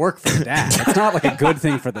doesn't work for the dad. It's not like a good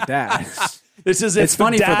thing for the dad. This is if It's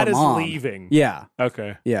funny the for dad the is mom. leaving. Yeah,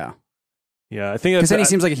 Okay. yeah. Yeah, I think Because that's. then he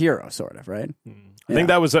seems like a hero, sort of, right? I think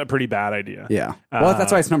that was a pretty bad idea. Yeah. Well,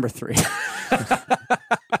 that's why it's number 3.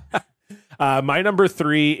 My number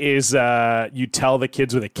 3 is you tell the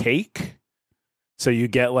kids with a cake. So you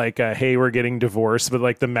get like a, hey, we're getting divorced, but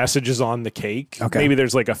like the message is on the cake. Okay. Maybe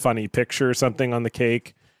there's like a funny picture or something on the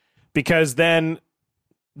cake, because then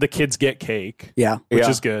the kids get cake, Yeah. which Yeah.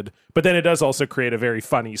 is good. But then it does also create a very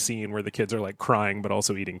funny scene where the kids are like crying, but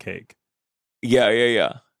also eating cake. Yeah.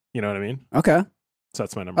 You know what I mean? Okay. So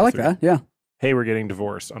that's my number I like 3. that. Yeah. Hey, we're getting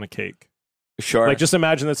divorced on a cake. Sure. Like, just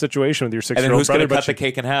imagine that situation with your and then 6-year-old who's going brother. to cut but the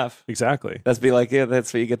cake in half? Exactly. Let's be like, yeah,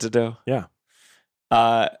 that's what you get to do. Yeah.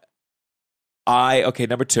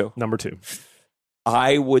 Number 2. Number 2.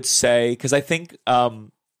 I would say, because I think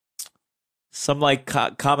some like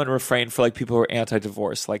common refrain for like people who are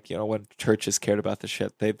anti-divorce, like, when churches cared about this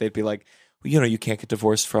shit, they'd be like, well, you can't get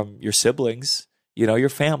divorced from your siblings, your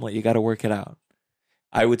family, you got to work it out.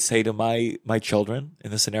 I would say to my children,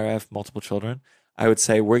 in this scenario, I have multiple children, I would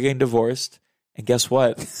say, we're getting divorced, and guess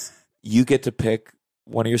what? You get to pick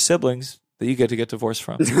one of your siblings that you get to get divorced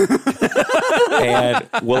from. And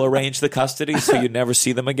we'll arrange the custody so you never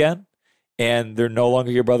see them again. And they're no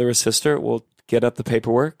longer your brother or sister. We'll get up the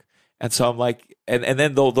paperwork. And so I'm like, and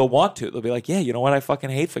then they'll want to. They'll be like, yeah, you know what? I fucking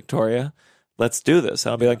hate Victoria. Let's do this.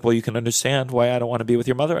 And I'll be like, well, you can understand why I don't want to be with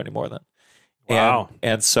your mother anymore then. Wow.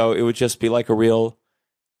 And so it would just be like a real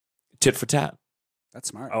tit for tat. That's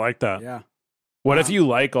smart. I like that. Yeah. What if you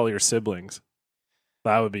like all your siblings?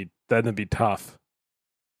 That'd be tough.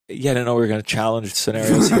 Yeah, I didn't know we were going to challenge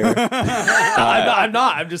scenarios here. I'm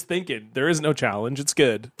not. I'm just thinking. There is no challenge. It's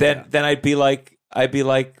good. Then I'd be like, I'd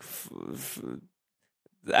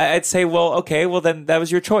say, well, okay, well then that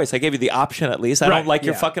was your choice. I gave you the option at least. I Right, don't like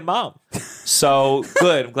your yeah. fucking mom. So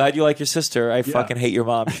good. I'm glad you like your sister. I fucking hate your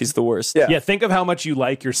mom. She's the worst. Yeah, think of how much you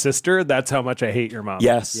like your sister. That's how much I hate your mom.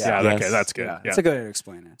 Yes. Yeah. Yes. Okay, that's good. Yeah, Yeah. that's a good way to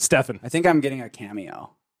explain it. Stefan. I think I'm getting a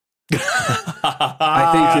cameo.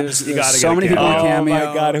 I think there's gotta so get a many people in Oh cameo.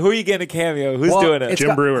 my god, who are you getting a cameo? Who's Well, doing it? it's Jim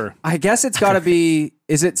got- Brewer. I guess it's got to be.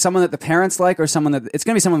 Is it someone that the parents like, or someone that it's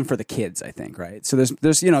going to be someone for the kids? I think, right? So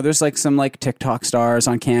there's like some like TikTok stars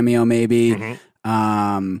on cameo, maybe.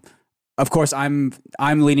 Mm-hmm. Of course, I'm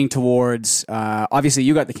leaning towards. Obviously,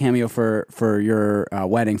 you got the cameo for your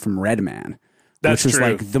wedding from Redman. That's which was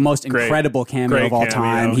true. like the most Great. incredible cameo Great of all cameo,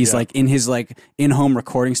 time. He's yeah. like in his like in-home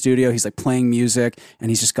recording studio. He's like playing music, and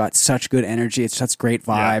he's just got such good energy. It's such great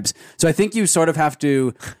vibes. So I think you sort of have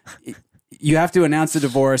to. You have to announce the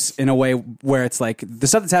divorce in a way where it's like the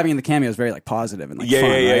stuff that's happening in the cameo is very like positive and like fun, right?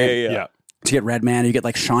 Yeah. To get Redman, you get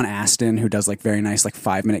like Sean Astin, who does like very nice like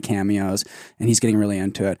 5-minute cameos, and he's getting really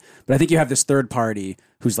into it. But I think you have this third party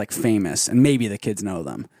who's like famous, and maybe the kids know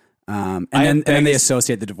them, and then they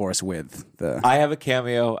associate the divorce with the. I have a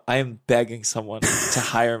cameo. I am begging someone to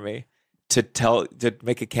hire me to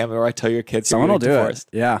make a cameo where I tell your kids Someone you're will do divorced.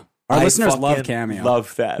 it. Yeah, our I listeners love fucking cameo.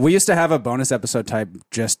 Love that. We used to have a bonus episode type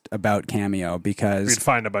just about cameo because We'd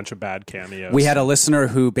find a bunch of bad cameos. we had a listener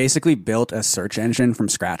who basically built a search engine from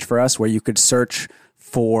scratch for us where you could search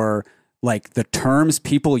for like the terms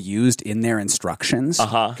people used in their instructions.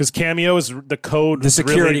 because cameo is the code. The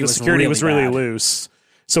security was really bad. loose.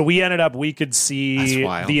 So we ended up, we could see That's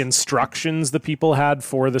wild. the instructions the people had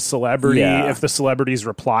for the celebrity, Yeah. if the celebrities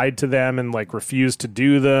replied to them and like refused to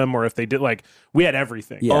do them, or if they did, like we had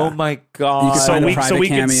everything. Yeah. Oh my god. You could So find the we private could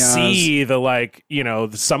cameos. see the like, you know,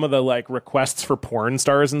 some of the like requests for porn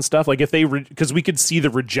stars and stuff. Like if they, because we could see the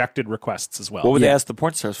rejected requests as well. what would they Yeah. ask the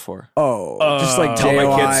porn stars for? Just like Tell my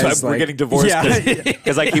JOIs, kids we're like- getting divorced Yeah.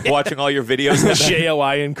 because I keep watching all your videos.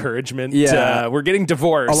 JOI encouragement. Yeah. We're getting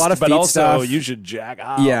divorced. A lot of but feet also stuff. you should jack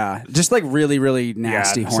off. Yeah, just like really, really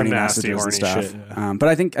nasty, Yeah, some horny nasty, messages and horny stuff. shit, yeah. But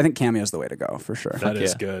I think cameo is the way to go for sure. That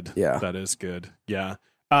is yeah. good. Yeah. That is good. Yeah.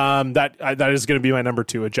 That is going to be my number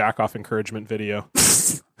 2, a jack off encouragement video.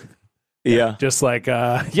 Yeah. Just like,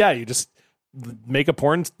 you just make a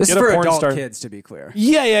porn. This get is a for porn adult star. kids, to be clear.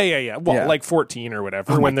 Yeah. Well, Yeah. like 14 or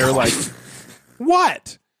whatever, Oh my when they're God. like,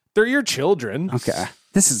 what? They're your children. Okay,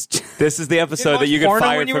 this is. This is the episode that you watch get porno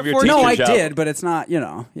fired when you from were your 14? teacher No, I job. did, but it's not.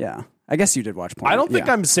 Yeah. I guess you did watch porn. I don't think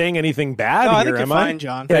yeah. I'm saying anything bad No, here, I think you're am fine, I?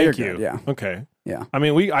 John. Yeah, Thank you're you. good, yeah. Okay. Yeah, I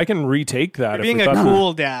mean, I can retake that. You're if being we a thought-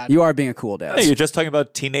 cool dad. you are being a cool dad. Hey, you're just talking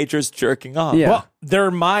about teenagers jerking off. Yeah. Well, they're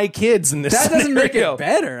my kids in this. That doesn't make scenario. it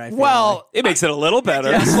better. I feel Well, It makes it a little better.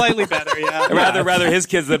 Yeah, slightly better, yeah. Rather his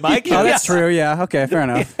kids than my kids. like. Oh, that's true. Yeah. Okay. Fair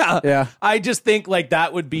enough. Yeah. I just think like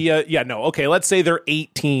that would be okay, let's say they're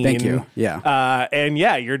 18. Thank you. Yeah. And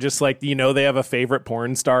you're just like, they have a favorite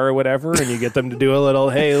porn star or whatever, and you get them to do a little,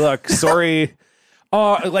 hey, look, sorry.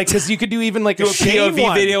 Oh, like, because you could do even like Do a shame POV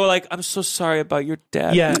one. video like, I'm so sorry about your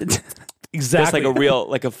dad. Yeah, Just exactly. like a real,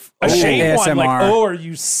 like a shame one. Like, ASMR. oh, are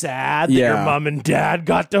you sad that your Yeah. mom and dad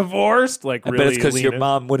got divorced? Like, I really bet it's because lean your in.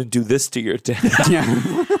 mom wouldn't do this to your dad.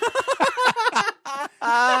 Yeah.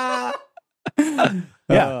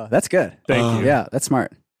 Yeah. That's good. Thank you. Yeah. That's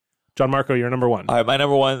smart. Gianmarco, you're number 1. All right, my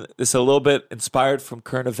number 1, this is a little bit inspired from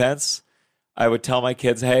current events. I would tell my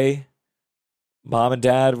kids, hey, mom and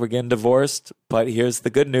dad, we're getting divorced, but here's the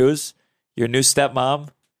good news. Your new stepmom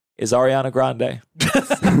is Ariana Grande.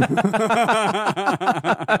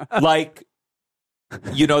 Like,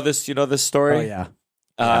 you know this story? Oh yeah.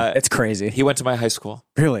 It's It's crazy. he went to my high school.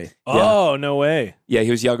 Really. Oh, no way. Yeah,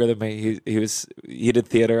 he was younger than me. He did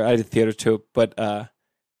theater. I did theater too, but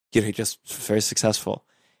he just was very successful.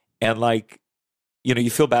 And like, you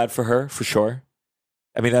feel bad for her for sure.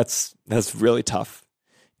 I mean, that's really tough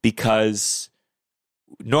because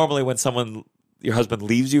normally when your husband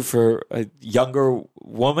leaves you for a younger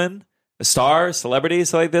woman, a star, celebrity,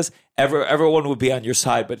 something like this, everyone would be on your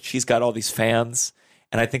side, but she's got all these fans.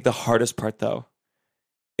 And I think the hardest part though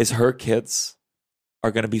is her kids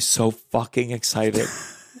are going to be so fucking excited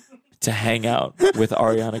to hang out with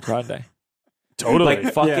Ariana Grande. Totally.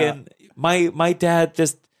 Like fucking my dad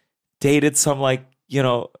just dated some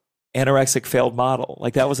anorexic failed model.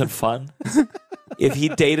 Like that wasn't fun. If he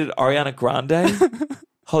dated Ariana Grande,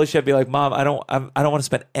 holy shit, I'd be like, Mom, I don't want to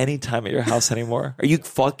spend any time at your house anymore. Are you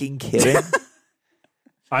fucking kidding?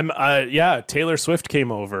 Taylor Swift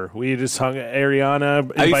came over. We just hung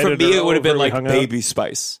Ariana. I mean, for invited me, her it would have over, been we like hung out. Baby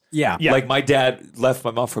Spice. Yeah. Yeah. Like my dad left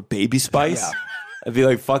my mom for Baby Spice. Yeah. I'd be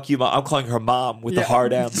like, fuck you, Mom. I'm calling her Mom with the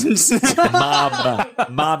hard M. Mom.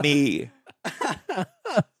 Mommy.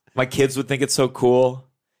 My kids would think it's so cool.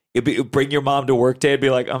 It'd bring your mom to work day. It'd be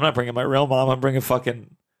like, I'm not bringing my real mom. I'm bringing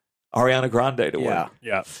fucking Ariana Grande to win. Yeah.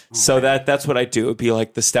 Yeah. So that's what I do. It'd be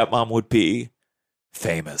like the stepmom would be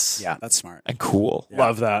famous Yeah, that's smart. and cool.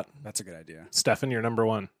 Love that. That's a good idea. Stefan, you're number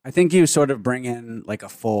one. I think you sort of bring in like a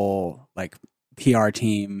full like PR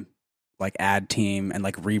team, like ad team, and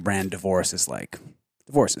like rebrand divorce is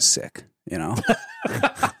sick, you know?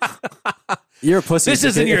 You're a pussy This if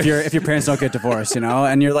isn't if your parents don't get divorced, you know?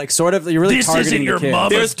 And you're like you're really targeting the kid.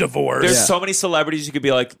 mother's divorce. There's so many celebrities you could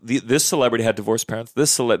be like, this celebrity had divorced parents.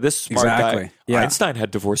 This smart Exactly. guy, Yeah. Einstein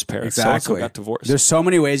had divorced parents. Exactly. So-and-so got divorced. There's so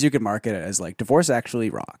many ways you could market it as like divorce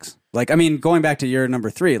actually rocks. Like, I mean, going back to your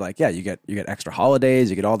number 3, like, yeah, you get extra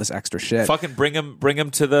holidays, you get all this extra shit. Fucking bring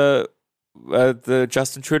him to the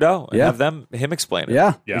Justin Trudeau and have him explain it.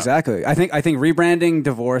 Yeah, Yeah. exactly. I think rebranding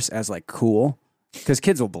divorce as like cool, because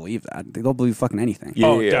kids will believe that. They'll believe fucking anything. Yeah,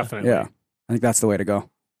 Oh, yeah. definitely. Yeah. I think that's the way to go.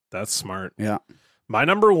 That's smart. Yeah. My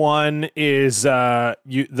number one is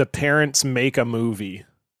the parents make a movie.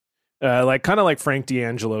 Like kind of like Frank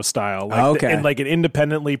D'Angelo style. Like Okay. and like an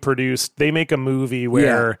independently produced, they make a movie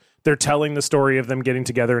where they're telling the story of them getting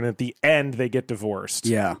together, and at the end they get divorced.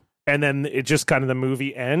 Yeah. And then it just kind of the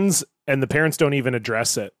movie ends and the parents don't even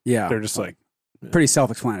address it. Yeah. They're just like, Pretty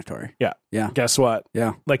self-explanatory. yeah. Yeah. Guess what?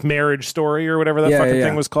 Yeah. Like Marriage Story or whatever that Yeah, fucking yeah,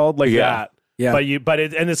 thing yeah. was called. Like Yeah. that. Yeah.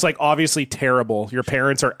 And it's like obviously terrible. Your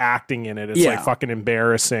parents are acting in it. It's Yeah. like fucking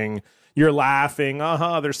embarrassing. You're laughing.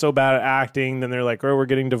 They're so bad at acting. Then they're like, oh, we're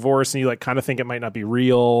getting divorced. And you like kind of think it might not be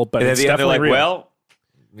real, but And at it's the end, they're definitely like, real. well,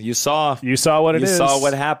 you saw what it you is. saw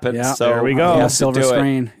what happened. Yeah. So There we go. you Yeah, have to silver do it.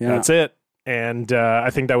 screen. Yeah. That's it. And I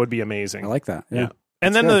think that would be amazing. I like that. Yeah. Yeah.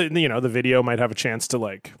 And That's then the video might have a chance to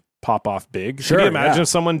like pop off big. Sure, Can you imagine yeah. if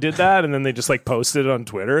someone did that and then they just like posted it on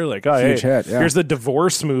Twitter? Like, oh, Huge hey, hit, yeah. here's the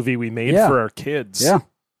divorce movie we made Yeah. for our kids. Yeah.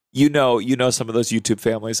 You know, some of those YouTube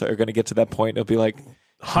families are going to get to that point. It'll be like,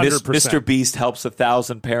 100%. Mr. Beast helps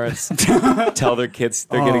 1,000 parents tell their kids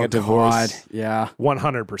they're getting a divorce. God. Yeah.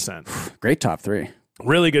 100%. Great top 3.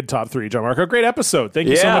 Really good top 3, Gianmarco. Great episode. Thank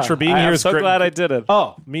you so much for being here. I'm It's so great- glad I did it.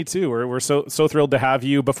 Oh, me too. We're so thrilled to have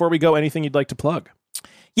you. Before we go, anything you'd like to plug?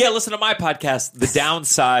 Yeah, listen to my podcast, The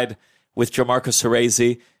Downside, with Gianmarco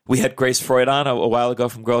Soresi. We had Grace Freud on a while ago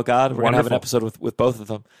from Girl God. We're going to have an Wonderful. episode with both of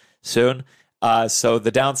them soon. So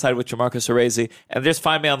The Downside with Gianmarco Soresi. And just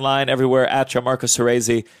find me online everywhere at Gianmarco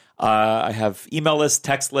Soresi. I have email lists,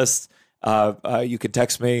 text lists. You can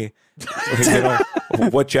text me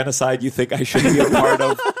what genocide you think I should be a part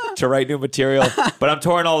of to write new material. But I'm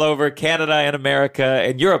touring all over Canada and America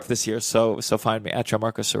and Europe this year. So find me at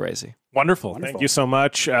Gianmarco Soresi. Wonderful. Thank you so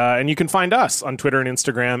much. And you can find us on Twitter and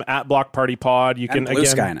Instagram at Block Party Pod. You can Blue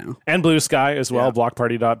Sky now. And Blue Sky as well. Yeah.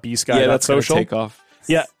 Blockparty.bsky.social. Yeah, that's going to take off.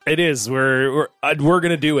 Yeah, it is. We're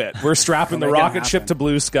gonna do it. We're strapping the We'll make it rocket ship happen. to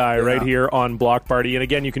Blue Sky right here on Block Party. And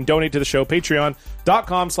again, you can donate to the show,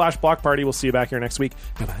 patreon.com/Block Party. We'll see you back here next week.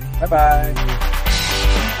 Bye-bye. Bye-bye.